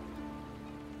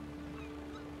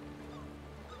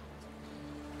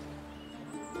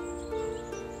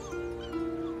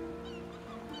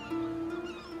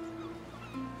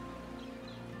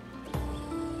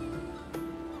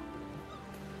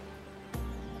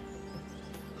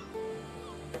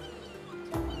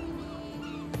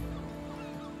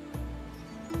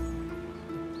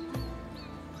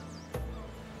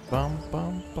 Bum,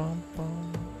 bum, bum,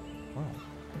 bum. Wow.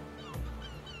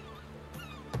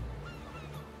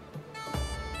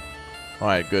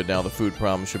 Alright, good. Now the food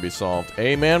problem should be solved.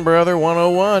 Amen, brother.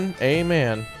 101.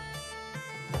 Amen.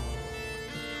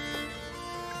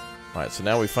 Alright, so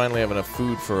now we finally have enough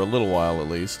food for a little while at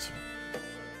least.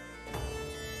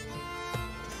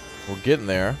 We're getting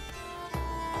there.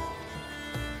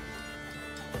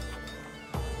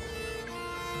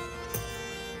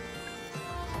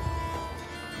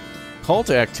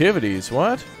 Cult activities,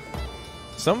 what?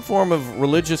 Some form of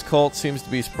religious cult seems to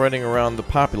be spreading around the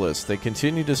populace. They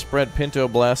continue to spread pinto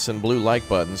blasts and blue like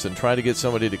buttons and try to get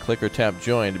somebody to click or tap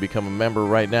join to become a member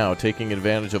right now, taking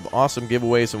advantage of awesome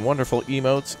giveaways and wonderful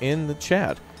emotes in the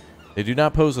chat. They do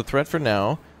not pose a threat for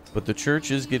now, but the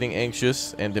church is getting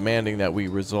anxious and demanding that we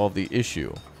resolve the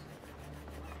issue.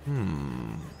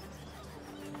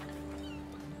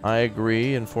 I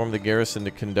agree. Inform the garrison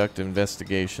to conduct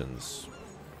investigations.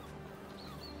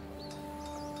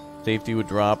 Safety would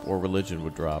drop or religion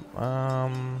would drop.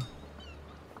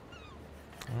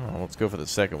 Let's go for the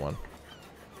second one.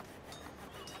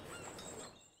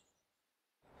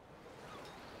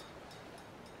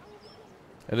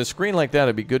 At a screen like that,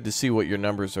 it'd be good to see what your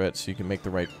numbers are at so you can make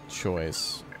the right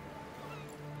choice.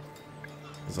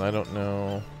 Because I don't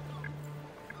know.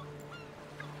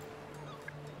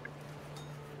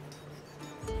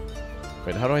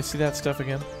 Wait, how do I see that stuff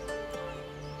again?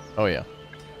 Oh, yeah.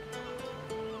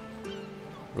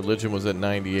 Religion was at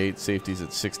 98, safety's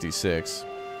at 66.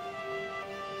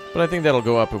 But I think that'll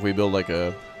go up if we build like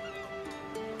a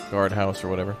guardhouse or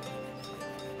whatever.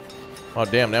 Oh,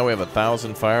 damn, now we have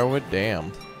 1,000 firewood?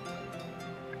 Damn.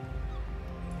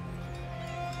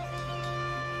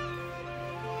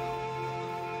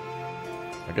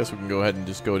 I guess we can go ahead and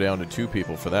just go down to 2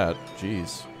 people for that.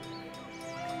 Jeez.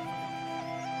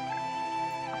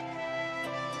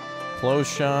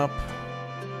 Clothes shop.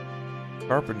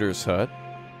 Carpenter's hut.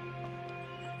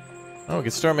 Oh, we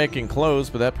can start making clothes,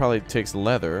 but that probably takes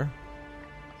leather.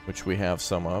 Which we have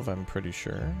some of, I'm pretty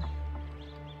sure.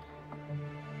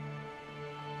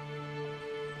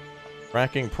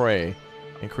 Tracking prey.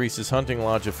 Increases hunting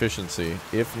lodge efficiency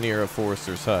if near a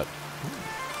forester's hut.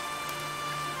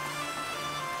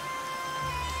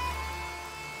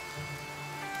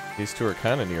 These two are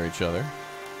kind of near each other.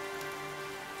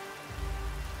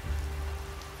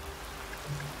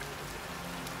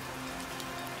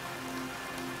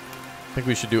 I think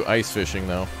we should do ice fishing,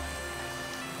 though.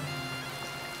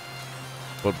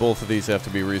 But both of these have to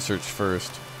be researched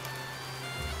first.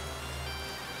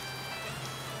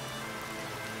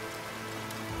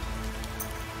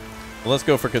 Well, let's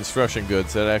go for construction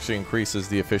goods. That actually increases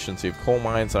the efficiency of coal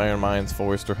mines, iron mines,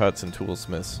 forester huts, and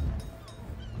toolsmiths.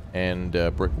 And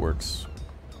brickworks.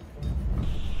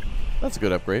 That's a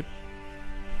good upgrade.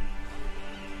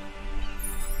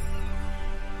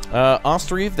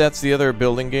 Ostriv, that's the other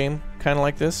building game, kind of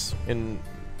like this, in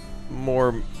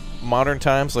more modern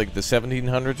times, like the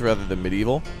 1700s rather than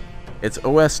medieval. It's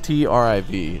Ostriv.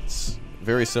 It's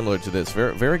very similar to this.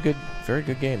 Very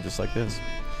good game, just like this.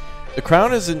 The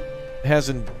crown has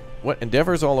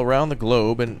endeavors all around the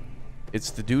globe, and it's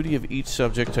the duty of each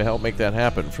subject to help make that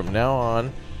happen. From now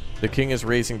on, the king is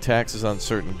raising taxes on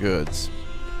certain goods.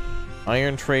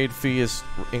 Iron trade fee is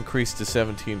increased to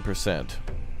 17%.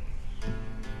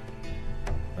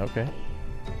 Okay.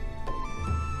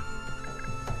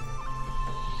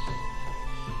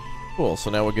 Cool, so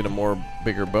now we'll get a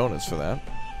bigger bonus for that.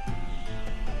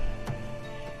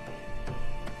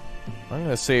 I'm going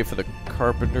to save for the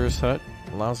carpenter's hut.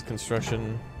 Allows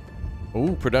construction.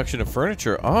 Ooh, production of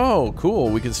furniture. Oh, cool.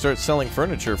 We can start selling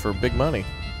furniture for big money.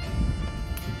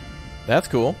 That's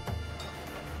cool.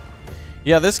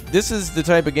 Yeah, this is the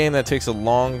type of game that takes a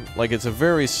long... Like, it's a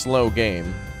very slow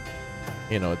game.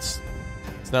 You know, it's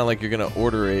not like you're going to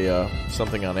order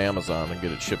something on Amazon and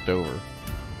get it shipped over.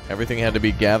 Everything had to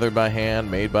be gathered by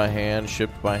hand, made by hand,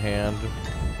 shipped by hand.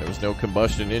 There was no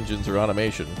combustion engines or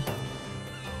automation.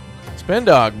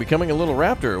 Spendog becoming a little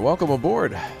raptor. Welcome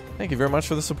aboard. Thank you very much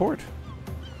for the support.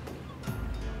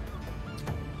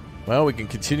 Well, we can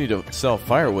continue to sell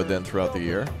firewood then throughout the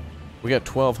year. We got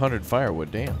 1,200 firewood.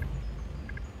 Damn.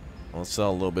 Let's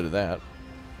sell a little bit of that.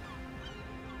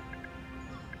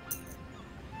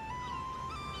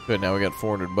 Good, now we got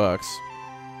 400 bucks.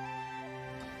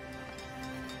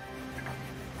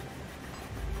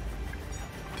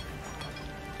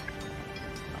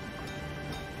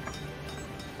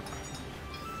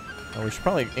 We should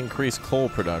probably increase coal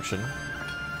production.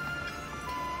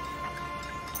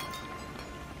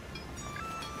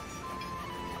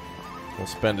 We'll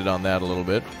spend it on that a little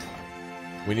bit.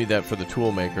 We need that for the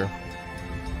tool maker.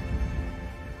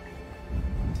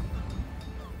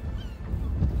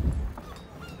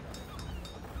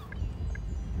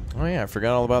 Oh yeah, I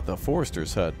forgot all about the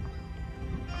forester's hut.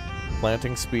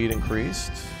 Planting speed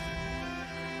increased.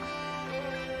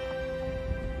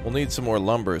 We'll need some more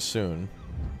lumber soon.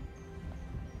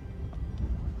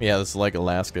 Yeah, this is like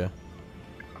Alaska.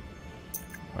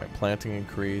 Alright, planting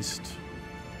increased.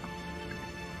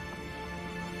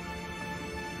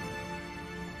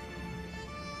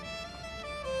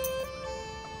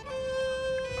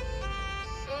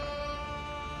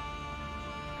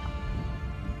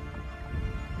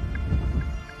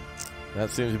 That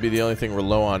seems to be the only thing we're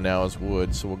low on now is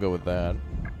wood, so we'll go with that.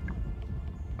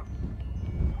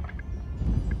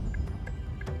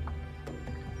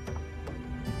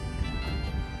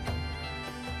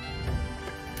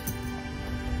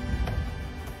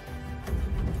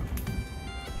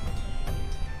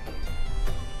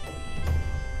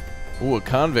 Ooh, a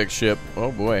convict ship.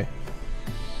 Oh boy.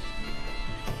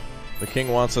 The king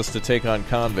wants us to take on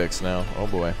convicts now. Oh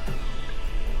boy.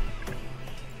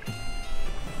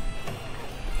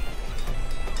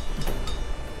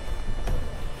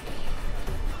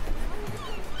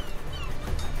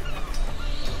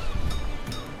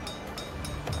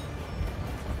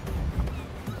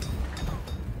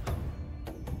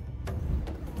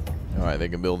 Alright, they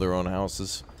can build their own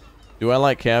houses. Do I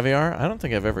like caviar? I don't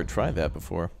think I've ever tried that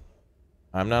before.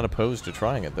 I'm not opposed to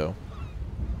trying it, though.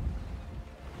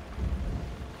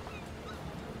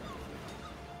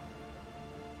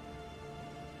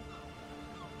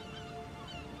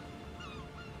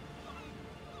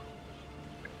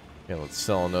 Okay, let's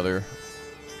sell another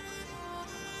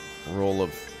roll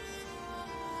of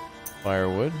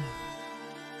firewood.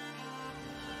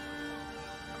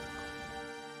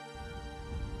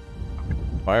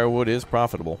 Firewood is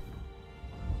profitable.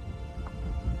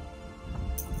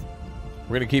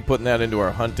 We're gonna keep putting that into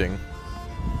our hunting.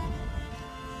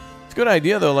 It's a good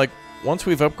idea though, like once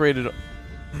we've upgraded,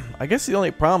 I guess the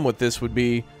only problem with this would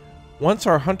be once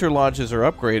our hunter lodges are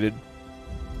upgraded,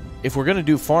 if we're gonna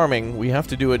do farming, we have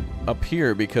to do it up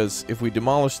here because if we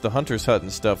demolish the hunter's hut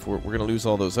and stuff, we're gonna lose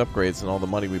all those upgrades and all the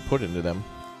money we put into them.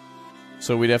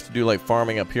 So we'd have to do like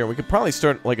farming up here. We could probably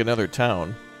start like another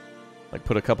town. Like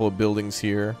put a couple of buildings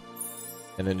here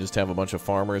and then just have a bunch of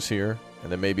farmers here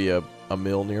and then maybe a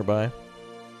mill nearby.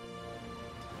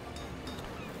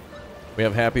 We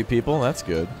have happy people, that's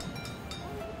good.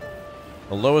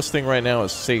 The lowest thing right now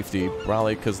is safety,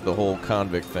 probably because of the whole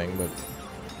convict thing, but...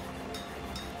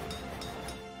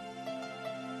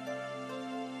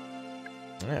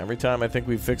 yeah, every time I think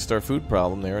we've fixed our food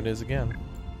problem, there it is again.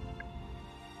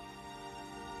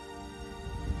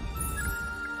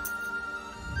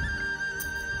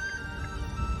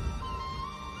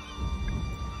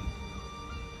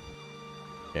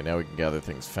 Okay, now we can gather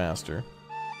things faster.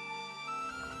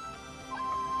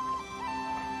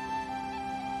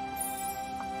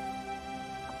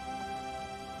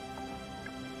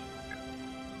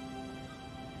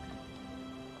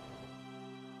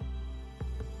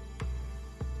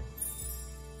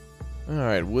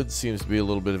 Alright, wood seems to be a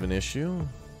little bit of an issue.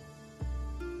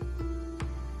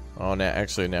 Oh, now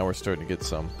actually, now we're starting to get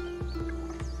some.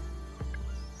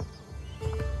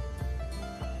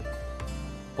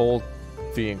 Coal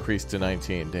fee increased to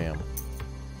 19, damn.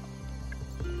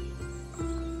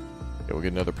 Okay, we'll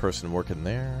get another person working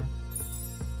there.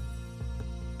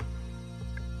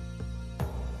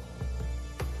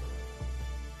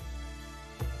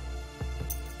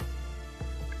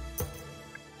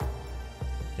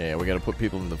 Yeah, we gotta put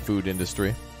people in the food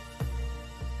industry.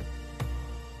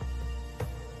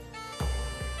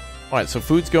 Alright, so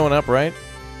food's going up, right?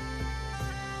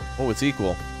 Oh, it's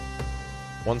equal.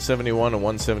 171 and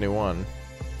 171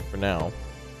 for now.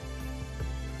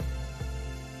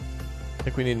 I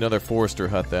think we need another forester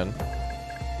hut then.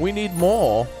 We need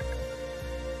more!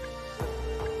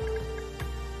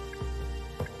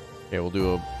 Okay, we'll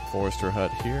do a forester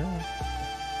hut here.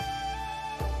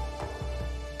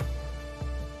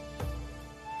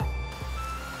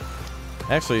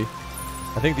 Actually,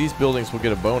 I think these buildings will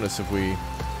get a bonus if we...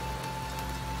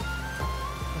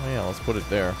 Oh yeah, let's put it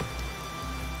there.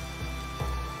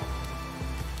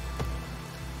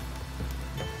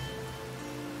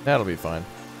 That'll be fine.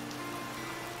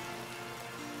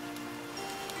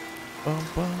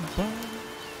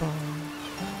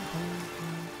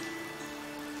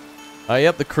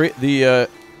 Yep,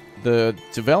 the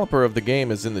developer of the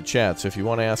game is in the chat, so if you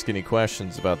want to ask any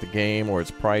questions about the game or its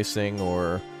pricing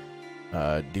or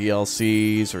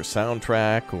DLCs or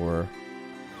soundtrack or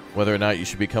whether or not you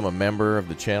should become a member of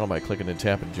the channel by clicking and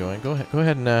tap and join, go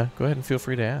ahead and feel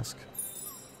free to ask.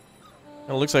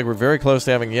 And it looks like we're very close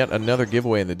to having yet another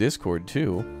giveaway in the Discord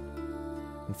too.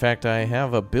 In fact, I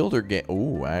have a builder game.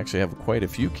 Oh, I actually have quite a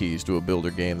few keys to a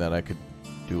builder game that I could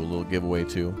do a little giveaway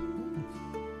to.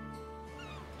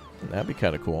 That'd be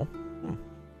kind of cool.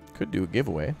 Could do a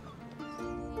giveaway,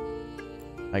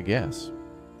 I guess.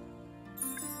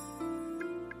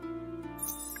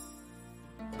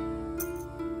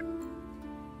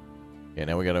 Okay,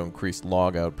 now we got to increase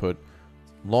log output.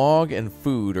 Log and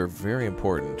food are very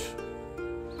important.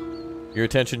 Your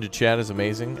attention to chat is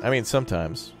amazing. I mean,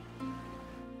 sometimes.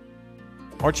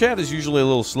 Our chat is usually a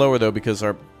little slower, though, because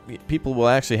our people will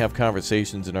actually have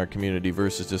conversations in our community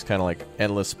versus just kind of like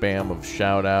endless spam of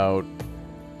shout out,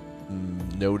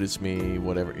 notice me,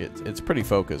 whatever. It's pretty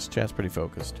focused. Chat's pretty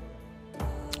focused.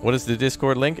 What is the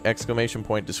Discord link? Exclamation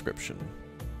point description.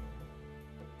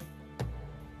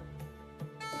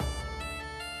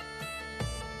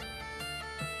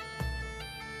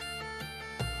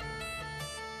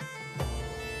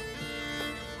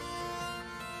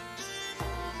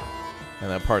 And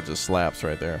that part just slaps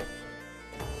right there.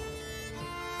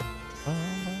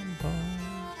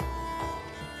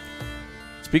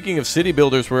 Speaking of city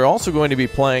builders, we're also going to be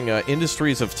playing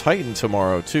Industries of Titan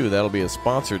tomorrow, too. That'll be a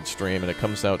sponsored stream, and it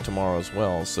comes out tomorrow as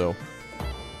well. So,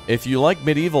 if you like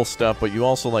medieval stuff, but you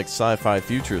also like sci-fi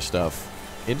future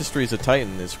stuff, Industries of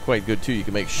Titan is quite good, too. You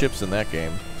can make ships in that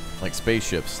game, like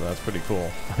spaceships. So that's pretty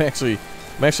cool. I'm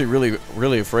actually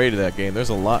really afraid of that game. There's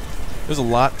a lot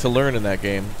to learn in that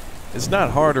game. It's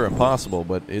not hard or impossible,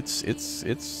 but it's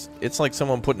like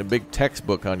someone putting a big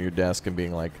textbook on your desk and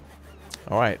being like,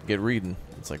 all right, get reading.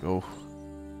 It's like, oh,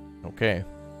 okay.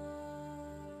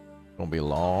 Gonna be a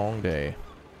long day.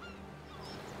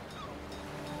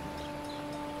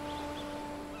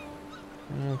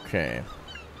 Okay.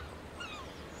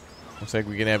 Looks like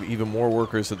we can have even more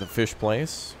workers at the fish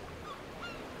place.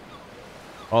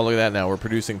 Oh, look at that now. We're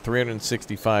producing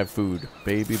 365 food.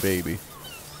 Baby, baby.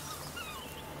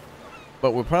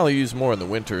 But we'll probably use more in the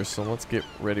winter, so let's get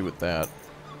ready with that.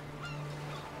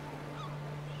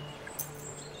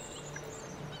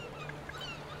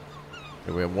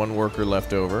 Okay, we have one worker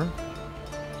left over.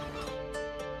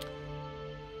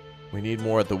 We need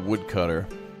more at the woodcutter.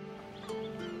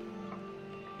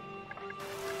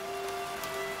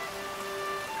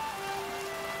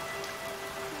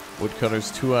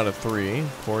 Woodcutter's 2 out of 3.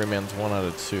 Quarryman's 1 out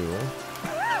of 2.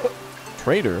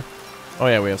 Trader? Oh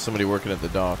yeah, we have somebody working at the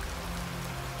dock.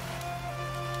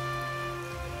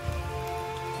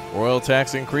 Royal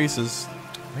tax increases.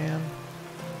 Man.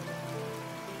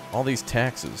 All these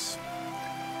taxes.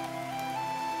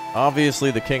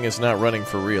 Obviously, the king is not running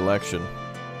for re-election.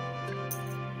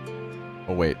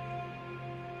 Oh, wait.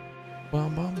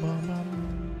 Bum, bum, bum,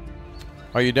 bum.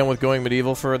 Are you done with going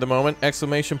medieval for the moment?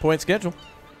 Exclamation point schedule.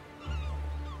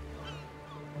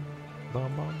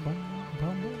 Bum, bum, bum,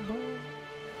 bum, bum, bum.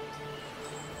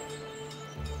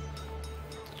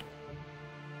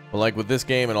 But like with this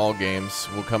game and all games,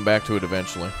 we'll come back to it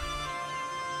eventually.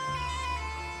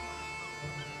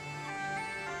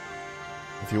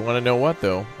 If you want to know what,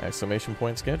 though, exclamation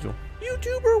point schedule.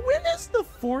 YouTuber, when is the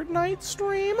Fortnite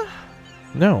stream?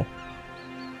 No.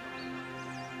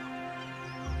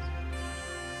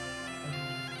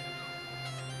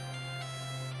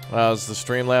 Is the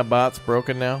Streamlab bots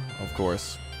broken now? Of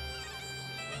course.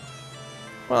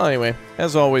 Well, anyway,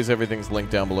 as always, everything's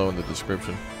linked down below in the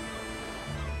description.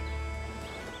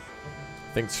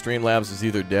 I think Streamlabs is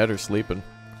either dead or sleeping.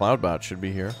 Cloudbot should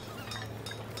be here.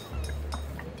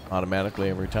 Automatically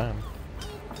every time.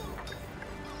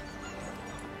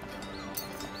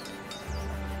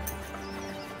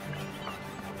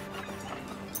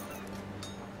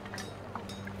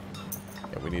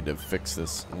 Yeah, we need to fix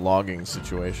this logging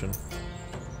situation.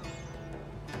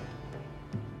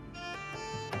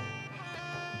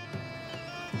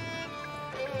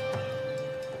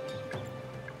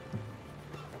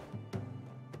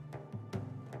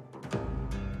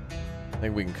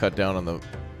 think we can cut down on the...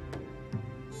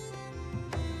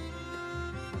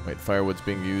 Wait, firewood's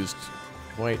being used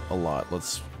quite a lot.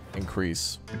 Let's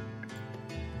increase.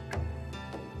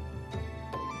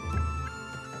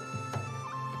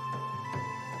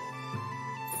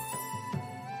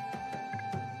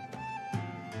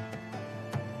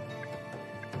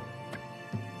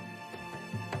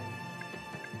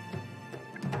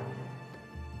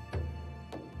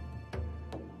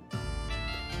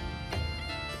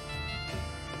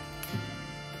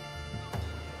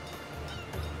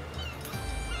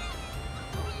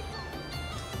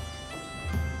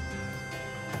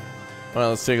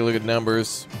 Well, let's take a look at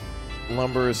numbers.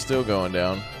 Lumber is still going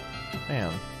down.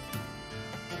 Man.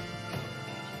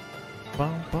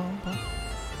 Bum, bum, bum.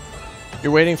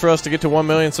 You're waiting for us to get to 1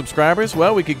 million subscribers?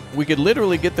 Well, we could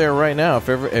literally get there right now.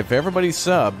 If everybody's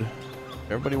subbed,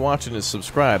 everybody watching is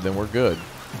subscribed, then we're good.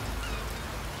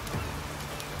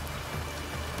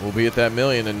 We'll be at that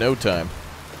million in no time.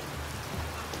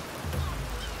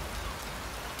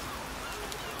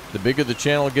 The bigger the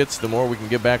channel gets, the more we can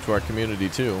give back to our community,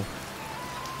 too.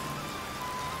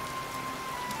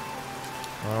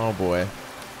 Oh boy.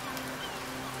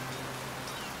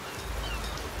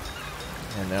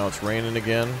 And now it's raining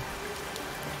again.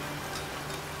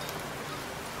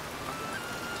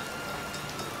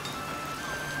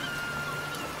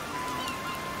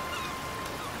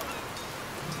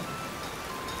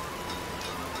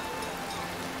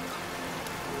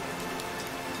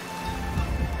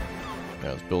 Yeah,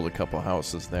 let's build a couple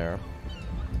houses there.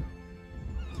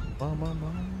 Bum, bum,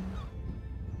 bum.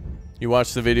 You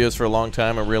watched the videos for a long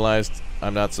time and realized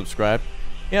I'm not subscribed?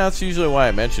 Yeah, that's usually why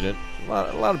I mention it.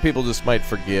 A lot of people just might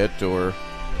forget or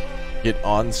get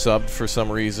unsubbed for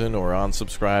some reason or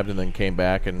unsubscribed and then came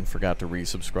back and forgot to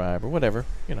resubscribe or whatever,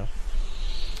 you know.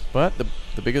 But the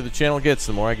bigger the channel gets,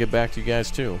 the more I get back to you guys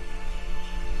too.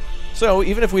 So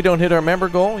even if we don't hit our member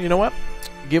goal, you know what?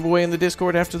 Giveaway in the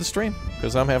Discord after the stream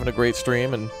because I'm having a great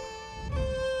stream and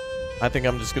I think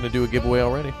I'm just going to do a giveaway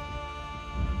already.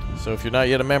 So if you're not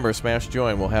yet a member, smash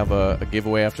join. We'll have a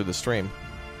giveaway after the stream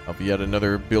of yet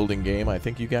another building game I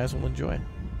think you guys will enjoy.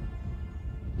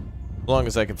 As long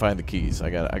as I can find the keys.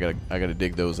 I gotta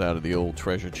dig those out of the old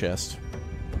treasure chest.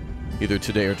 Either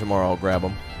today or tomorrow I'll grab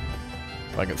them.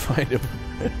 If I can find them.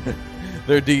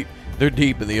 They're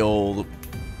deep in the old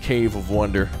cave of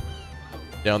wonder.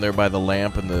 Down there by the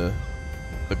lamp and the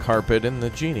carpet and the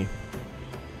genie.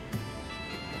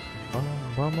 Bum,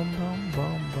 bum, bum, bum,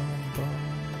 bum, bum.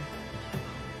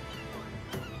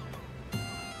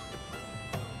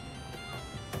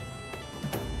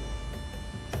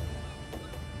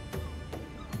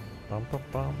 Bum, bum,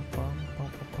 bum, bum,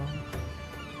 bum, bum.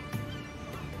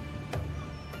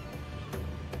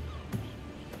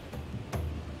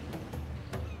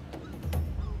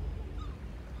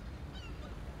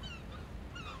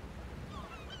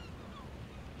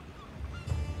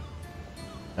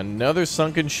 Another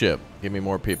sunken ship. Give me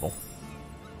more people.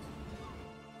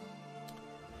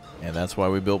 And that's why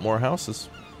we built more houses.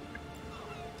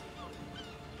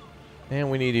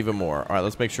 And we need even more. Alright,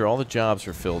 let's make sure all the jobs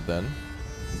are filled then.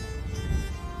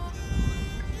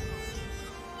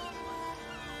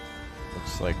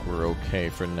 Like we're okay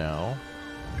for now.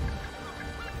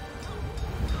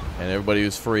 And everybody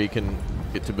who's free can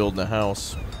get to building a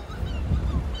house.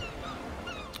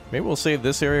 Maybe we'll save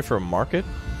this area for a market.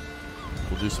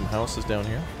 We'll do some houses down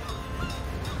here.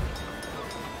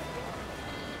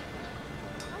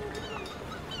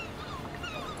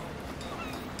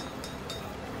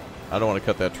 I don't want to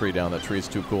cut that tree down. That tree's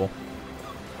too cool.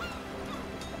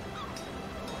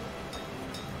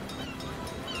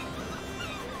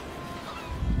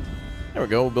 There we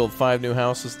go. We'll build 5 new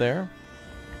houses there.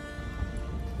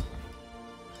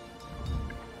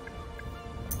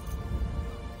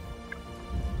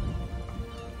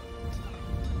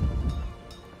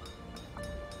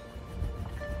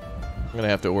 I'm going to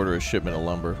have to order a shipment of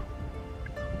lumber.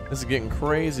 This is getting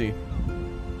crazy.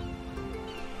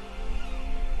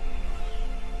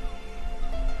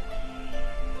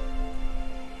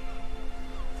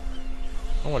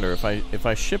 I wonder if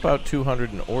I ship out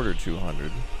 200 and order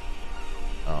 200.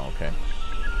 Oh, okay.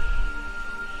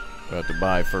 We'll have to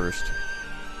buy first.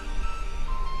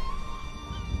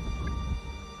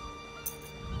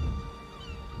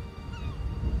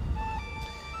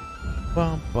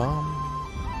 Bum, bum.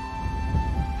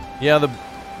 Yeah,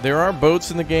 there are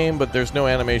boats in the game, but there's no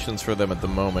animations for them at the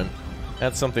moment.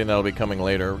 That's something that'll be coming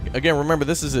later. Again, remember,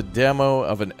 this is a demo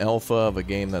of an alpha of a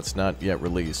game that's not yet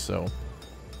released, so...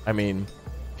 I mean...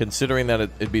 Considering that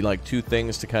it'd be like 2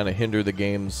 things to kind of hinder the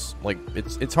game's... Like,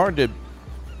 it's hard to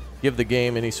give the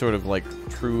game any sort of, like,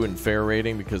 true and fair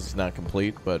rating because it's not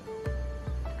complete, but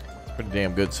Pretty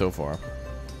damn good so far.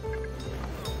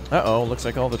 Uh-oh, looks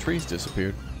like all the trees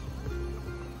disappeared.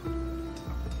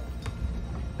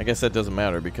 I guess that doesn't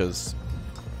matter because...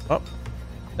 Oh.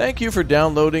 Thank you for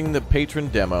downloading the Patron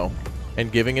demo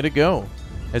and giving it a go.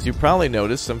 As you probably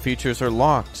noticed, some features are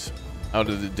locked out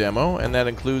of the demo, and that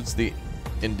includes the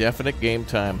indefinite game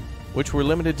time, which were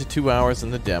limited to 2 hours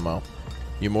in the demo.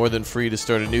 You're more than free to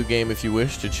start a new game if you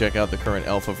wish to check out the current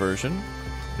alpha version,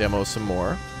 demo some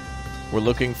more. We're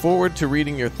looking forward to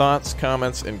reading your thoughts,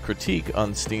 comments, and critique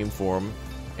on Steam forum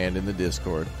and in the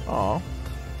Discord. Aw.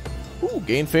 Ooh,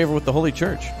 gain favor with the Holy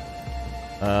Church.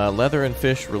 Leather and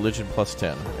fish, religion plus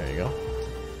 10. There you go.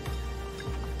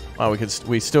 Wow,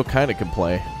 we still kind of can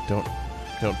play. Don't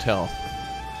tell.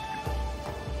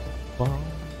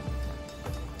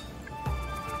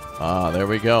 Ah, there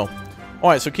we go.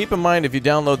 Alright, so keep in mind if you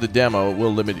download the demo, it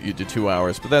will limit you to 2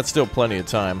 hours, but that's still plenty of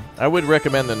time. I would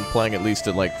recommend then playing at least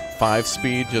at like 5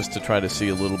 speed just to try to see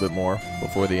a little bit more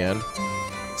before the end.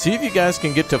 See if you guys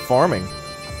can get to farming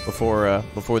before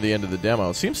the end of the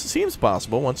demo. Seems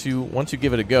possible. Once you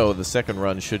give it a go, the second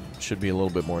run should be a little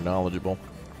bit more knowledgeable.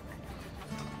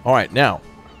 All right, now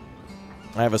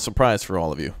I have a surprise for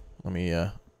all of you. Let me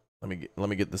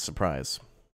get the surprise.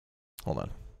 Hold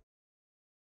on.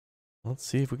 Let's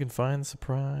see if we can find the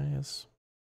surprise.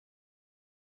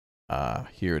 Ah,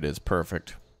 here it is.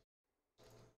 Perfect.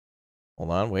 Hold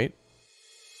on, wait.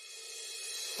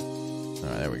 All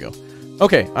right, there we go.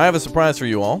 Okay, I have a surprise for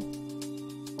you all.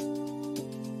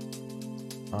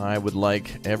 I would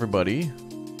like everybody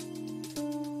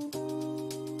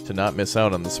to not miss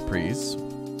out on the surprise.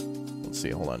 Let's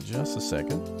see, hold on just a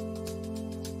second.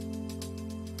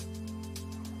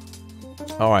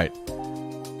 Alright.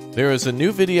 There is a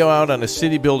new video out on a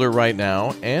city builder right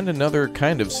now, and another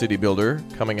kind of city builder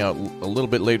coming out a little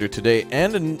bit later today,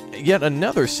 and yet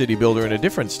another city builder in a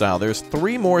different style. There's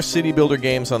 3 more city builder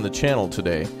games on the channel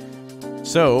today.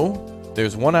 So,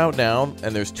 there's one out now,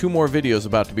 and there's 2 more videos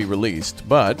about to be released.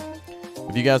 But,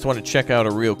 if you guys want to check out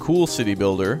a real cool city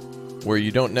builder, where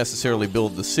you don't necessarily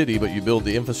build the city, but you build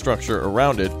the infrastructure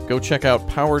around it, go check out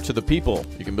Power to the People.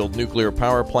 You can build nuclear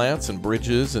power plants and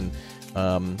bridges and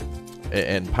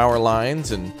power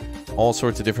lines and all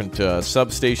sorts of different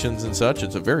substations and such.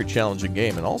 It's a very challenging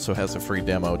game and also has a free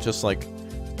demo, just like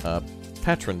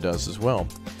Patron does as well.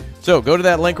 So, go to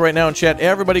that link right now in chat.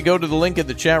 Everybody go to the link in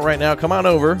the chat right now. Come on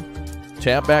over.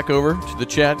 Tap back over to the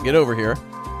chat. Get over here.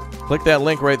 Click that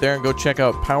link right there and go check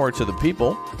out Power to the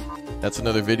People. That's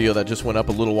another video that just went up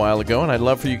a little while ago, and I'd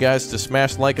love for you guys to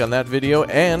smash like on that video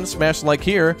and smash like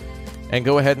here and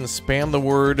go ahead and spam the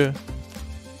word,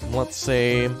 let's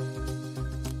say,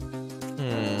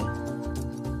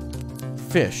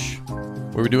 fish.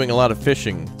 We were doing a lot of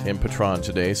fishing in Patron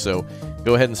today, so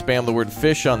go ahead and spam the word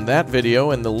fish on that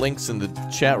video, and the link's in the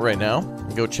chat right now.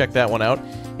 Go check that one out.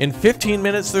 In 15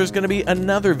 minutes, there's going to be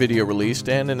another video released,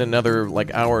 and in another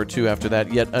like hour or 2 after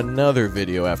that, yet another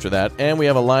video after that. And we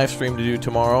have a live stream to do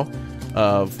tomorrow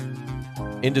of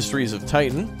Industries of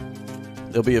Titan.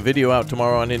 There'll be a video out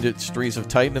tomorrow on Industries of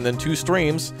Titan, and then 2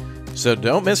 streams. So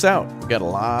don't miss out. We've got a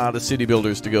lot of city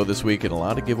builders to go this week and a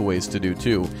lot of giveaways to do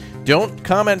too. Don't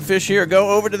comment fish here. Go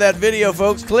over to that video,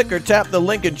 folks. Click or tap the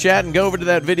link in chat and go over to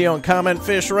that video and comment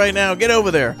fish right now. Get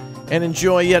over there and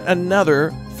enjoy yet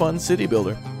another fun city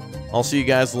builder. I'll see you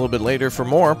guys a little bit later for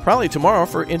more, probably tomorrow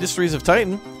for Industries of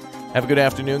Titan. Have a good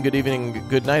afternoon, good evening,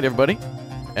 good night, everybody.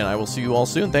 And I will see you all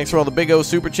soon. Thanks for all the Big O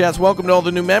Super Chats. Welcome to all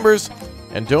the new members.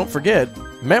 And don't forget,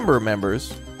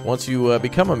 members, once you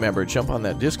become a member, jump on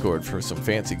that Discord for some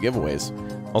fancy giveaways.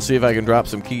 I'll see if I can drop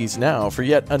some keys now for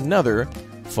yet another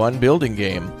fun building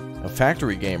game. A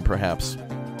factory game, perhaps.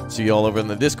 See you all over in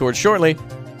the Discord shortly.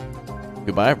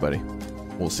 Goodbye, everybody.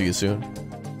 We'll see you soon.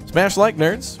 Smash like,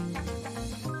 nerds.